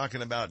me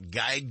talking about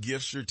guide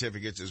gift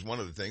certificates is one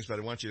of the things, but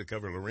I want you to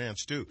cover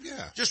Lowrance too.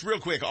 Yeah. Just real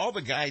quick, all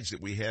the guides that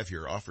we have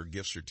here offer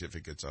gift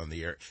certificates on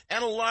the air.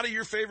 And a lot of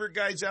your favorite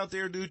guides out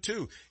there do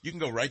too. You can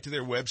go right to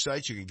their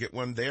websites. You can get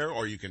one there,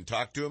 or you can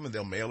talk to them and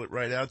they'll mail it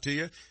right out to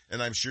you.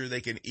 And I'm sure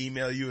they can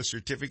email you a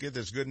certificate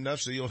that's good enough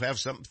so you'll have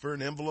something for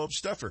an envelope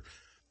stuffer.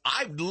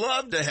 I'd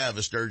love to have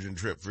a sturgeon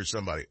trip for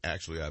somebody.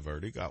 Actually, I've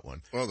already got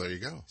one. Well, there you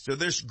go. So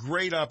there's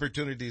great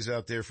opportunities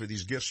out there for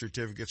these gift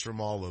certificates from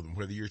all of them,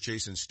 whether you're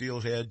chasing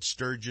steelhead,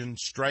 sturgeon,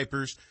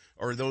 stripers,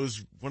 or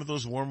one of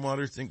those warm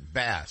water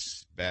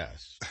bass.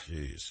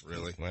 Jeez.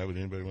 Really? Why would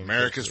anybody want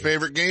America's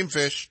favorite game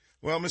fish?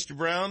 Well, Mr.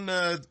 Brown,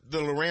 the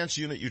Lowrance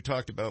unit you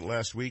talked about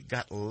last week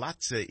got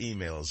lots of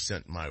emails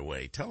sent my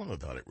way. Tell them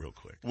about it real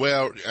quick.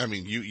 Well, I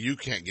mean, you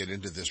can't get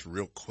into this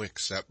real quick,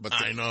 Sep, but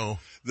I know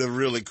the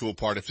really cool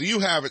part. If you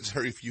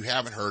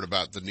haven't heard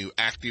about the new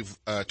active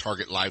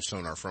target live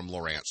sonar from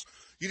Lowrance,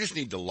 you just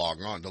need to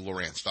log on to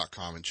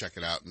Lowrance.com and check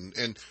it out.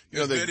 And you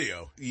know, the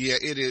video. Yeah,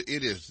 it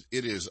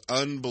is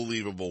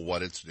unbelievable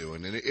what it's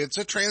doing. And it's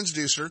a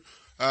transducer.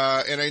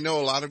 And I know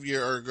a lot of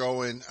you are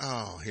going,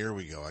 oh, here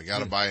we go. I got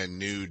to buy a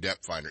new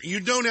depth finder. You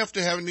don't have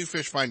to have a new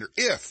fish finder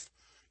if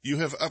you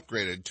have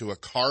upgraded to a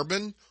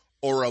Carbon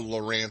or a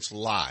Lowrance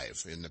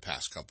Live in the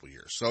past couple of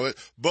years. So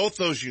both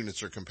those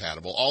units are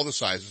compatible, all the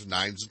sizes,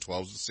 9s and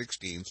 12s and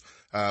 16s.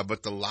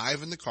 But the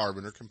Live and the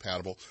Carbon are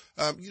compatible.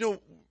 You know,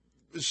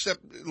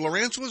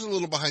 Lowrance was a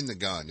little behind the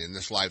gun in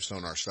this live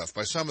sonar stuff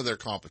by some of their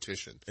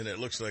competition. And it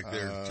looks like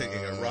they're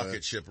taking a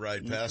rocket ship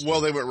right past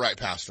Well, them. they went right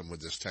past them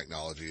with this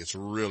technology. It's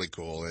really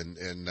cool. And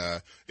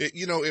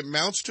it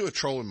mounts to a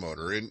trolling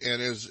motor and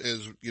as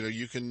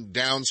you can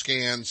down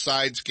scan,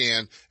 side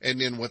scan, and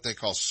then what they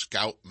call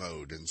scout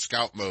mode. And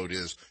scout mode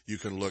is you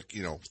can look,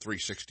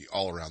 360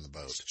 all around the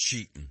boat. It's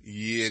cheating.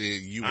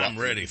 Yeah, I'm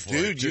ready for it.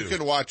 Dude, you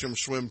can watch them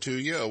swim to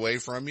you, away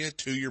from you,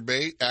 to your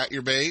bait, at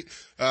your bait,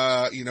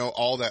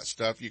 all that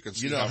stuff. You can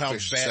see how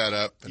fish set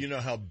up. You know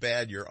how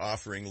bad your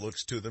offering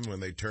looks to them when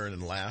they turn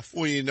and laugh?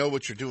 Well, you know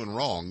what you're doing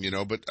wrong,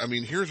 but I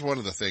mean, here's one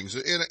of the things,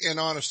 and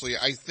honestly,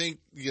 I think,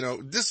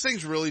 this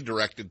thing's really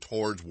directed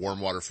towards warm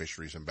water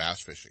fisheries and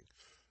bass fishing.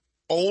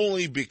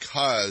 Only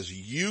because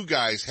you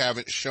guys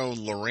haven't shown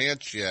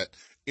Lowrance yet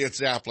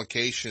its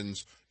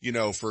applications,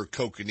 for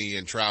kokanee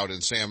and trout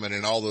and salmon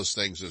and all those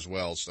things as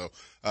well. So,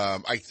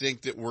 I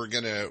think that we're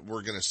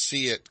gonna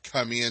see it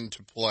come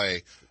into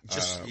play.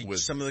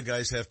 Some of the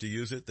guys have to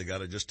use it. They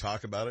gotta just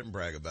talk about it and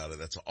brag about it.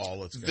 That's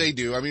all it's They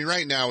do. I mean,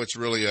 right now it's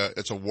really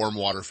it's a warm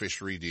water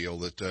fishery deal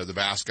that, the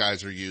bass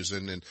guys are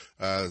using. And,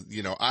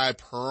 I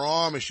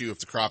promise you if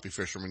the crappie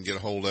fishermen get a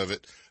hold of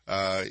it,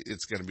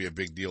 it's going to be a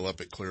big deal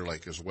up at Clear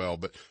Lake as well.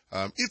 But,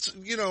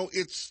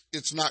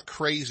 it's not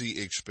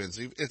crazy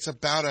expensive. It's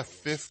about a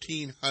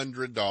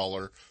 $1,500,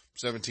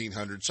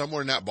 $1,700,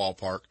 somewhere in that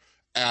ballpark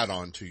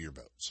add-on to your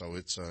boat. So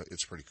it's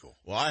pretty cool.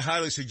 Well, I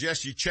highly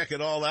suggest you check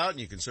it all out, and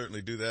you can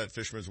certainly do that at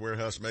Fisherman's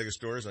Warehouse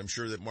Megastores. I'm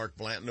sure that Mark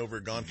Blanton over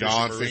at Gone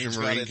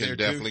Fishing Marine can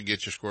definitely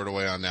get you squared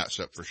away on that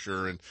stuff for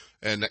sure,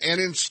 and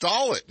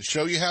install it and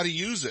show you how to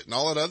use it and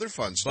all that other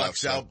fun stuff.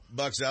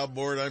 Bucks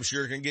Outboard, I'm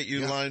sure, can get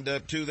you lined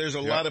up too. There's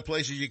a lot of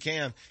places you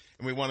can.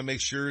 And we want to make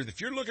sure that if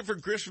you're looking for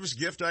Christmas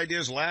gift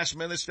ideas, last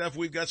minute stuff,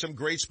 we've got some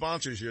great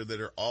sponsors here that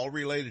are all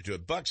related to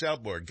it. Bucks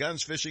Outboard,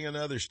 Guns Fishing and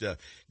other stuff.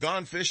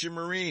 Gone Fishing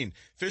Marine,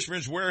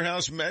 Fisherman's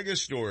Warehouse Mega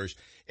Stores.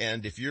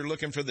 And if you're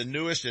looking for the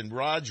newest in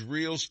rods,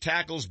 reels,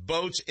 tackles,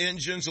 boats,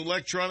 engines,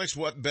 electronics,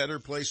 what better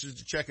places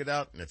to check it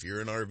out? And if you're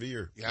an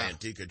RVer,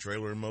 Manteca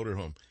Trailer and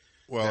Motorhome.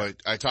 Well,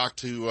 I talked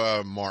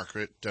to Mark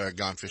at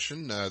Gone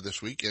Fishing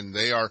this week, and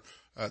they are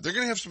they're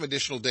going to have some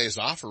additional days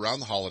off around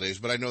the holidays,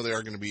 but I know they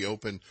are going to be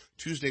open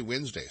Tuesday,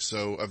 Wednesday,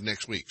 of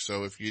next week.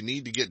 So if you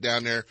need to get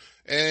down there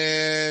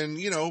and,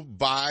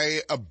 buy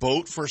a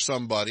boat for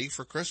somebody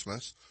for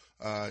Christmas,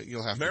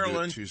 you'll have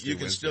Maryland, to do it Tuesday, you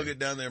can Wednesday. Still get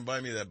down there and buy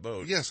me that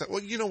boat. Yes.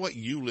 Well, you know what?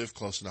 You live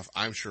close enough.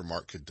 I'm sure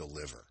Mark could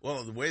deliver.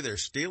 Well, the way they're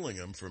stealing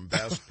them from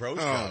Bass Pro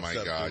Shops. Oh my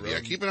God.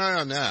 Yeah. Keep an eye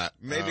on that.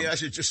 Maybe I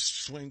should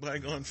just swing by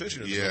Gone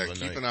Fishing.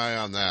 Keep an eye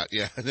on that.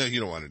 Yeah. No, you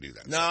don't want to do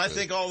that. No, I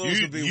think all those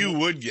you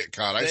would get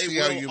caught. I see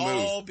how you move. They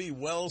will all be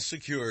well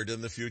secured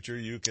in the future.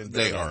 You can.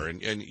 They are.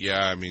 And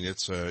yeah, I mean,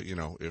 it's,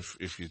 if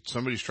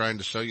somebody's trying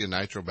to sell you a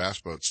nitro bass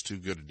boat, it's too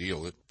good a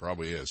deal. It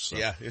probably is. So,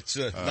 yeah. It's,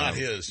 not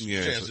his.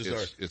 Yeah. Chances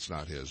are. It's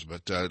not his,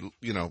 but,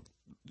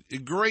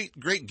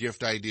 great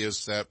gift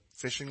ideas. That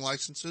fishing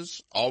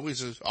licenses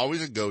always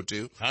a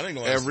go-to. Hunting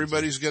licenses.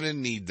 Everybody's going to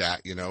need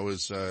that,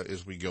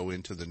 as we go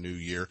into the new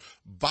year.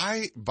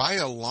 Buy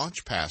a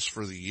launch pass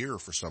for the year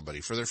for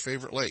somebody for their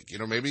favorite lake.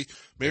 Maybe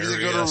they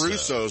go to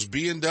Russo's,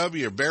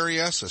 B&W,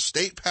 Berryessa,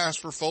 State Pass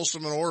for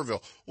Folsom and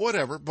Orville,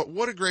 whatever. But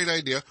what a great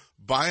idea.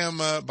 Buy them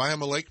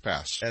a lake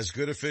pass. As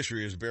good a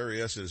fishery as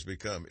Berryessa has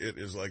become, it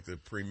is like the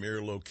premier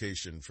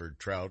location for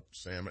trout,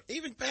 salmon,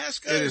 even bass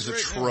guys. It is a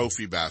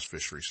trophy bass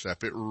fishery,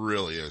 Sep. It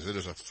really is. It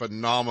is a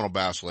phenomenal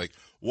bass lake.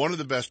 One of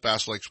the best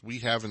bass lakes we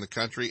have in the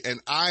country. And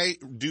I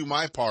do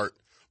my part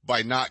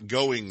by not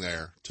going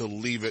there to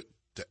leave it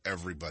to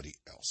everybody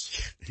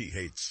else. He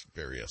hates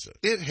Berryessa.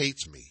 It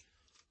hates me.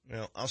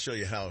 Well, I'll show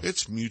you how.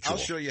 It's mutual. I'll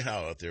show you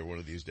how out there one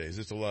of these days.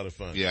 It's a lot of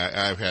fun. Yeah,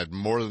 I've had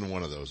more than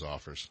one of those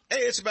offers. Hey,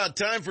 it's about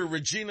time for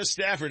Regina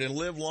Stafford and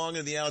Live Long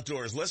in the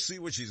Outdoors. Let's see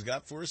what she's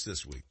got for us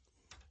this week.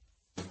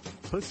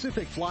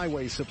 Pacific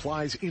Flyway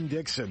Supplies in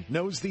Dixon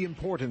knows the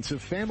importance of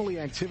family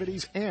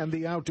activities and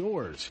the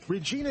outdoors.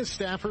 Regina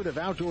Stafford of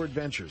Outdoor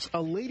Adventures,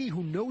 a lady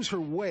who knows her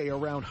way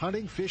around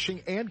hunting,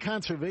 fishing, and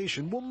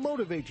conservation, will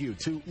motivate you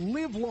to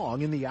live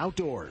long in the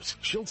outdoors.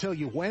 She'll tell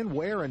you when,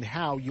 where, and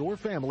how your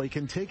family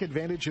can take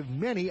advantage of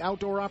many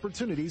outdoor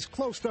opportunities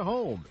close to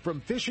home.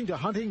 From fishing to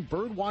hunting,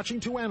 bird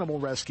watching to animal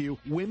rescue,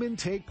 women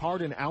take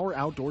part in our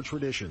outdoor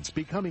traditions,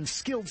 becoming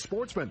skilled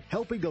sportsmen,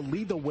 helping to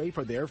lead the way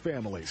for their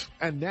families.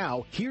 And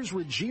now, here's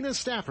Regina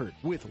Stafford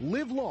with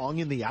Live Long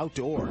in the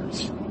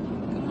Outdoors.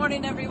 Good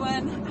morning,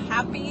 everyone.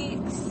 Happy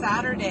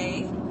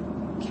Saturday.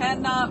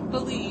 Cannot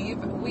believe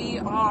we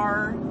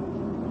are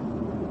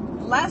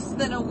less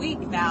than a week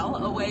now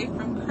away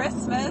from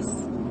Christmas.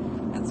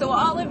 And so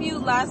all of you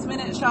last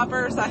minute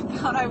shoppers, I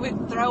thought I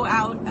would throw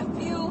out a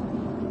few,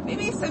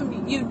 maybe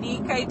some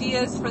unique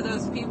ideas for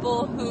those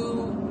people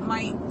who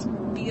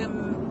might be a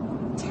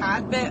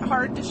tad bit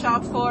hard to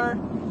shop for.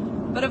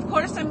 But of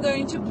course I'm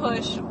going to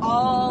push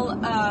all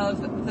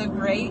of the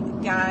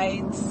great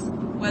guides,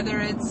 whether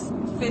it's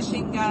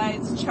fishing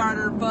guides,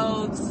 charter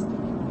boats,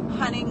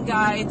 hunting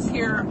guides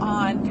here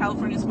on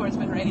California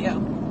Sportsman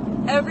Radio.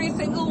 Every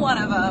single one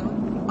of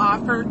them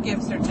offer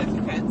gift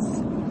certificates.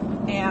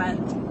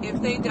 And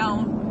if they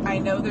don't, I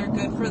know they're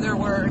good for their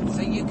word,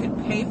 so you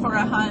can pay for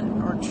a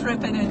hunt or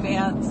trip in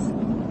advance.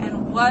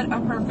 And what a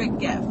perfect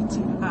gift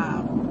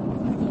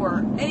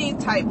for any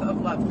type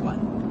of loved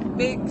one.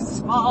 Big,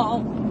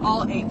 small,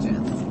 all ages.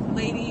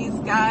 Ladies,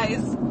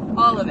 guys,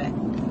 all of it.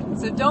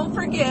 So don't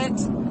forget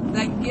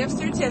that gift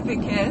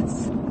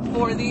certificates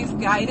for these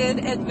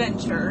guided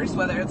adventures,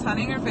 whether it's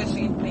hunting or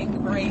fishing, make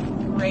great,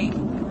 great,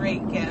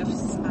 great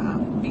gifts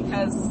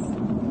because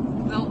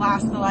they'll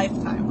last a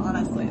lifetime,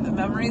 honestly. The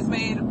memories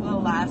made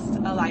will last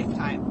a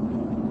lifetime.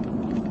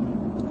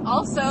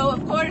 Also,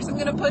 of course, I'm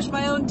going to push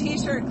my own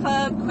t-shirt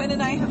club. Quinn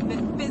and I have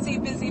been busy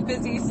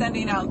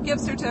sending out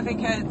gift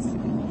certificates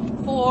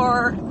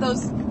for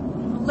those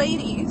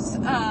ladies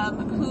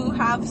who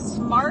have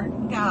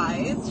smart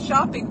guys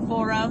shopping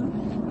for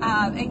them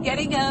and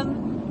getting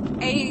them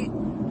a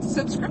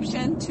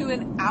subscription to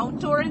an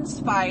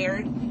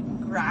outdoor-inspired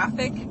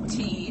graphic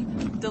tee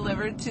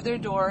delivered to their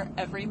door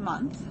every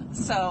month.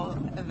 So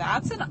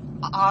that's an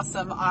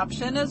awesome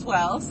option as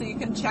well. So you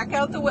can check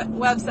out the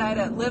website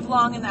at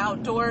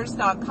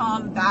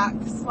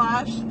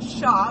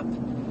livelongandoutdoors.com/shop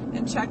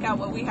and check out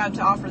what we have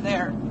to offer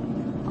there.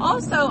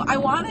 Also, I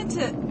wanted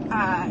to,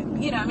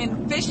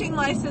 fishing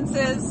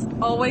licenses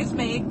always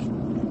make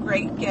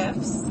great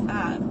gifts.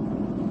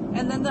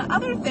 And then the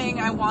other thing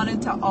I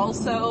wanted to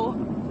also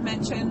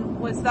mention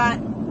was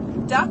that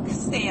duck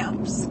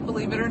stamps,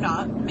 believe it or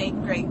not, make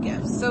great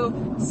gifts. So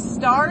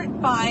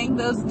start buying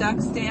those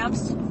duck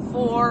stamps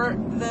for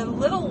the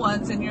little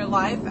ones in your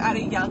life at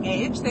a young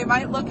age. They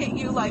might look at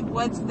you like,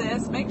 what's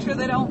this? Make sure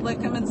they don't lick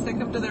them and stick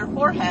them to their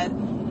forehead,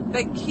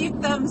 but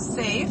keep them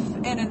safe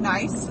in a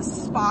nice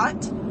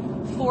spot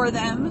for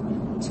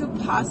them to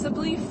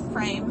possibly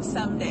frame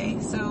someday.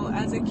 So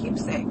as a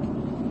keepsake.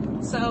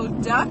 So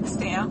duck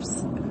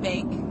stamps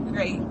make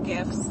great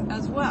gifts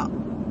as well.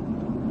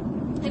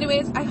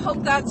 Anyways, I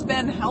hope that's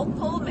been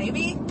helpful,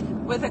 maybe,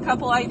 with a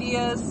couple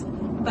ideas.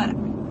 But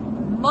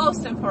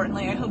most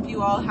importantly, I hope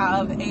you all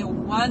have a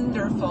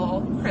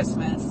wonderful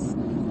Christmas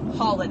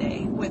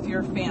holiday with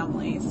your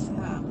families.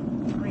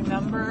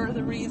 Remember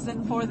the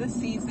reason for the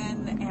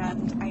season,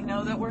 and I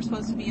know that we're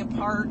supposed to be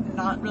apart and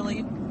not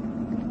really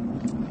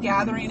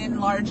gathering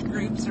in large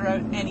groups or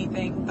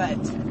anything, but,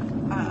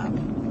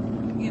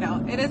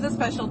 it is a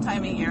special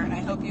time of year, and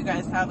I hope you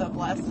guys have a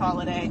blessed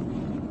holiday.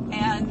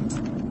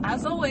 And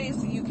as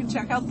always, you can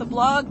check out the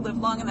blog,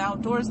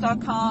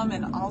 livelongandoutdoors.com,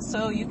 and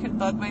also you can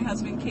bug my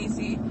husband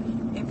Casey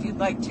if you'd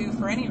like to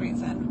for any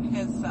reason.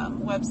 His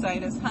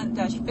website is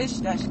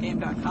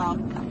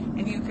hunt-fish-game.com,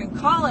 and you can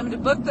call him to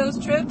book those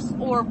trips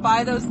or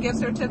buy those gift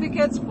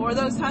certificates for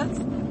those hunts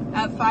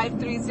at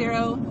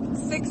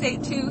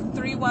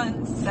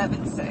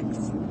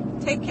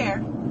 530-682-3176. Take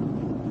care.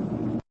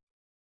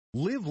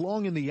 Live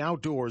Long in the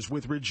Outdoors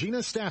with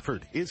Regina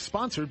Stafford is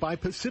sponsored by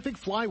Pacific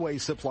Flyway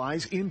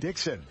Supplies in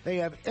Dixon. They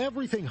have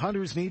everything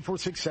hunters need for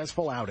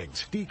successful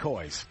outings: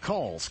 decoys,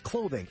 calls,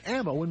 clothing,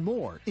 ammo, and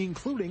more,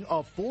 including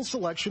a full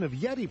selection of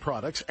Yeti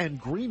products and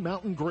Green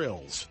Mountain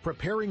grills.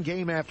 Preparing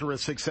game after a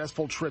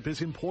successful trip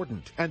is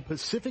important, and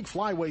Pacific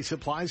Flyway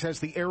Supplies has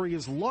the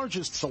area's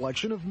largest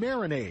selection of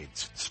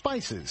marinades,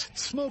 spices,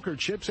 smoker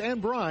chips,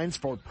 and brines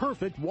for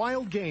perfect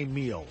wild game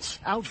meals.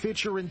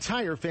 Outfit your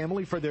entire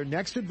family for their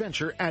next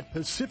adventure at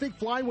Pacific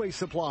Flyway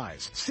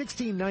Supplies,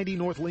 1690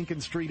 North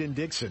Lincoln Street in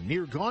Dixon,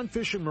 near Gone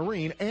Fishing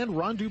Marine and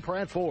Rondu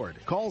Pratt Ford.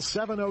 Call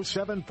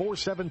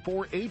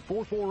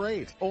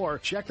 707-474-8448 or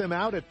check them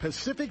out at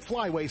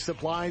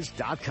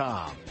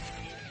PacificFlywaySupplies.com.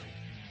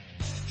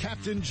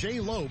 Captain Jay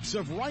Lopes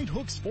of Right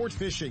Hook Sport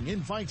Fishing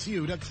invites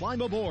you to climb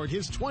aboard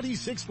his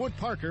 26-foot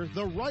Parker,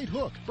 the Right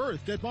Hook,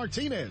 berthed at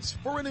Martinez,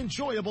 for an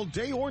enjoyable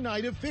day or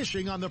night of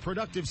fishing on the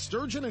productive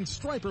sturgeon and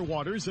striper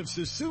waters of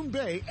Sassoon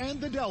Bay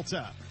and the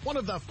Delta. One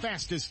of the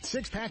fastest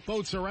six-pack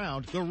boats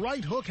around, the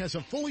Right Hook has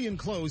a fully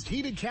enclosed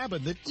heated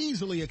cabin that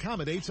easily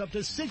accommodates up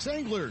to 6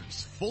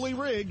 anglers. Fully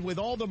rigged with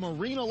all the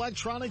marine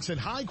electronics and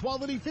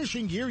high-quality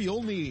fishing gear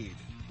you'll need.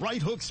 Right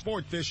Hook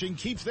Sport Fishing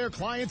keeps their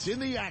clients in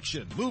the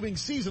action, moving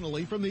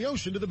seasonally from the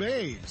ocean to the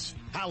bays.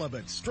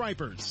 Halibut,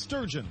 stripers,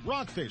 sturgeon,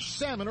 rockfish,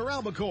 salmon, or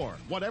albacore.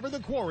 Whatever the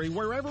quarry,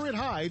 wherever it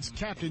hides,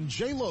 Captain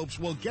Jay Lopes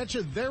will get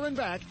you there and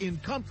back in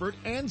comfort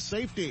and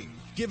safety.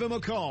 Give him a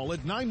call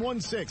at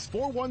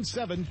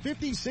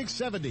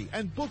 916-417-5670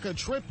 and book a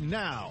trip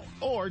now.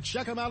 Or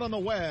check him out on the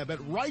web at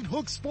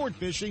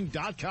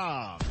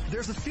righthooksportfishing.com.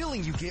 There's a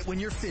feeling you get when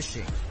you're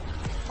fishing.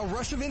 A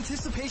rush of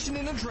anticipation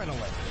and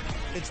adrenaline.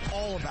 It's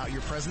all about your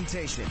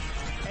presentation.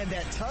 And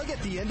that tug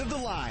at the end of the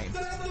line.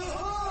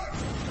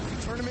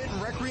 Tournament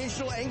and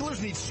recreational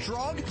anglers need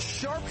strong,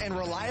 sharp, and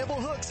reliable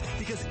hooks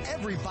because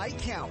every bite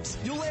counts.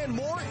 You'll land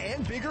more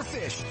and bigger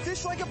fish.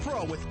 Fish like a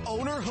pro with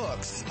Owner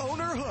Hooks.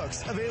 Owner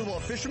Hooks, available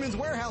at Fisherman's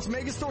Warehouse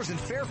mega stores in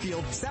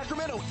Fairfield,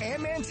 Sacramento,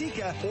 and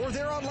Manteca, or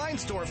their online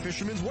store at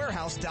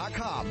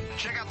fishermanswarehouse.com.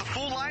 Check out the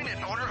full line at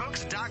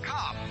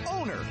ownerhooks.com.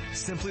 Owner,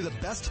 simply the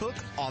best hook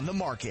on the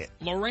market.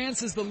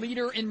 Lowrance is the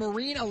leader in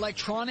marine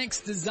electronics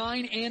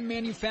design and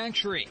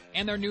manufacturing,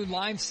 and their new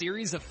live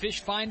series of fish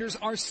finders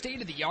are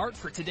state-of-the-art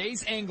for today's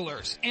today's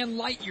anglers and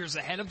light years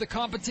ahead of the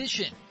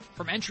competition.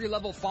 From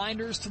entry-level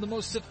finders to the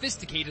most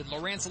sophisticated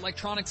Lowrance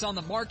electronics on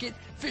the market,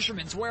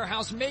 Fisherman's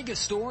Warehouse mega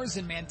stores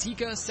in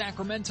Manteca,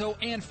 Sacramento,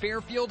 and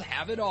Fairfield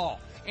have it all.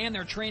 And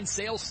their trained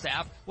sales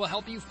staff will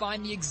help you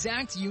find the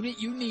exact unit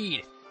you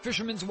need.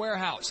 Fisherman's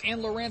Warehouse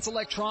and Lowrance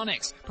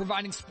Electronics,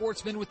 providing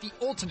sportsmen with the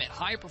ultimate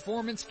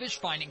high-performance fish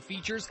finding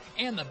features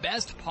and the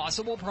best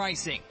possible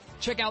pricing.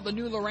 Check out the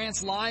new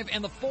Lowrance Live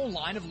and the full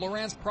line of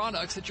Lowrance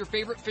products at your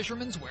favorite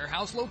Fisherman's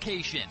Warehouse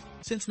location.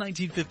 Since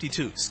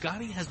 1952,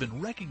 Scotty has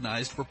been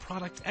recognized for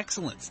product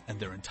excellence, and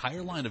their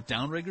entire line of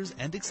downriggers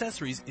and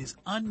accessories is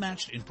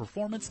unmatched in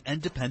performance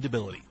and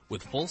dependability.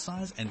 With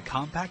full-size and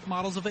compact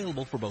models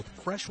available for both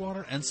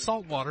freshwater and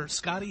saltwater,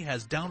 Scotty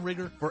has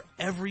downrigger for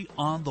every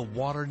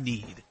on-the-water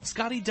need.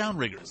 Scotty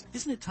Downriggers,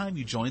 isn't it time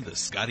you joined the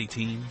Scotty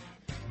team?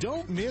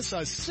 Don't miss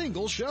a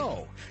single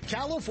show.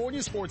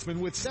 California Sportsman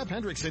with Sep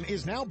Hendrickson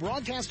is now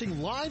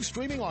broadcasting live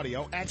streaming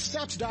audio at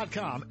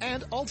Seps.com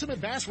and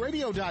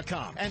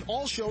UltimateBassRadio.com. And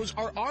all shows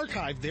are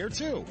archived there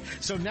too.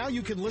 So now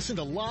you can listen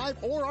to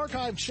live or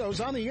archived shows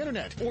on the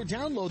internet or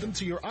download them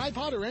to your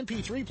iPod or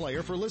MP3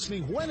 player for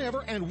listening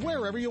whenever and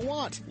wherever you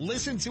want.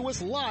 Listen to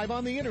us live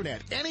on the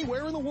internet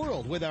anywhere in the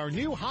world with our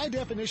new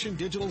high-definition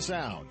digital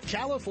sound.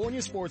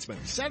 California Sportsman,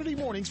 Saturday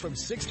mornings from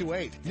 6 to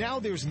 8. Now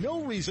there's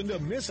no reason to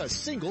miss a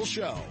single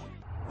show.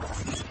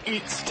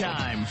 It's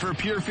time for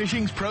Pure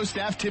Fishing's Pro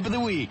Staff Tip of the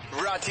Week.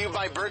 Brought to you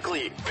by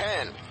Berkeley,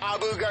 Penn,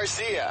 Abu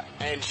Garcia,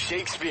 and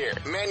Shakespeare,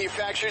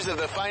 manufacturers of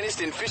the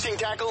finest in fishing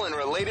tackle and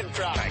related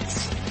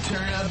products.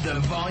 Turn up the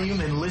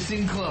volume and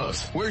listen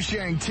close. We're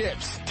sharing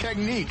tips,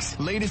 techniques,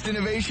 latest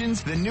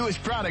innovations, the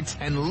newest products,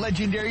 and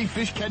legendary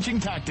fish catching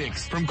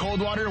tactics from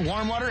cold water,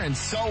 warm water, and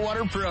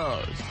saltwater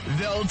pros.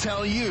 They'll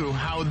tell you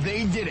how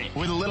they did it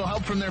with a little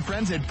help from their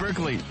friends at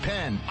Berkeley,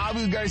 Penn,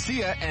 Abu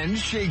Garcia, and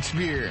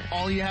Shakespeare.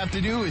 All you have to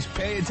do is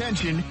pay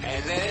attention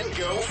and then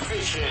go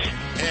fishing.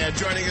 And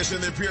joining us in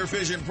the Pure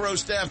Fishing Pro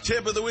Staff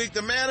Tip of the Week,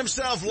 the man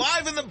himself,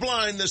 live in the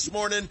blind this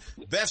morning,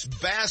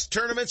 best bass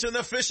tournaments in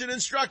the fishing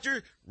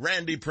instructor,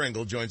 Randy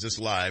Pringle joins us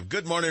live.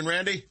 Good morning,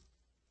 Randy.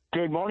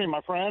 Good morning,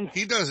 my friend.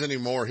 He does any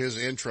more, his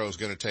intro is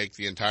going to take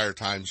the entire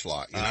time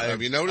slot. You know,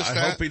 have you noticed that?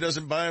 I hope he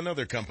doesn't buy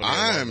another company.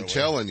 I'm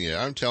telling you.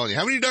 How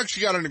many ducks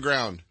you got on the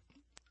ground?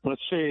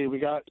 Let's see. We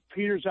got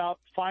Peter's out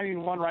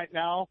finding one right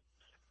now,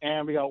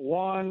 and we got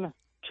 1,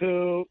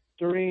 2,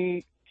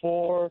 3,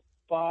 4,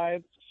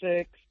 5,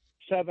 6,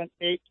 7,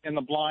 8 in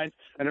the blind,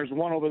 and there's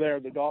one over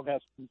there the dog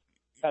has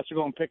to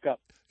go and pick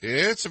up.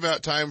 It's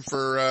about time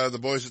for the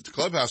boys at the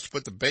clubhouse to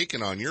put the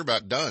bacon on. You're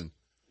about done.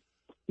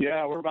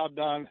 Yeah, we're about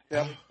done.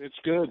 Yep, it's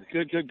good.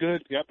 Good.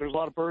 Yep, there's a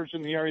lot of birds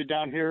in the area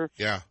down here.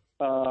 Yeah.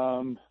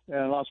 And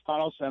Los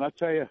Palos, and I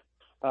tell you,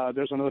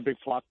 there's another big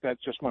flock that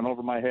just went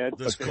over my head.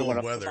 This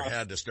cold weather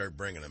had to start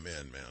bringing them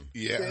in, man.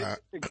 Yeah.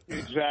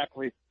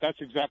 Exactly. That's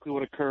exactly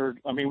what occurred.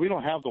 I mean, we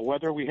don't have the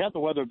weather. We had the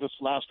weather this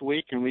last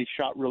week, and we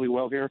shot really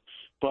well here.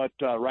 But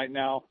right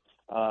now,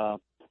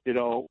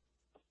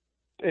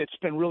 it's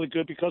been really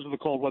good because of the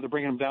cold weather,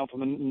 bringing them down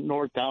from the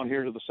north down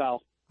here to the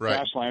south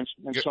grasslands.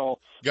 And so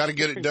got to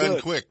get it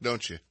done quick,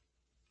 don't you?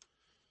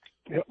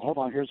 Yeah, hold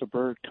on. Here's a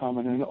bird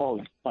coming in.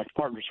 Oh, my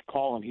partner's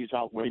calling. He's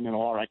out waiting in the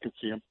water. I can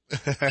see him.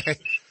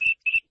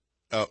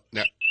 Oh,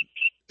 now,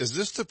 is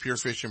this the Pure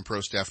Fishing Pro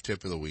Staff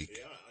Tip of the Week?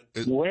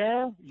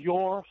 Wear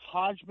your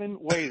Hodgman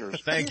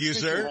waders. Thank you,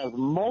 sir. Has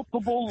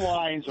multiple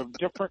lines of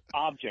different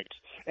objects,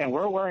 and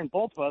we're wearing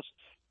both of us.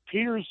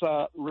 Peter's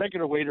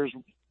regular waders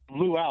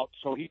blew out,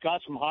 so he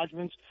got some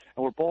Hodgmans, and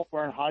we're both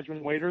wearing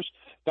Hodgman waders.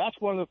 That's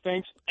one of the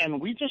things,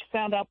 and we just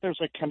found out there's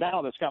a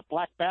canal that's got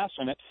black bass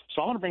in it,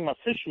 so I'm going to bring my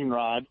fishing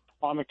rod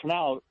on the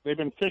canal. They've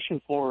been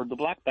fishing for the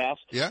black bass,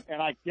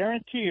 and I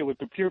guarantee you with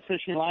the Pure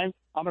Fishing line,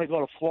 I'm going to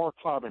go to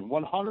fluorocarbon,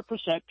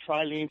 100%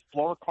 trilene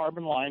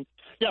fluorocarbon line.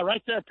 Yeah,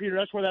 right there, Peter,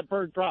 that's where that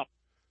bird dropped,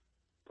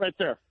 right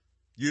there.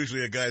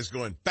 Usually a guy's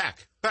going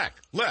back,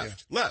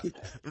 left,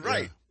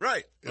 right.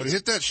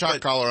 Hit that shot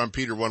collar on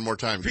Peter one more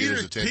time.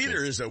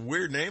 Peter is a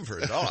weird name for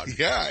a dog.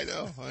 Yeah,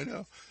 I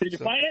know. Did you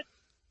find it?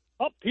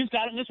 Oh, he's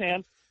got it in his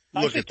hand.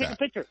 Look at take that. a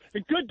picture.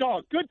 Good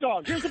dog.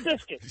 Here's a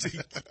biscuit.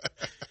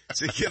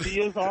 He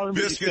is armed.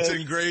 Biscuits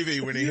and gravy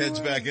when he heads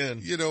back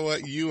in. You know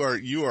what? You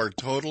are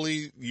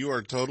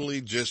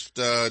totally just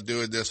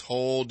doing this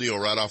whole deal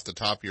right off the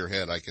top of your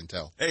head. I can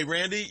tell. Hey,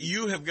 Randy,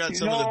 you have got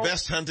some of the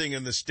best hunting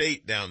in the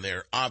state down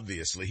there.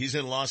 Obviously, he's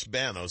in Los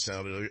Banos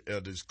out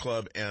at his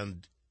club,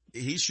 and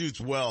he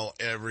shoots well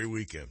every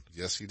weekend.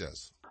 Yes, he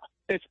does.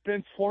 It's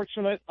been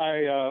fortunate.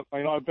 I've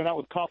been out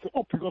with Caulfield.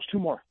 Oh, here goes two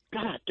more.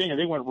 God dang it!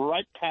 They went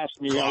right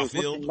past me.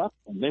 Caulfield?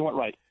 They went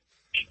right.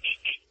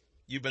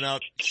 You've been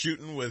out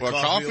shooting with Well,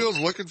 Caulfield? Caulfield's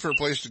looking for a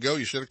place to go.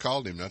 You should have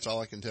called him. That's all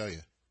I can tell you.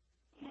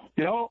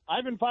 You know,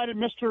 I've invited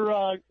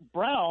Mr.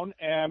 Brown,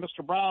 and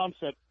Mr. Brown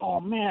said, "Oh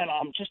man,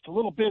 I'm just a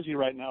little busy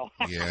right now."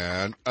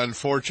 Yeah,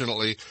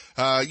 unfortunately.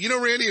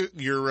 Randy,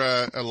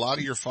 a lot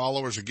of your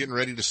followers are getting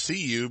ready to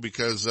see you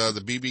because,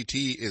 the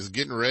BBT is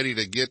getting ready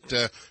to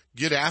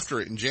get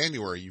after it in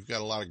January. You've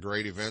got a lot of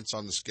great events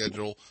on the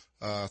schedule,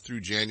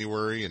 through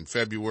January and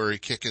February,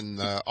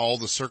 kicking, all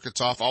the circuits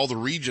off, all the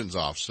regions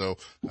off. So,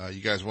 you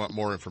guys want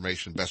more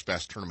information,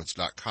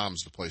 bestbasstournaments.com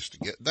is the place to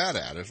get that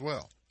at as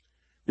well.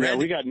 Yeah,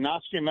 we got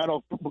Nosky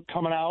Meadow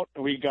coming out.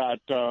 We got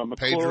McClure.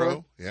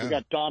 Pedro, yeah. We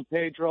got Don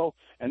Pedro,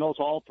 and those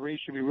all three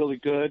should be really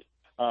good.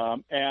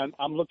 And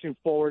I'm looking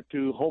forward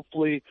to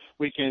hopefully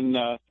we can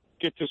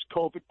get this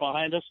COVID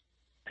behind us.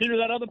 Peter,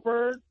 that other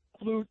bird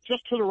flew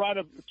just to the right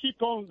of. Keep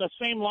going the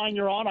same line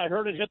you're on. I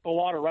heard it hit the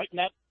water right in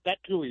that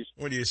coulees.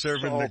 What are you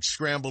serving? Like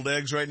scrambled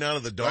eggs right now to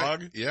the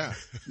dog? Right? Yeah.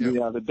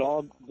 Yeah. The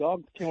dog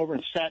came over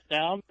and sat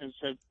down and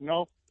said,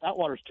 "No, that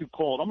water's too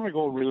cold. I'm going to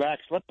go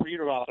relax. Let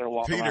Peter out there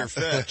walk around."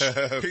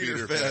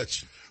 Peter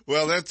Fetch.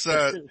 Well,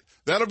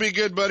 that'll be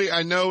good, buddy.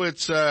 I know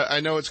it's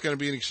going to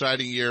be an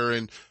exciting year,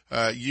 and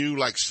you,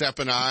 like Sepp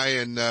and I,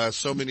 and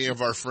so many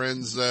of our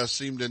friends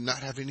seem to not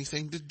have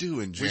anything to do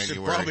in January. We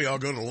should probably all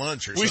go to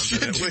lunch or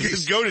something. We should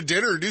just go to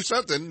dinner or do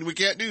something. We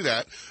can't do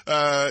that.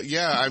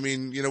 I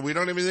mean, we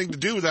don't have anything to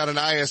do without an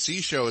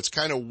ISE show. It's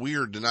kind of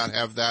weird to not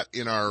have that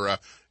in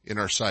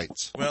our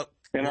sights. Well,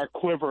 in our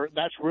quiver,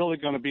 that's really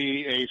going to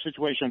be a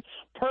situation.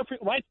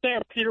 Perfect right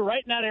there, Peter,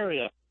 right in that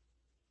area.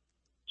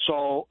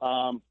 So,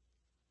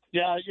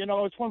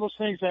 it's one of those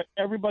things that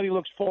everybody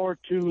looks forward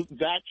to,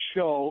 that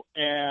show,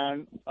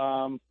 and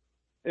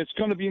it's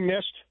going to be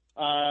missed.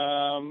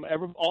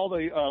 All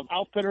the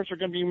outfitters are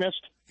going to be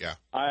missed. Yeah.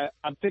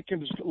 I'm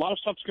thinking a lot of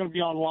stuff's going to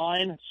be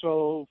online,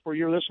 so for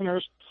your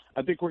listeners,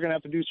 I think we're going to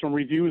have to do some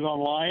reviews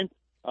online,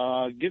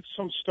 get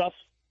some stuff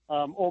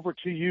over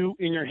to you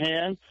in your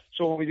hand.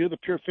 So when we do the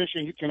pure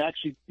fishing, you can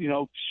actually,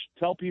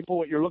 tell people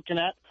what you're looking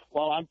at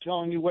while I'm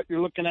telling you what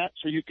you're looking at,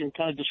 so you can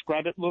kind of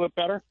describe it a little bit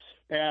better.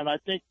 And I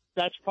think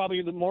that's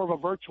probably more of a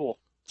virtual.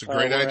 It's a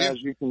great idea.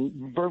 You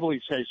can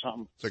verbally say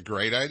something. It's a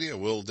great idea.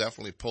 We'll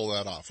definitely pull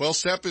that off. Well,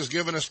 Sepp has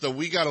given us the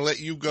 "we got to let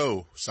you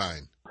go"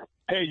 sign.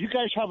 Hey, you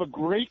guys have a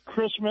great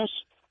Christmas.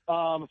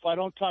 If I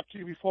don't talk to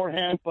you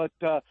beforehand, but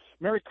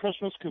Merry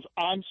Christmas, because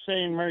I'm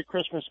saying Merry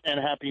Christmas and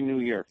Happy New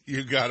Year.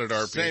 You got it,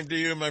 RP. Same to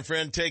you, my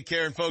friend. Take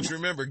care. And folks,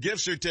 remember,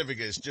 gift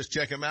certificates. Just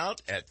check them out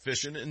at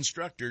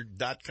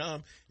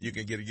fishinginstructor.com. You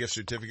can get a gift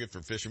certificate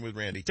for Fishing with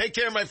Randy. Take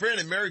care, my friend,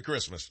 and Merry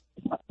Christmas.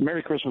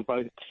 Merry Christmas,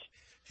 buddy.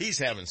 He's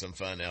having some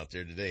fun out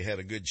there today. Had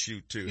a good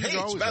shoot, too. He's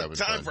it's about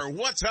time fun. for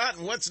What's Hot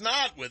and What's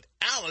Not with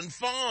Alan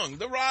Fong,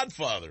 the Rod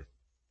Father.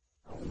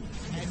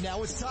 And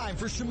now it's time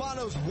for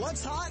Shimano's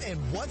What's Hot and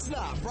What's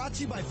Not, brought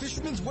to you by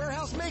Fisherman's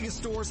Warehouse Mega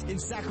Stores in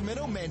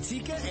Sacramento,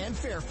 Manteca, and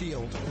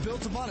Fairfield.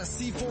 Built upon a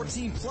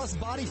C14 Plus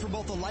body for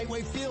both the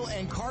lightweight feel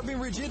and carbon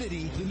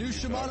rigidity, the new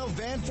Shimano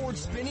Vanford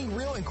spinning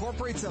reel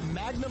incorporates a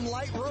Magnum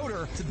light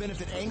rotor to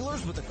benefit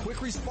anglers with a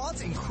quick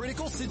response in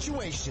critical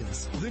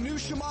situations. The new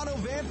Shimano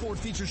Vanford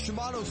features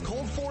Shimano's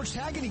cold forged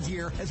Hackney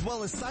gear, as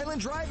well as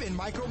silent drive and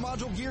micro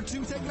module gear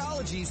 2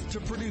 technologies to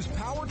produce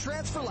power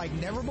transfer like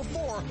never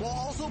before, while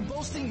also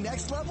boasting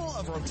next level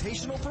of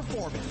rotational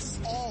performance.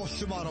 All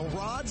Shimano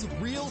rods,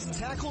 reels,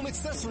 tackle, and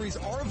accessories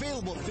are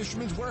available at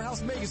Fisherman's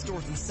Warehouse Mega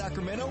Stores in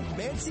Sacramento,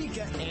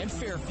 Manteca, and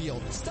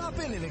Fairfield. Stop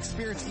in and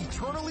experience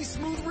eternally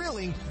smooth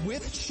reeling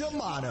with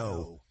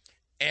Shimano.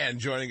 And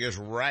joining us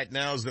right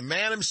now is the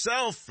man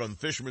himself from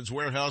Fisherman's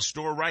Warehouse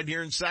store right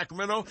here in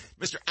Sacramento.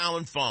 Mr.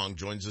 Alan Fong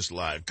joins us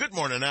live. Good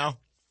morning, Al.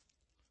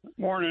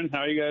 Morning.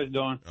 How you guys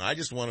doing? I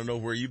just want to know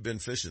where you've been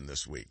fishing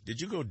this week. Did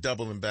you go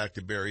doubling back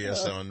to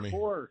Berryessa on me? Of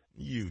course.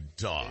 You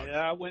dog.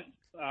 Yeah,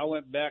 I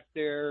went back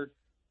there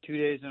 2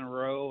 days in a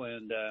row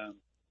and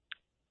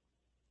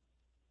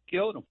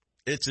killed them.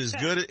 It's as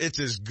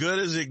good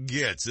as it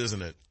gets,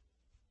 isn't it?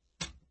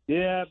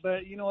 Yeah,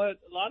 but you know what?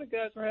 A lot of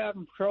guys are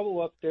having trouble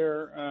up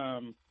there.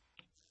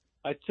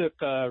 I took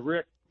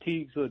Rick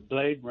Teagues with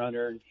Blade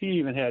Runner, and he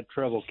even had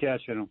trouble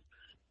catching them.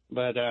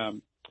 But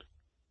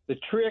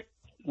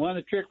one of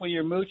the tricks when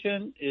you're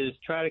mooching is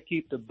try to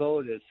keep the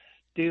boat as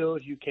still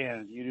as you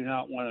can. You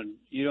don't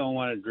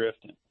want to drift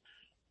it.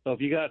 So if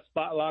you got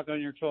spot lock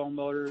on your trolling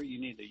motor, you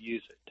need to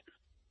use it.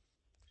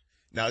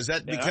 Now, is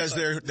that because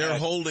they're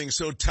holding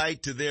so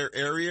tight to their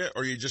area,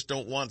 or you just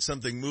don't want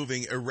something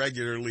moving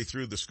irregularly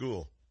through the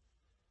school?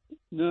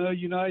 No,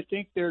 I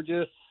think they're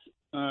just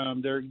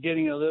they're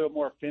getting a little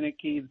more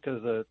finicky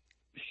because the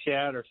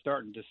shad are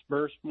starting to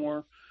disperse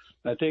more.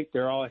 I think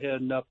they're all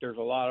heading up. There's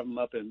a lot of them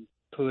up in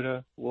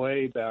Puda,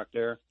 way back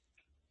there,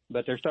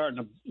 but they're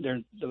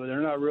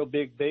not real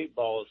big bait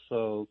balls,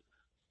 so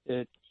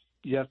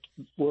you have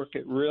to work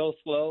it real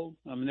slow.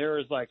 I mean, there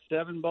was like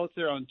 7 boats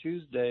there on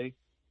Tuesday,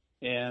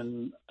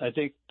 and I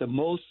think the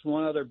most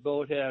one other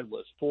boat had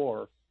was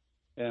 4,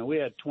 and we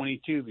had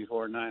 22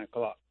 before 9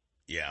 o'clock.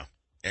 Yeah,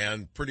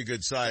 and pretty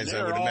good size,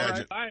 I would all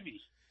imagine. Right by me.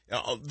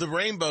 The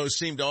rainbows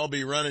seem to all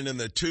be running in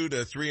the 2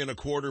 to 3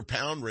 1/4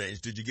 pound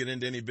range. Did you get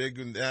into any big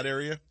in that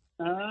area?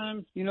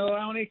 You know,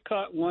 I only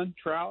caught one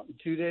trout in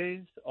 2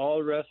 days. All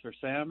the rest are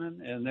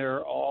salmon, and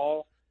they're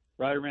all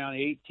right around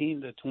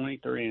 18 to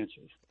 23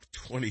 inches.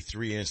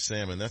 23-inch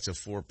salmon. That's a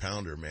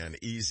 4-pounder, man.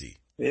 Easy.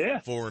 Yeah.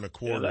 4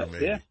 1/4,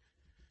 maybe. Yeah.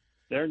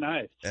 They're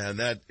nice. And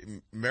that,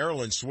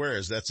 Maryland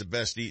swears that's the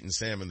best eating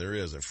salmon there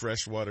is, a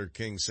freshwater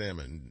king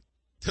salmon.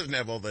 Doesn't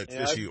have all that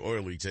fishy,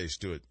 oily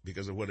taste to it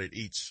because of what it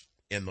eats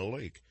in the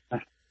lake.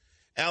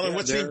 Alan,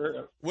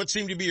 what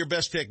seemed to be your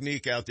best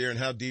technique out there, and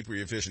how deep were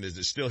you fishing? Is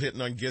it still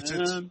hitting on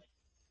Gutierrez?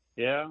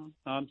 Yeah,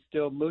 I'm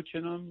still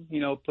mooching them,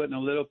 you know, putting a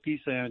little piece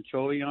of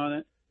anchovy on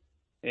it,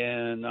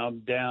 and I'm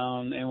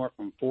down anywhere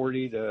from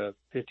 40 to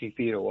 50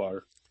 feet of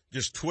water.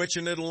 Just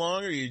twitching it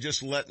along, or are you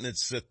just letting it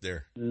sit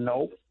there?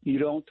 Nope, you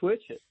don't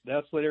twitch it.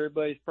 That's what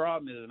everybody's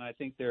problem is, and I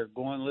think they're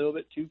going a little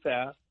bit too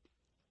fast.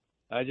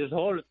 I just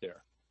hold it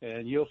there,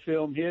 and you'll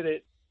feel them hit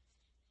it,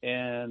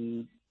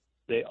 and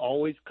they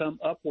always come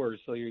upwards,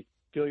 so you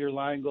feel your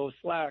line go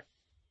slack,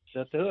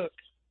 set the hook.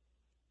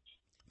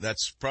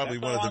 That's probably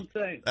one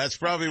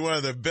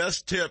of the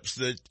best tips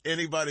that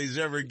anybody's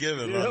ever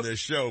given on this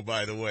show,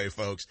 by the way,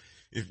 folks.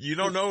 If you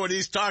don't know what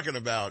he's talking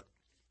about,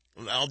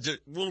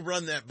 we'll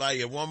run that by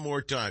you one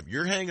more time.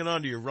 You're hanging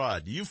onto your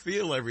rod. You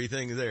feel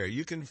everything there.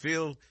 You can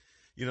feel,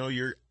 you know,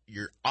 your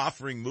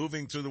offering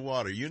moving through the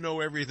water. You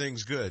know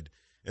everything's good.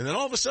 And then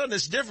all of a sudden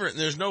it's different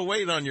and there's no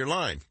weight on your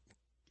line.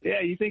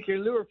 Yeah, you think your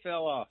lure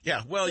fell off.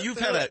 Yeah, well, you've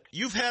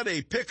had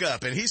a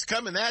pickup, and he's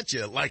coming at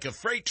you like a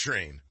freight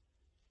train.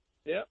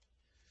 Yep.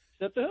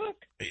 Set the hook.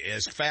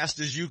 As fast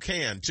as you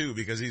can, too,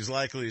 because he's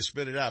likely to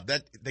spit it out.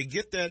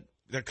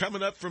 They're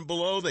coming up from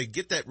below, they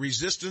get that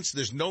resistance,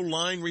 there's no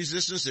line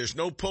resistance, there's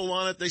no pull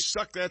on it, they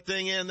suck that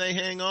thing in, they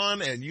hang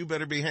on, and you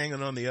better be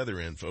hanging on the other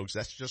end, folks.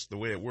 That's just the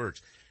way it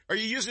works. Are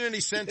you using any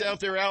scent out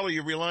there, Al, or are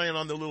you relying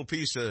on the little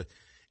piece of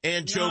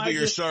anchovy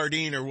or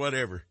sardine or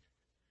whatever?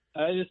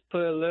 I just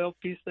put a little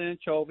piece of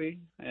anchovy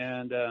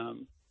and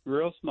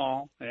real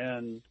small,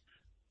 and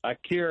I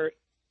cure it.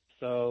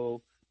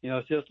 So, you know,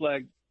 it's just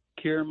like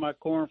curing my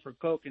corn for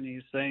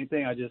coconut. Same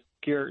thing. I just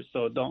cure it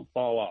so it don't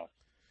fall off.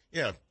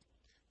 Yeah.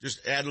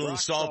 Just add a little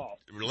salt.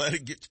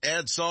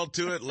 Add salt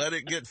to it. Let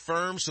it get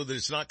firm so that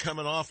it's not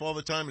coming off all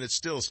the time, and it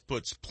still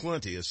puts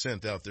plenty of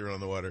scent out there on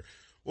the water.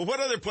 Well, what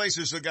other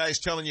places are the guys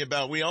telling you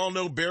about? We all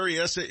know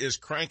Berryessa is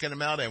cranking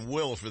them out and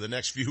will for the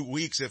next few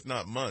weeks, if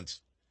not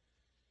months.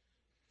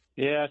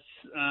 Yes,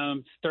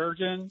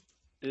 sturgeon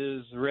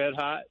is red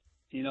hot.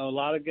 You know, a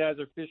lot of guys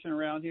are fishing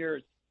around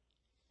here.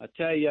 I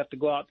tell you have to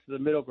go out to the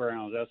middle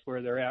grounds. That's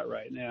where they're at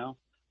right now.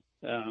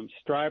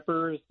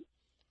 Stripers,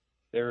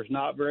 there's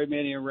not very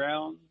many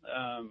around.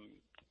 I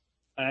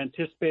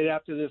anticipate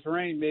after this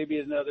rain, maybe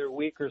another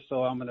week or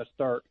so, I'm going to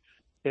start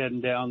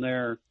heading down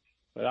there.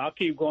 But I'll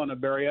keep going to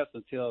Berryessa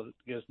until it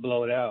gets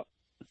blowed out.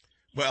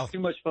 Well, too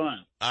much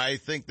fun. I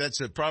think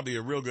that's probably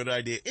a real good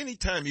idea.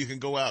 Anytime you can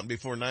go out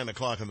before 9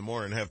 o'clock in the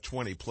morning and have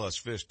 20 plus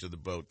fish to the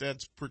boat,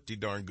 that's pretty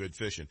darn good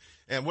fishing.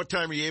 And what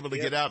time are you able to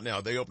get out now?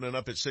 Are they opening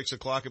up at 6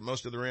 o'clock at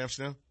most of the ramps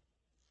now?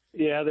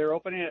 Yeah, they're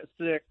opening at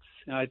 6.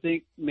 And I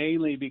think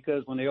mainly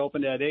because when they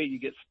opened at 8, you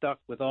get stuck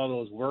with all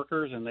those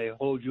workers and they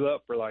hold you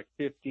up for like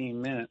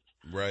 15 minutes.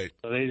 Right.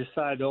 So they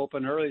decided to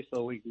open early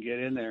so we can get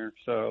in there.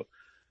 So,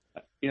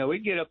 you know, we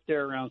get up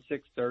there around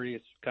 6:30.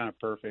 It's kind of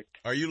perfect.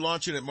 Are you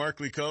launching at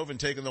Markley Cove and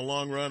taking the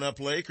long run up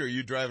lake, or are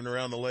you driving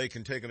around the lake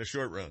and taking a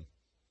short run?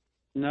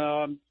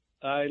 No,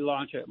 I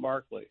launch at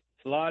Markley.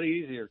 It's a lot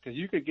easier because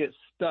you could get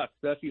stuck,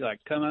 especially like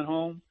coming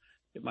home.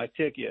 It might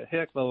take you a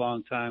heck of a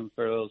long time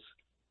for those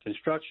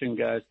construction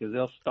guys because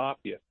they'll stop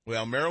you.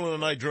 Well, Marilyn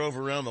and I drove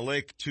around the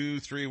lake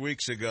 2-3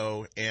 weeks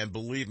ago, and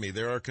believe me,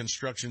 there are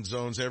construction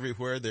zones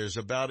everywhere. There's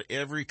about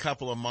every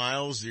couple of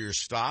miles you're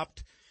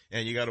stopped.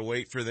 And you got to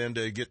wait for them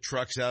to get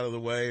trucks out of the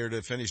way or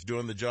to finish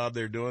doing the job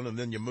they're doing. And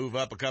then you move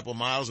up a couple of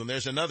miles and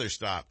there's another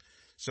stop.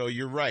 So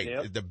you're right.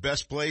 Yep. The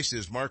best place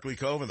is Markley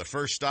Cove, and the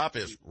first stop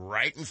is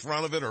right in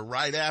front of it or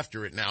right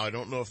after it. Now, I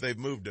don't know if they've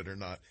moved it or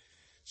not.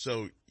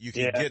 So you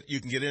can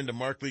get into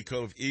Markley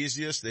Cove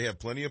easiest. They have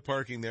plenty of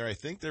parking there. I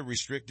think they're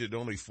restricted to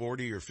only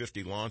 40 or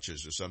 50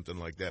 launches or something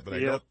like that.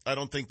 But I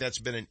don't think that's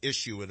been an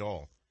issue at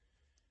all.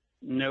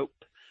 Nope.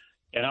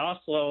 And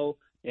also,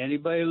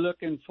 anybody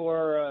looking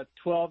for a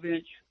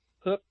 12-inch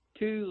hook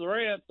to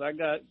Lawrence, I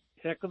got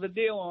heck of a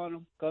deal on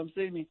them. Come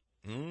see me.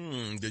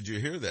 Did you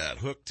hear that?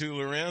 Hook to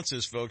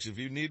Lawrence's, folks. If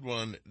you need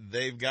one,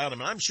 they've got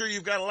them. I'm sure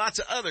you've got lots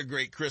of other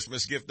great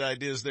Christmas gift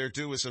ideas there,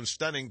 too, with some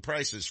stunning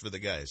prices for the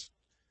guys.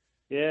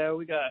 Yeah,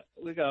 we got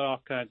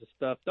all kinds of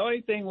stuff. The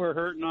only thing we're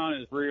hurting on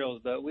is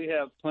reels, but we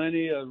have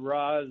plenty of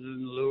rods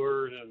and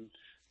lures, and,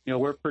 you know,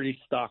 we're pretty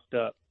stocked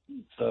up.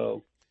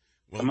 So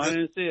come on in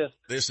and see us.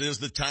 This is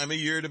the time of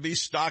year to be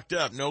stocked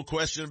up. No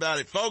question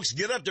about it. Folks,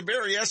 get up to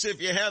Berryessa if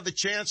you have the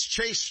chance.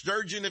 Chase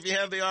sturgeon if you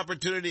have the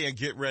opportunity, and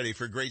get ready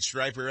for great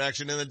striper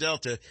action in the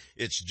Delta.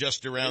 It's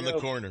just around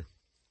the corner.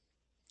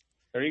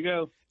 There you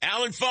go.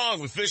 Alan Fong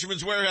with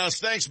Fisherman's Warehouse.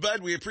 Thanks,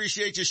 bud. We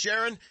appreciate you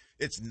sharing.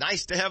 It's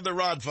nice to have the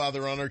Rod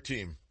Father on our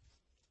team.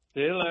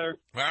 See you later.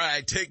 All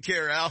right. Take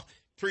care, Al.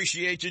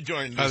 Appreciate you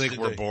joining us I think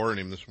today. we're boring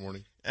him this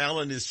morning.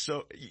 Alan is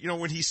so,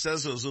 when he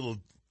says those little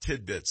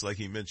tidbits, like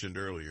he mentioned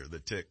earlier, the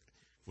tick,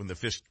 when the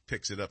fish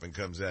picks it up and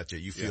comes at you,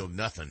 you feel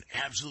nothing,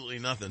 absolutely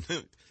nothing.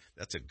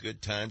 That's a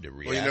good time to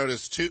react. Well, you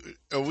noticed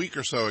a week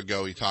or so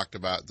ago, he talked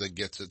about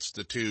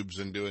the tubes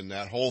and doing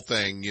that whole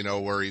thing,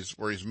 where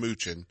he's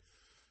mooching.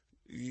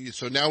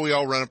 So now we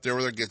all run up there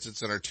with our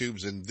gets-its and our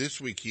tubes, and this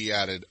week he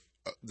added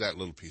that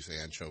little piece of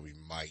anchovy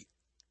might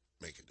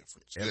make a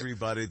difference.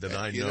 Everybody that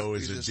I know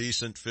is a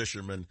decent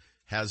fisherman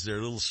has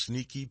their little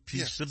sneaky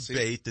piece of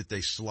bait that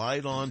they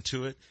slide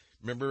onto it.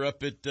 Remember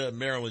up at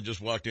Maryland,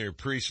 just walked in here,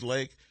 Priest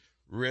Lake,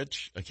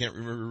 Rich. I can't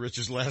remember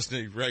Rich's last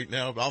name right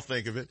now, but I'll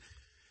think of it.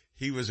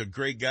 He was a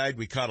great guide.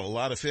 We caught a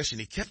lot of fish, and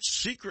he kept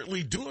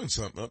secretly doing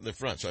something up in the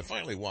front. So I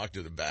finally walked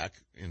to the back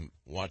and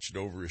watched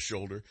over his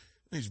shoulder.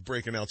 He's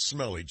breaking out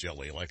smelly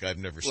jelly like I've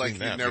never seen that before.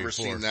 Like you've never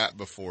seen that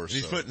before.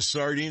 He's putting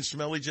sardines,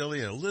 smelly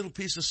jelly, and a little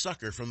piece of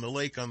sucker from the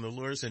lake on the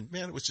lures. And,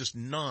 man, it was just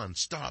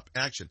non-stop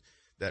action.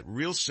 That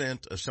real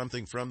scent of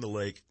something from the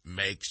lake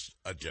makes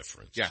a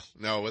difference. Yeah,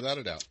 no, without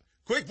a doubt.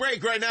 Quick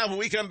break right now. When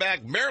we come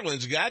back,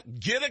 Marilyn's got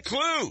Get a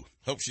Clue.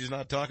 Hope she's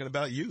not talking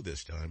about you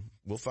this time.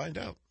 We'll find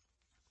out.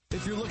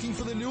 If you're looking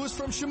for the newest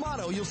from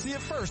Shimano, you'll see it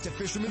first at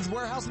Fisherman's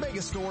Warehouse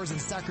mega stores in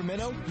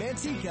Sacramento,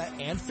 Manteca,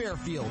 and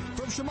Fairfield.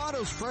 From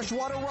Shimano's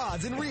freshwater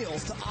rods and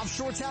reels to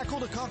offshore tackle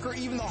to conquer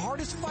even the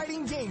hardest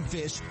fighting game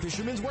fish,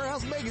 Fisherman's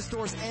Warehouse mega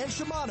stores and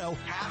Shimano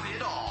have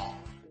it all.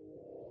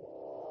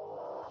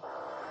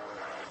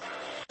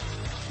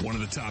 One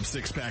of the top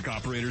six-pack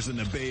operators in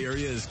the Bay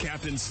Area is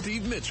Captain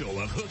Steve Mitchell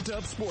of Hooked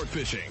Up Sport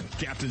Fishing.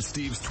 Captain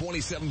Steve's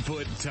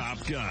 27-foot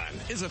Top Gun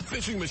is a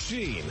fishing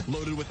machine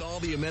loaded with all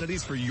the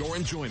amenities for your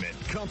enjoyment,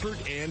 comfort,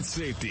 and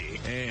safety.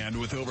 And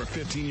with over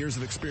 15 years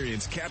of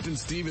experience, Captain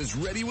Steve is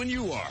ready when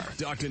you are.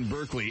 Docked in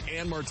Berkeley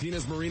and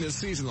Martinez Marinas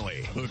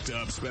seasonally. Hooked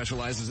Up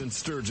specializes in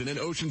sturgeon and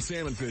ocean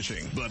salmon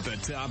fishing, but the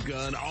Top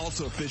Gun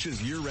also fishes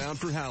year-round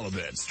for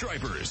halibut,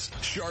 stripers,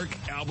 shark,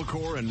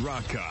 albacore, and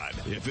rock cod.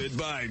 If it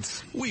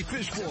bites, we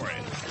fish for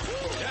it.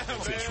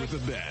 Fish with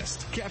the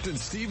best. Captain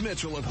Steve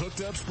Mitchell of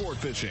Hooked Up Sport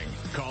Fishing.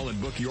 Call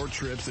and book your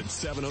trips at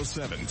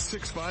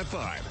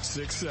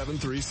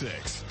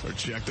 707-655-6736 or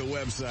check the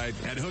website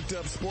at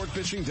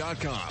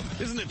hookedupsportfishing.com.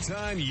 Isn't it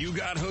time you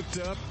got hooked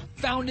up?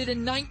 Founded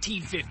in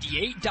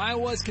 1958,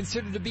 Daiwa is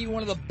considered to be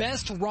one of the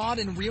best rod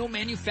and reel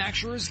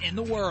manufacturers in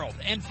the world,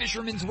 and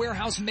Fisherman's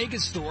Warehouse mega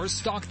stores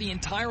stock the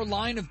entire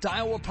line of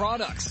Daiwa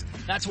products.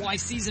 That's why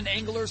seasoned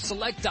anglers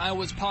select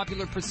Daiwa's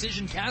popular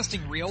precision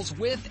casting reels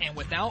with and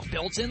without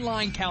built-in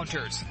line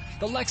counters.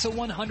 The Lexa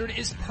 100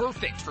 is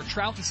perfect for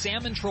trout and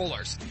salmon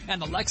trollers,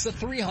 and the Lexa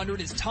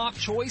 300 is top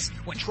choice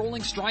when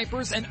trolling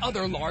stripers and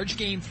other large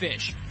game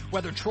fish.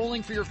 Whether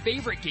trolling for your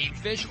favorite game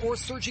fish or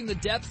searching the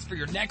depths for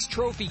your next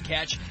trophy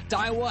catch,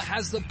 Daiwa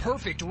has the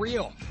perfect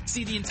reel.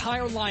 See the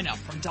entire lineup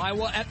from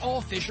Daiwa at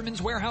all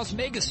Fisherman's Warehouse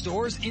mega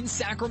stores in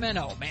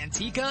Sacramento,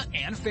 Manteca,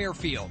 and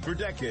Fairfield. For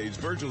decades,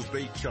 Virgil's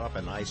Bait Shop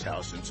and Ice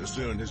House in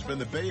Sassoon has been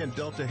the Bay and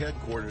Delta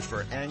headquarters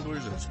for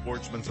anglers and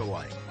sportsmen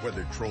alike.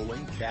 Whether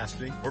trolling,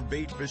 casting, or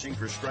bait fishing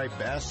for striped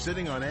bass,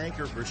 sitting on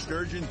anchor for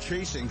sturgeon,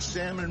 chasing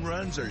salmon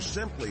runs, or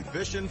simply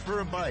fishing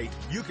for a bite,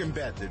 you can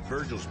bet that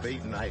Virgil's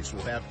Bait and Ice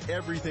will have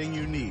everything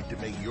you need to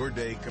make your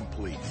day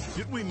complete.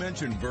 Did we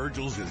mention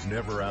Virgil's is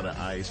never out of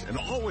ice and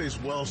always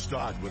well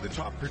stocked with the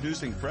top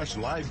producing fresh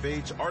live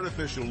baits,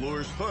 artificial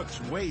lures,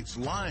 hooks, weights,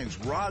 lines,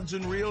 rods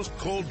and reels,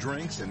 cold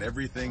drinks, and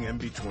everything in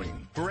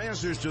between. For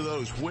answers to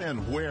those when,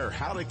 where,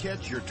 how to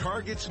catch your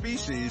target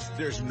species,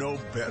 there's no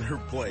better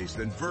place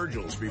than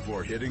Virgil's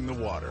before hitting the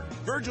water.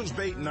 Virgil's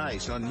Bait and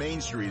Ice on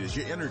Main Street as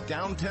you enter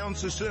downtown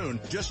Sassoon,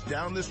 just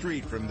down the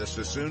street from the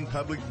Sassoon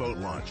Public Boat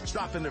Launch.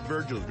 Stop in at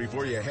Virgil's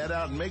before you head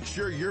out and make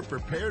sure you're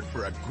prepared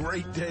for a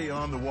great day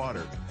on the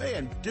water. Hey,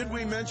 and did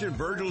we mention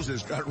Virgil's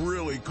has got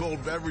really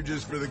cold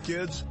beverages for the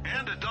kids?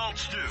 And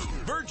adults too.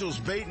 Virgil's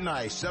Bait and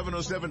Ice,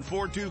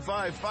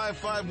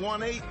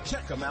 707-425-5518.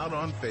 Check them out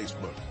on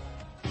Facebook.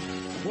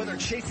 Whether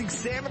chasing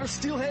salmon or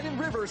steelhead in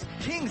rivers,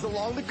 kings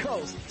along the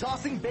coast,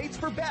 tossing baits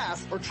for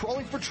bass, or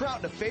trolling for trout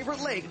in a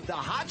favorite lake, the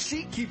Hot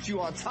Sheet keeps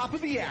you on top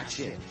of the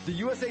action. The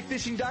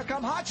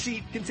USAFishing.com Hot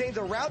Sheet contains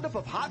a roundup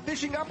of hot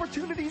fishing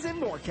opportunities in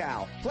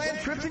NorCal. Plan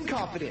trips in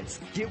confidence.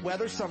 Get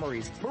weather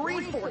summaries,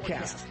 marine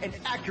forecasts, and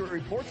accurate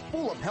reports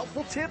full of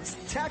helpful tips,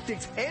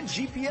 tactics, and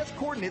GPS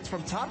coordinates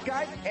from top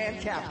guides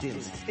and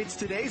captains. It's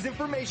today's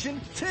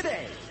information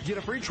today. Get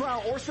a free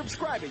trial or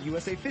subscribe at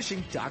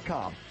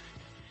USAFishing.com.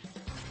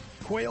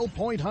 Quail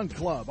Point Hunt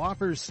Club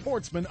offers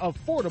sportsmen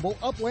affordable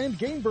upland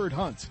game bird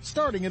hunts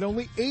starting at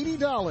only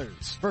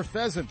 $80 for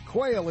pheasant,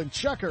 quail, and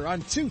chukar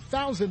on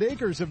 2,000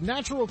 acres of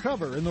natural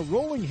cover in the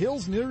rolling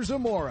hills near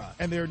Zamora.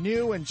 And their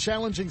new and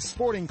challenging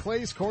sporting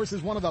clays course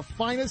is one of the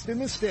finest in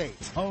the state.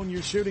 Hone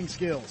your shooting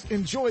skills,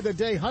 enjoy the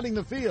day hunting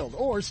the field,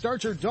 or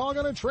start your dog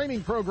on a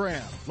training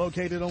program.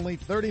 Located only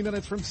 30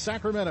 minutes from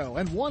Sacramento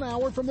and 1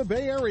 hour from the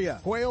Bay Area,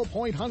 Quail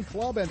Point Hunt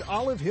Club and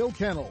Olive Hill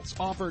Kennels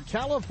offer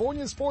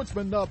California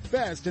sportsmen the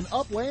best in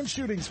upland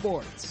shooting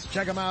sports.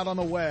 Check them out on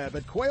the web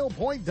at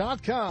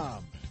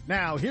quailpoint.com.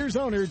 Now, here's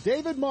owner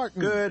David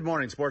Martin. Good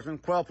morning, sportsmen.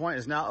 Quail Point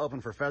is now open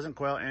for pheasant,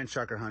 quail, and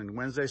chukar hunting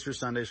Wednesdays through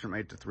Sundays from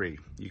 8 to 3.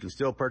 You can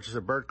still purchase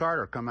a bird card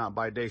or come out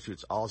by day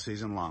shoots all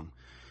season long.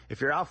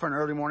 If you're out for an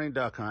early morning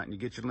duck hunt and you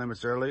get your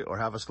limits early or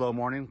have a slow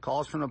morning,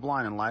 call us from the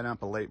blind and line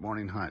up a late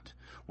morning hunt.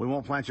 We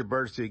won't plant your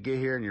birds till you get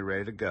here and you're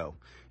ready to go.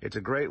 It's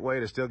a great way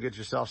to still get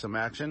yourself some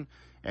action,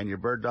 and your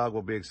bird dog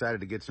will be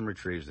excited to get some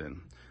retrieves in.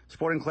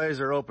 Sporting clays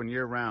are open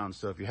year-round,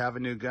 so if you have a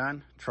new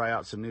gun, try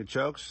out some new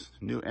chokes,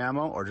 new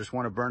ammo, or just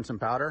want to burn some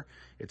powder,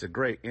 it's a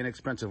great,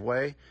 inexpensive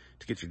way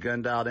to get your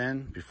gun dialed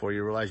in before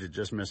you realize you're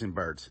just missing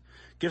birds.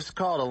 Give us a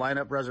call to line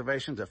up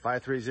reservations at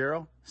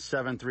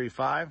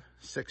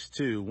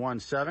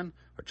 530-735-6217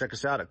 or check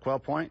us out at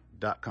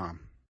quailpoint.com.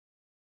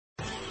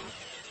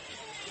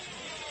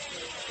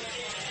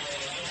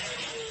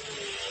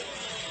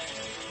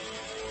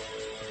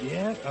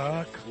 Get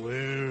a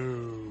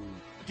clue.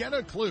 Get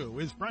a Clue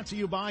is brought to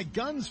you by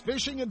Guns,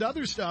 Fishing, and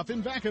Other Stuff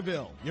in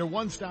Vacaville, your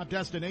one-stop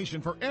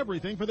destination for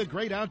everything for the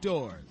great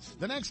outdoors.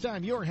 The next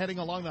time you're heading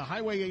along the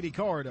Highway 80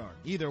 corridor,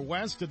 either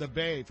west to the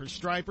bay for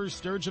stripers,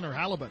 sturgeon, or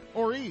halibut,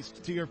 or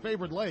east to your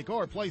favorite lake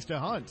or place to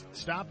hunt,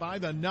 stop by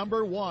the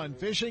 #1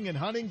 fishing and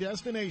hunting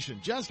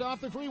destination just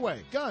off the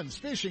freeway, Guns,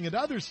 Fishing, and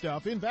Other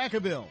Stuff in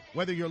Vacaville.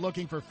 Whether you're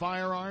looking for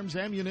firearms,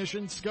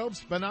 ammunition,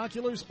 scopes,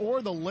 binoculars,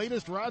 or the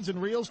latest rods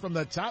and reels from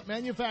the top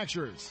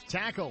manufacturers,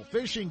 tackle,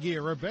 fishing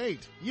gear, or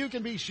bait, you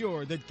can be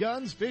sure that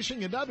Guns,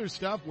 Fishing, and Other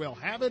Stuff will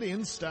have it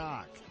in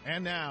stock.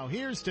 And now,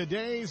 here's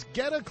today's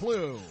Get a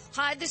Clue.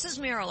 Hi, this is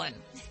Marilyn.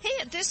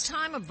 Hey, at this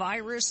time of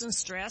virus and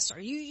stress,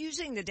 are you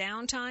using the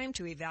downtime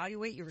to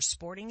evaluate your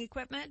sporting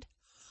equipment?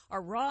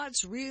 Are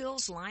rods,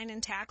 reels, line,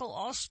 and tackle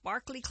all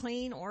sparkly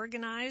clean,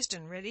 organized,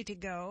 and ready to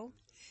go?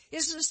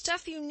 Is the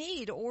stuff you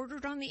need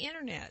ordered on the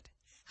internet?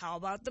 How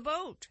about the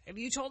boat? Have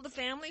you told the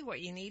family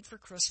what you need for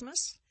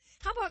Christmas?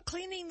 How about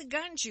cleaning the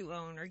guns you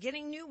own or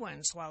getting new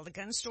ones while the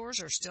gun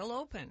stores are still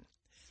open?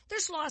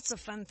 There's lots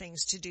of fun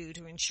things to do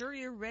to ensure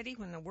you're ready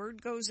when the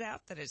word goes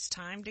out that it's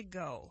time to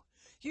go.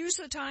 Use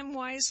the time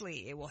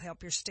wisely. It will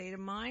help your state of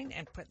mind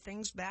and put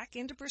things back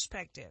into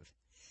perspective.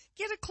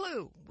 Get a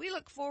clue. We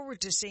look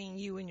forward to seeing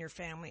you and your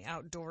family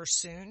outdoors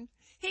soon.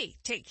 Hey,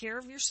 take care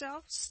of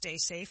yourself, stay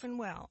safe and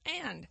well,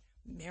 and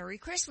Merry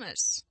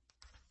Christmas.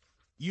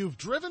 You've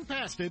driven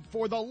past it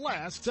for the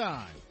last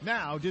time.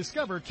 Now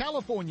discover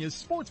California's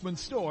sportsman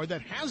store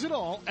that has it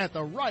all at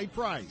the right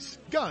price.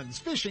 Guns,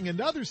 Fishing,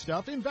 and Other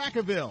Stuff in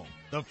Vacaville.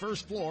 The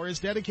first floor is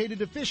dedicated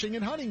to fishing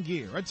and hunting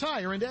gear,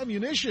 attire, and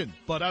ammunition.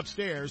 But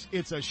upstairs,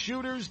 it's a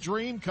shooter's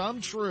dream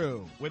come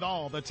true. With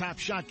all the top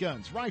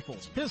shotguns,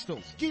 rifles,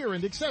 pistols, gear,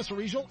 and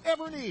accessories you'll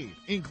ever need,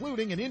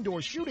 including an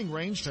indoor shooting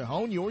range to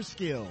hone your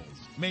skills.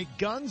 Make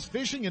Guns,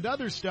 Fishing, and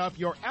Other Stuff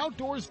your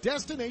outdoors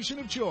destination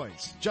of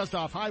choice. Just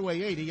off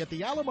Highway 80 at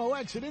the Alamo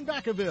exit in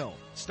Vacaville.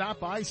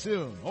 Stop by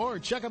soon or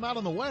check them out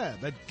on the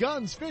web at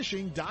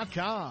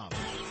gunsfishing.com.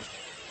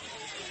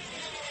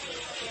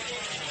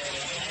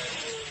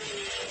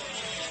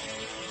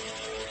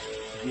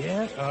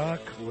 Get a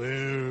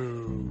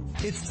clue.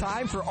 It's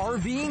time for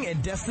RVing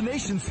and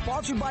Destinations,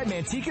 sponsored by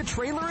Manteca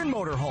Trailer and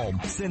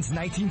Motorhome. Since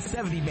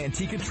 1970,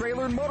 Manteca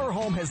Trailer and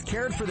Motorhome has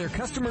cared for their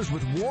customers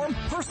with warm,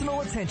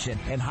 personal attention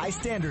and high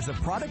standards of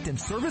product and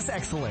service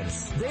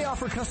excellence. They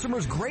offer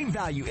customers great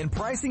value in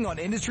pricing on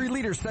industry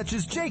leaders such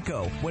as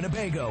Jayco,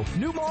 Winnebago,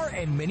 Newmar,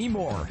 and many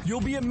more.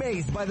 You'll be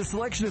amazed by the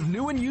selection of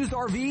new and used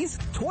RVs,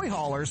 toy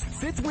haulers,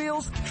 fifth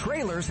wheels,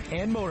 trailers,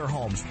 and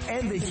motorhomes,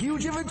 and the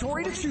huge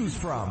inventory to choose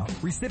from.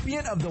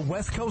 Recipient of the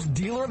West Coast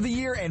Dealer of the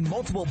Year and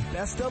multiple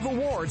Best of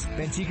awards,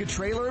 Manteca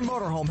Trailer and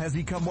Motorhome has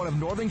become one of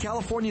Northern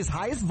California's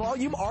highest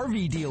volume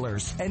RV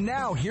dealers. And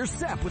now here's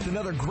Sepp with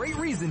another great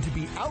reason to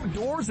be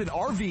outdoors and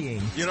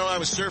RVing. You know, I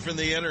was surfing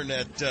the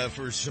internet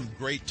for some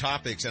great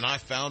topics, and I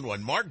found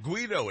one. Mark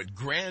Guido at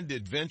Grand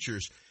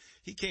Adventures,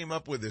 he came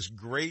up with this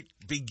great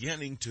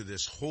beginning to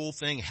this whole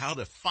thing, how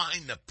to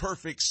find the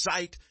perfect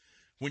site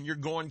when you're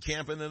going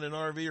camping in an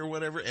RV or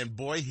whatever, and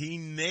boy, he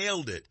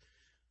nailed it.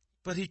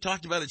 But he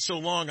talked about it so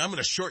long, I'm going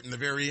to shorten the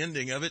very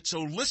ending of it.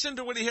 So listen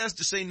to what he has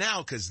to say now,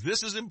 because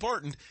this is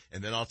important,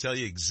 and then I'll tell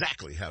you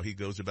exactly how he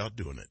goes about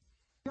doing it.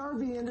 The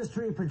RV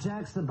industry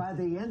projects that by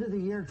the end of the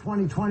year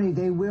 2020,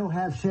 they will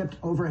have shipped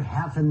over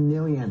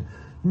 500,000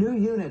 new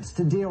units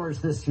to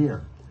dealers this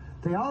year.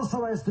 They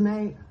also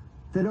estimate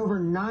that over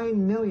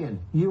 9 million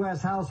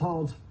U.S.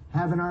 households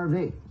have an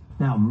RV.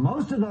 Now,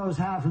 most of those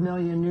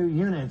 500,000 new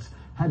units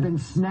have been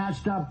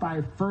snatched up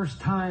by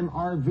first-time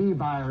RV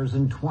buyers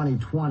in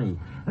 2020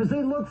 as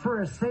they look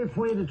for a safe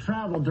way to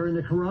travel during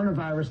the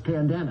coronavirus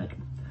pandemic.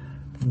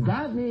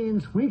 That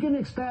means we can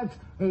expect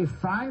a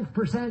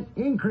 5%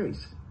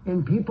 increase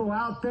in people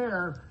out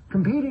there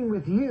competing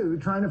with you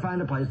trying to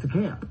find a place to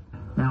camp.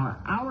 Now,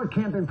 our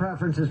camping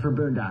preference is for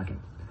boondocking.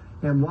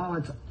 And while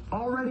it's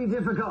already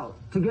difficult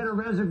to get a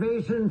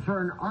reservation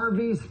for an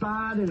RV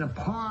spot in a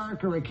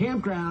park or a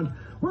campground,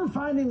 we're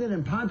finding that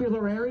in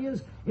popular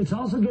areas, it's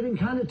also getting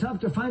kind of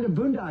tough to find a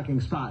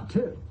boondocking spot,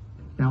 too.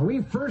 Now,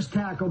 we first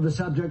tackled the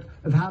subject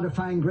of how to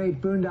find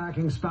great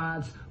boondocking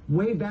spots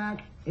way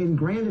back in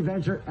Grand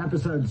Adventure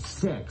Episode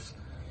 6.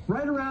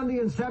 right around the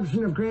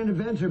inception of Grand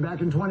Adventure back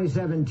in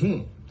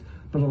 2017.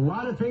 But a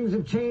lot of things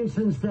have changed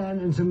since then,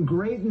 and some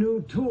great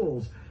new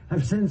tools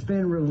have since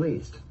been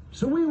released.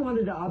 So we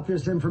wanted to up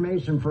this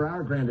information for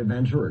our Grand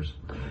Adventurers.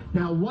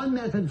 Now, one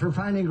method for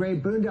finding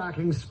great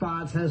boondocking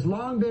spots has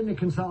long been to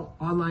consult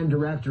online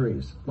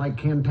directories like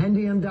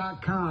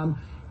Campendium.com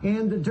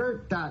and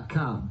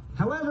TheDirt.com.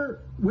 However,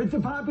 with the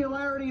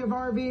popularity of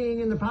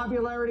RVing and the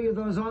popularity of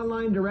those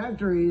online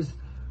directories,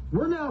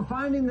 we're now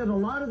finding that a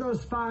lot of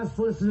those spots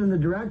listed in the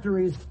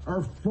directories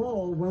are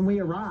full when we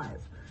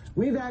arrive.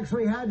 We've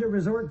actually had to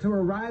resort to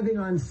arriving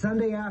on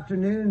Sunday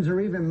afternoons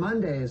or even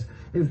Mondays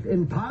if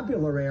in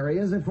popular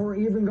areas if we're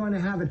even going to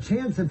have a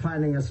chance at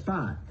finding a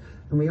spot.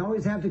 And we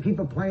always have to keep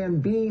a plan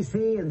B,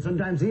 C, and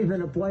sometimes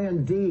even a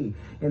plan D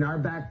in our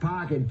back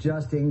pocket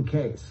just in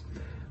case.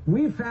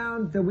 We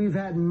found that we've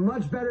had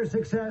much better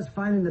success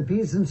finding the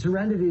peace and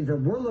serenity that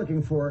we're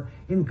looking for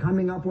in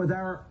coming up with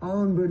our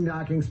own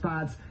boondocking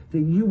spots that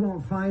you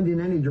won't find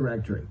in any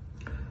directory.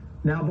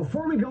 Now,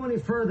 before we go any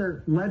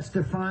further, let's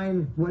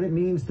define what it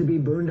means to be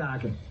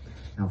boondocking.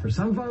 Now, for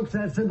some folks,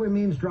 that simply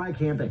means dry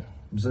camping.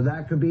 So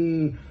that could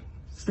be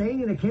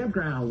staying in a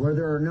campground where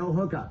there are no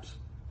hookups.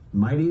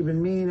 Might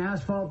even mean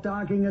asphalt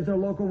docking at their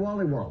local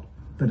Wally World.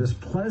 But as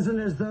pleasant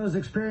as those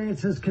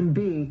experiences can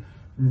be,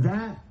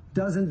 that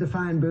doesn't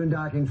define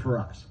boondocking for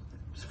us.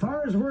 As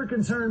far as we're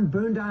concerned,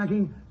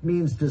 boondocking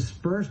means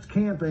dispersed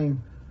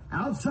camping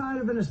outside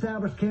of an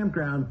established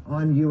campground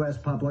on U.S.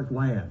 public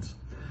lands.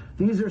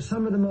 These are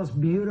some of the most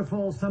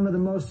beautiful, some of the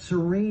most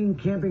serene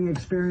camping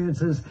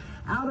experiences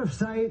out of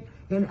sight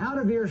and out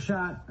of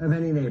earshot of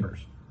any neighbors.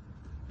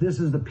 This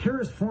is the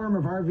purest form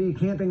of RV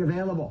camping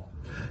available.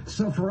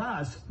 So for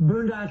us,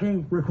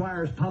 boondocking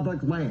requires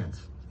public lands.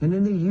 And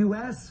in the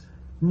U.S.,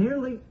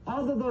 nearly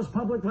all of those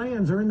public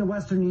lands are in the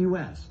western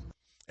U.S.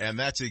 And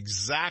that's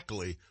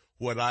exactly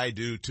what I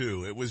do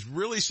too. It was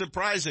really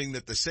surprising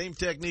that the same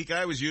technique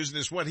I was using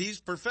is what he's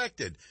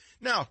perfected.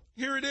 Now,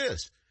 here it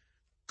is.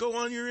 Go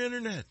on your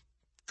internet.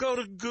 Go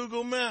to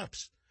Google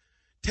Maps.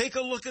 Take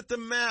a look at the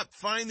map.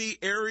 Find the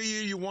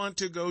area you want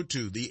to go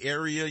to. The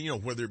area,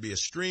 whether it be a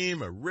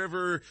stream, a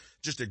river,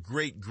 just a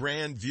great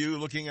grand view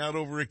looking out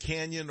over a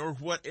canyon or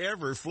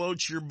whatever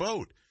floats your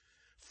boat.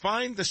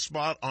 Find the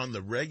spot on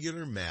the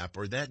regular map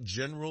or that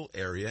general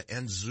area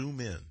and zoom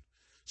in.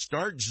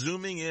 Start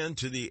zooming in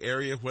to the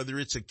area, whether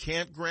it's a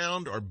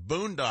campground or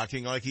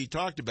boondocking like he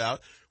talked about,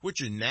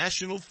 which are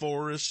national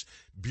forests,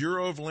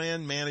 Bureau of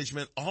Land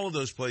Management, all of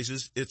those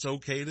places, it's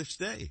okay to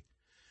stay.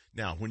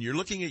 Now, when you're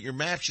looking at your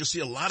maps, you'll see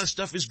a lot of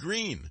stuff is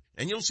green,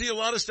 and you'll see a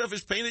lot of stuff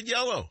is painted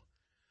yellow.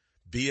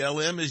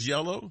 BLM is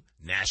yellow.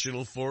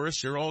 National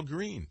forests are all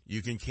green.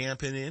 You can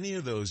camp in any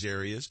of those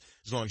areas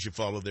as long as you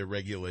follow their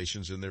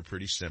regulations, and they're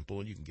pretty simple,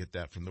 and you can get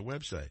that from the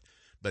website.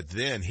 But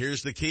then,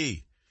 here's the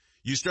key.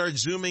 You start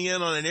zooming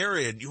in on an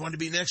area, and you want to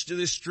be next to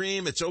this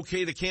stream. It's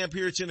okay to camp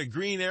here. It's in a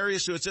green area,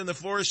 so it's in the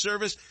Forest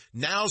Service.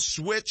 Now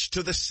switch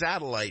to the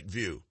satellite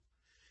view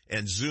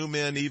and zoom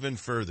in even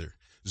further.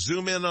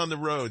 Zoom in on the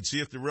road. See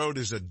if the road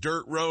is a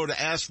dirt road,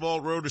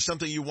 asphalt road, or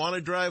something you want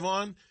to drive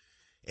on.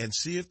 And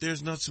see if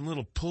there's not some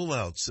little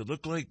pullouts that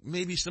look like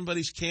maybe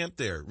somebody's camped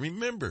there.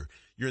 Remember,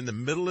 you're in the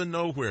middle of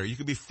nowhere. You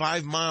could be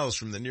 5 miles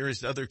from the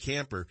nearest other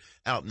camper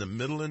out in the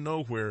middle of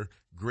nowhere.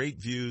 Great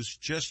views,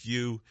 just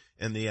you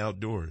and the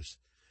outdoors.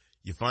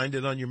 You find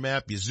it on your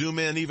map. You zoom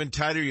in even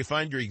tighter. You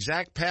find your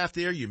exact path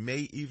there. You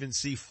may even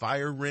see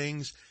fire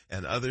rings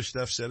and other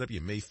stuff set up.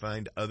 You may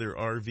find other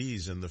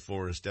RVs in the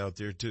forest out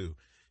there too.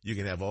 You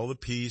can have all the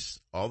peace,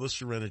 all the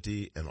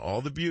serenity, and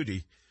all the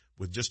beauty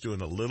with just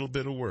doing a little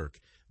bit of work.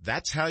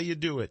 That's how you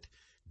do it.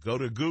 Go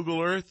to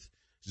Google Earth,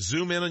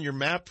 zoom in on your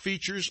map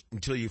features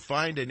until you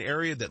find an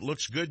area that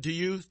looks good to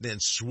you, then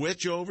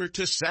switch over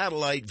to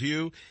satellite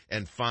view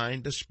and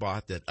find a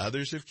spot that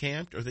others have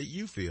camped or that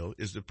you feel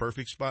is the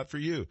perfect spot for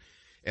you.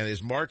 And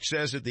as Mark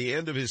says at the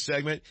end of his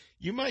segment,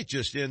 you might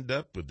just end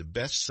up with the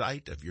best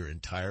sight of your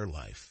entire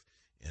life.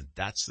 And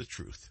that's the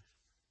truth.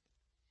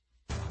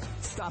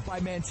 Stop by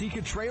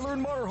Manteca Trailer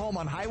and Motorhome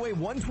on Highway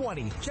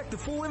 120. Check the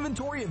full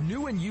inventory of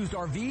new and used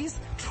RVs,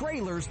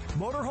 trailers,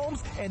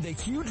 motorhomes, and a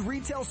huge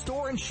retail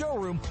store and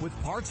showroom with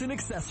parts and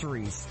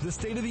accessories. The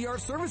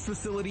state-of-the-art service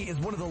facility is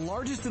one of the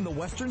largest in the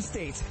western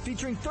states,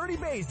 featuring 30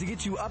 bays to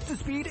get you up to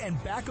speed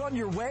and back on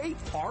your way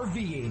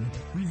RVing.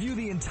 Review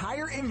the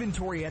entire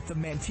inventory at the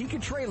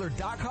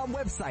MantecaTrailer.com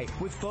website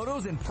with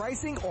photos and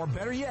pricing, or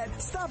better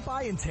yet, stop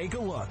by and take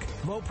a look.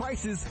 Low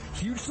prices,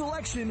 huge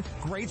selection,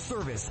 great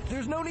service.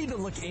 There's no need to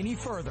look any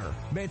further.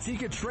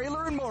 Manteca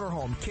Trailer and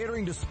Motorhome,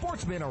 catering to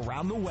sportsmen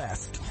around the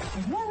West.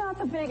 We're not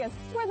the biggest,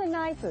 we're the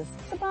nicest.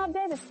 The Bob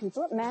Davis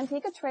people at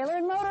Manteca Trailer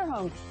and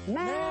Motorhome.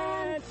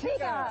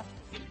 Manteca!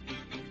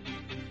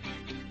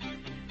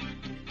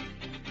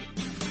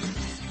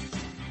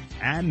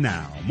 And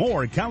now,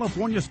 more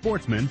California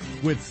Sportsmen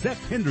with Seth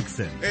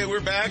Hendrickson. Hey, we're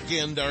back,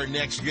 and our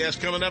next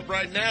guest coming up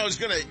right now is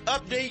going to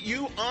update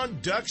you on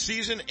duck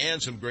season and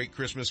some great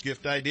Christmas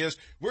gift ideas.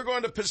 We're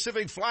going to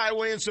Pacific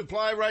Flyaway and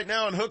Supply right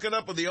now and hooking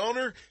up with the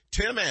owner.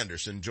 Tim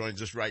Anderson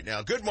joins us right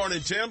now. Good morning,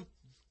 Tim.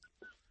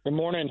 Good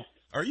morning.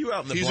 Are you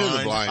out in the He's blind? in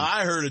the blind.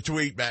 I heard a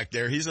tweet back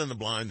there. He's in the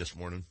blind this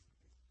morning.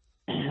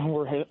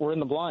 We're in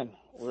the blind.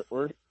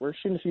 We're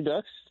shooting a few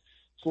ducks.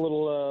 It's a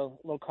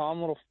little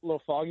calm,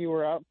 little foggy.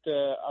 We're out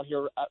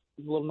here a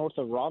little north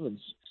of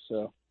Robbins.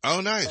 So.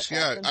 Oh, nice.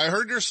 Yeah. I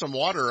heard there's some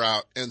water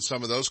out in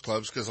some of those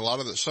clubs because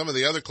some of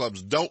the other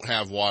clubs don't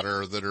have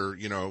water that are,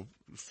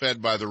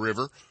 fed by the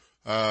river.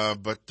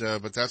 But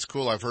that's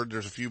cool. I've heard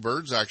there's a few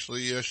birds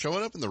actually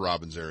showing up in the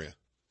Robbins area.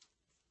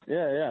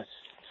 Yeah.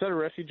 Set of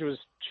Refuge was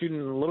shooting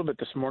a little bit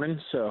this morning,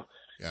 so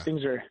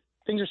things are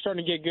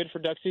starting to get good for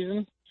duck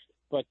season.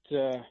 But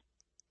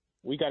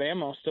we got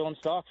ammo still in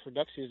stock for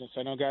duck season, so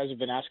I know guys have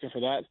been asking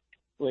for that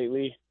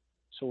lately.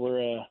 So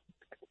we're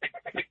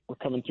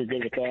coming through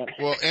good with that.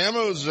 Well,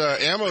 ammo's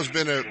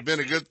been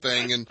a good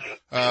thing, and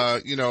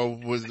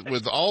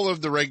with all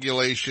of the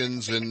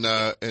regulations and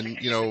a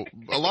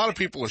lot of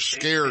people are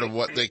scared of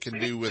what they can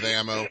do with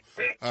ammo.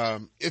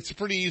 It's a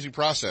pretty easy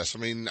process. I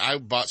mean, I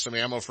bought some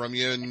ammo from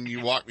you, and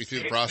you walked me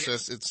through the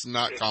process. It's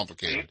not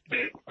complicated.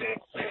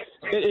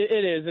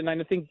 It is, and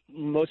I think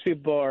most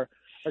people are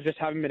just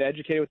haven't been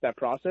educated with that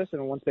process,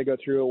 and once they go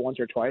through it once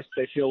or twice,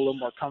 they feel a little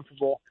more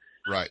comfortable.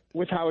 Right.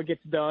 With how it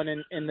gets done,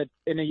 and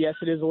yes,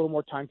 it is a little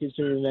more time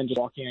consuming than just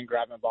walking in and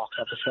grabbing a box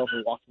off the shelf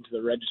and walking to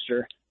the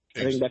register.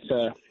 I think that's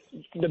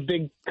the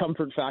big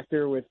comfort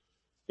factor with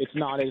it's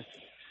not as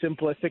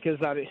simplistic as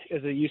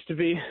it used to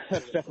be.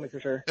 That's definitely for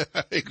sure.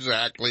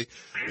 Exactly.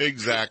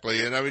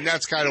 And I mean,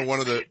 that's kind of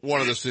one of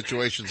the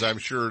situations I'm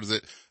sure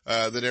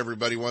that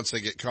everybody, once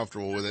they get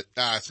comfortable with it,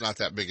 it's not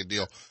that big a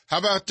deal. How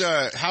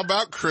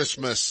about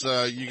Christmas?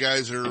 You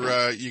guys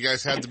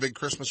had the big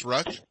Christmas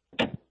rush?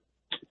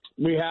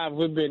 We've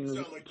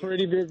been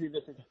pretty busy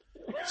this week.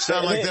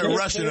 Sound like they're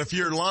rushing a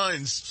few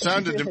lines.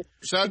 Sounded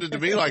to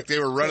me like they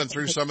were running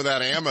through some of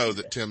that ammo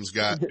that Tim's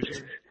got.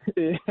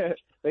 Yeah,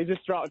 they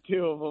just dropped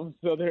 2 of them,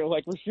 so they're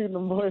like, "We're shooting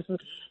them, boys."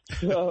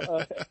 So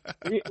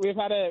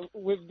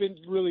we've been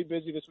really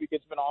busy this week.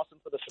 It's been awesome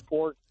for the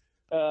support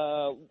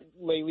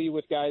lately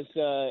with guys,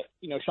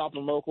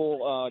 shopping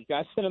local,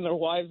 guys sending their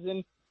wives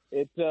in.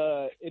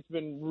 It's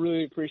been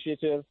really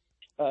appreciative,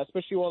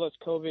 especially all this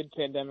COVID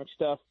pandemic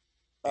stuff.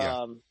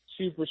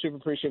 Super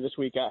appreciative this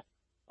week.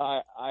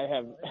 I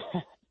haven't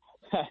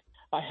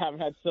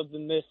had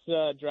something this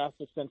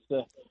drastic since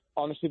the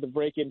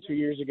break-in 2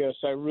 years ago,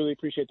 so I really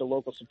appreciate the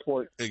local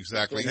support.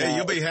 Exactly. Hey,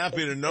 you'll be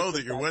happy to know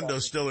that your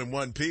window's still in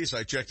one piece.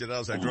 I checked it out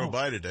as I drove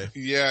by today.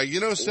 Yeah,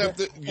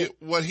 Seth,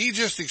 what he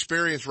just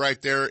experienced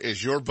right there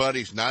is your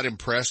buddy's not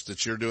impressed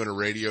that you're doing a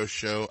radio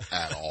show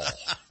at all.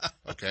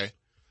 Okay?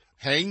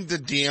 Hang the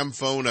damn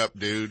phone up,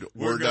 dude.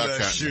 We're duck gonna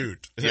hunting.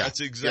 Shoot. Yeah.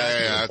 That's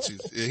exactly.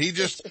 Yeah.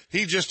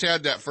 He just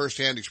had that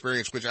firsthand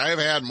experience, which I have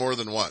had more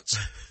than once.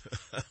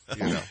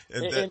 And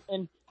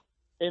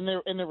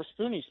there were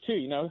spoonies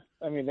too.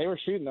 I mean, they were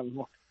shooting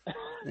them.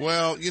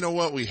 Well, you know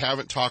what? We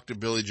haven't talked to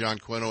Billy John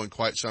Quino in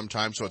quite some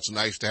time, so it's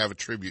nice to have a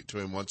tribute to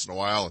him once in a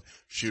while and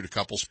shoot a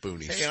couple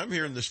spoonies. Hey, I'm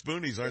hearing the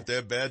spoonies aren't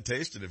that bad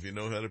tasting if you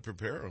know how to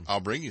prepare them.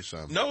 I'll bring you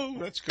some. No,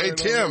 that's good.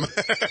 Hey, Tim.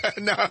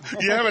 No,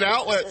 you have an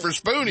outlet for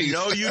spoonies.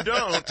 No, you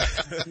don't.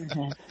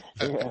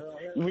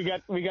 We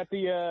got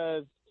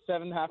the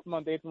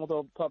 7.5-month,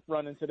 8-month-old pup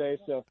running today,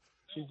 so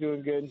she's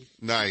doing good.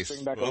 Nice.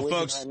 Well,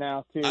 folks, right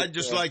now too, I'd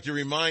just like to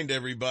remind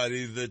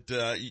everybody that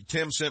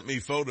Tim sent me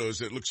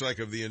photos, it looks like,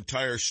 of the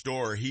entire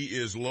store. He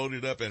is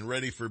loaded up and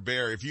ready for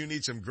bear. If you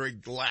need some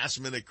great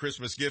last-minute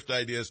Christmas gift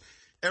ideas,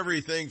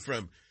 everything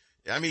from,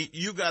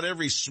 you got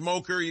every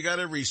smoker, you got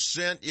every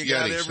scent, you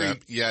got every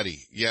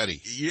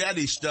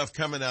Yeti stuff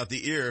coming out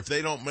the ear. If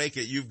they don't make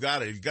it, you've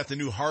got it. You've got the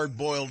new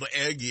hard-boiled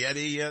egg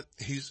Yeti yet?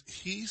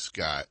 He's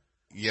got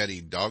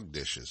Yeti dog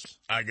dishes.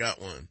 I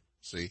got one.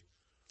 See?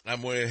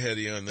 I'm way ahead of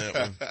you on that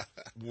one.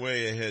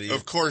 Way ahead of you.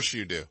 Of course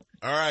you do.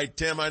 All right,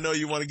 Tim, I know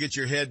you want to get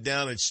your head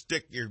down and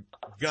stick your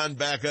gun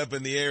back up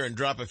in the air and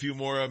drop a few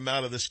more of them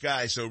out of the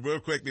sky. So real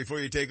quick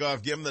before you take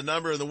off, give them the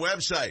number and the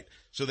website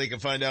so they can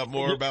find out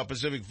more about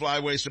Pacific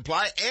Flyway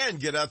Supply and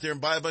get out there and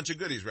buy a bunch of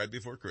goodies right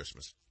before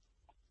Christmas.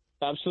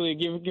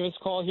 Absolutely. Give us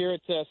a call here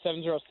at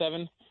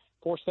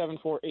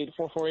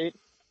 707-474-8448.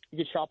 You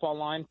can shop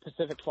online,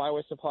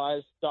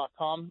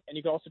 PacificFlywaySupplies.com, and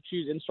you can also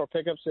choose in-store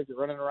pickups. So if you're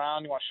running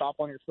around, you want to shop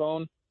on your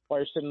phone while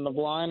you're sitting in the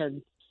blind or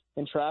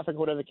in traffic,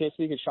 whatever the case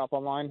be, you can shop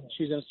online,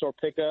 choose in-store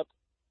pickup,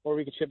 or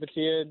we can ship it to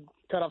you.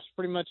 Cutoff's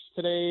pretty much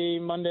today,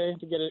 Monday,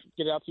 to get it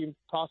out to you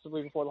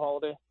possibly before the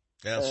holiday.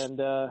 Yes. And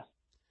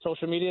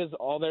social media is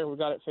all there. We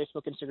got it,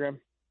 Facebook, Instagram.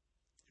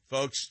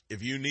 Folks,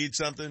 if you need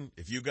something,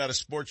 if you've got a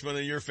sportsman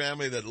in your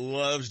family that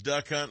loves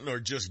duck hunting or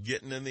just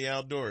getting in the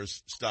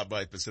outdoors, stop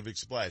by Pacific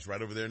Supplies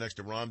right over there next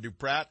to Ron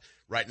Duprat,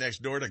 right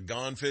next door to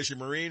Gone Fishing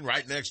Marine,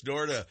 right next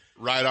door to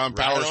Right on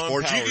Power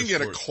Sports. You can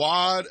get a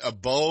quad, a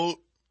boat,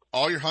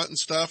 all your hunting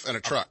stuff, and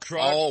a truck.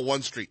 All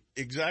one street.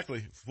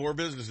 Exactly. 4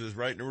 businesses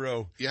right in a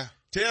row. Yeah.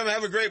 Tim,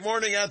 have a great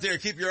morning out there.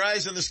 Keep your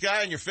eyes in the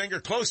sky and your finger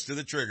close to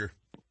the trigger.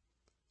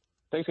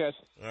 Thanks, guys.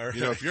 All right.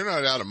 If you're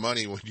not out of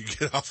money when you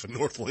get off of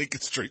North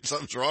Lincoln Street,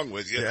 something's wrong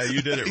with you. Yeah,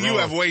 you did it wrong. You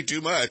have way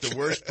too much. The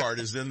worst part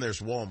is then there's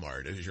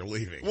Walmart as you're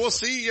leaving. Well,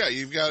 see, yeah,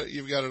 you've got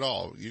it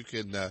all. You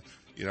can,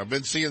 I've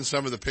been seeing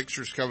some of the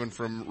pictures coming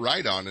from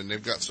Right On, and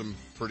they've got some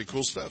pretty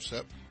cool stuff,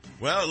 Sep.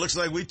 Well, it looks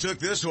like we took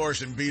this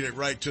horse and beat it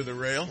right to the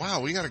rail.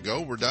 Wow, we got to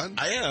go. We're done?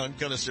 I'm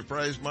kind of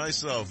surprised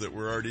myself that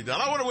we're already done.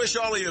 I want to wish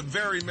all of you a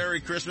very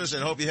Merry Christmas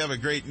and hope you have a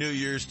great New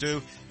Year's,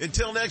 too.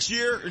 Until next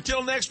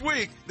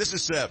week, this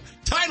is Sep.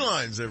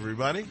 Timelines,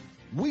 everybody.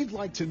 We'd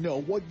like to know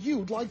what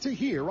you'd like to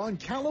hear on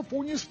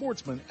California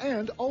Sportsman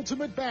and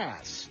Ultimate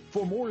Bass.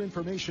 For more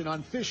information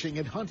on fishing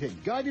and hunting,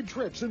 guided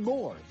trips, and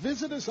more,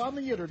 visit us on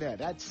the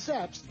internet at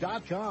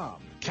seps.com.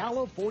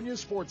 California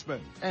Sportsman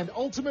and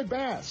Ultimate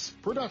Bass,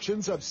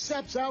 productions of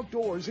Seps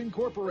Outdoors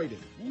Incorporated,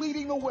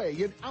 leading the way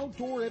in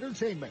outdoor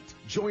entertainment.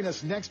 Join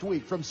us next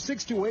week from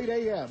 6 to 8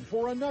 a.m.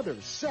 for another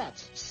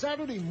Seps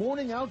Saturday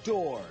Morning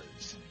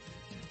Outdoors.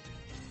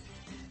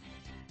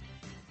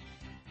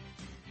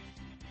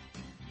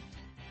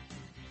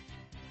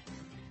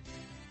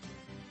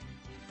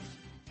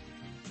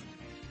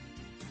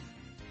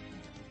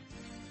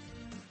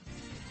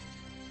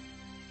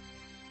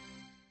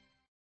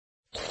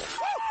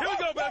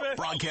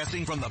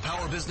 Broadcasting from the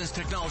Power Business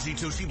Technology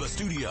Toshiba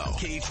studio.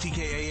 KHTK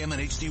AM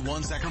and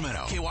HD1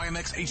 Sacramento.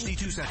 KYMX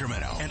HD2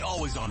 Sacramento. And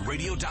always on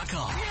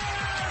radio.com.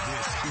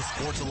 This is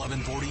Sports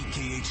 1140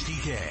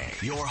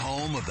 KHTK. Your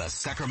home of the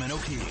Sacramento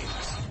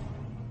Kings.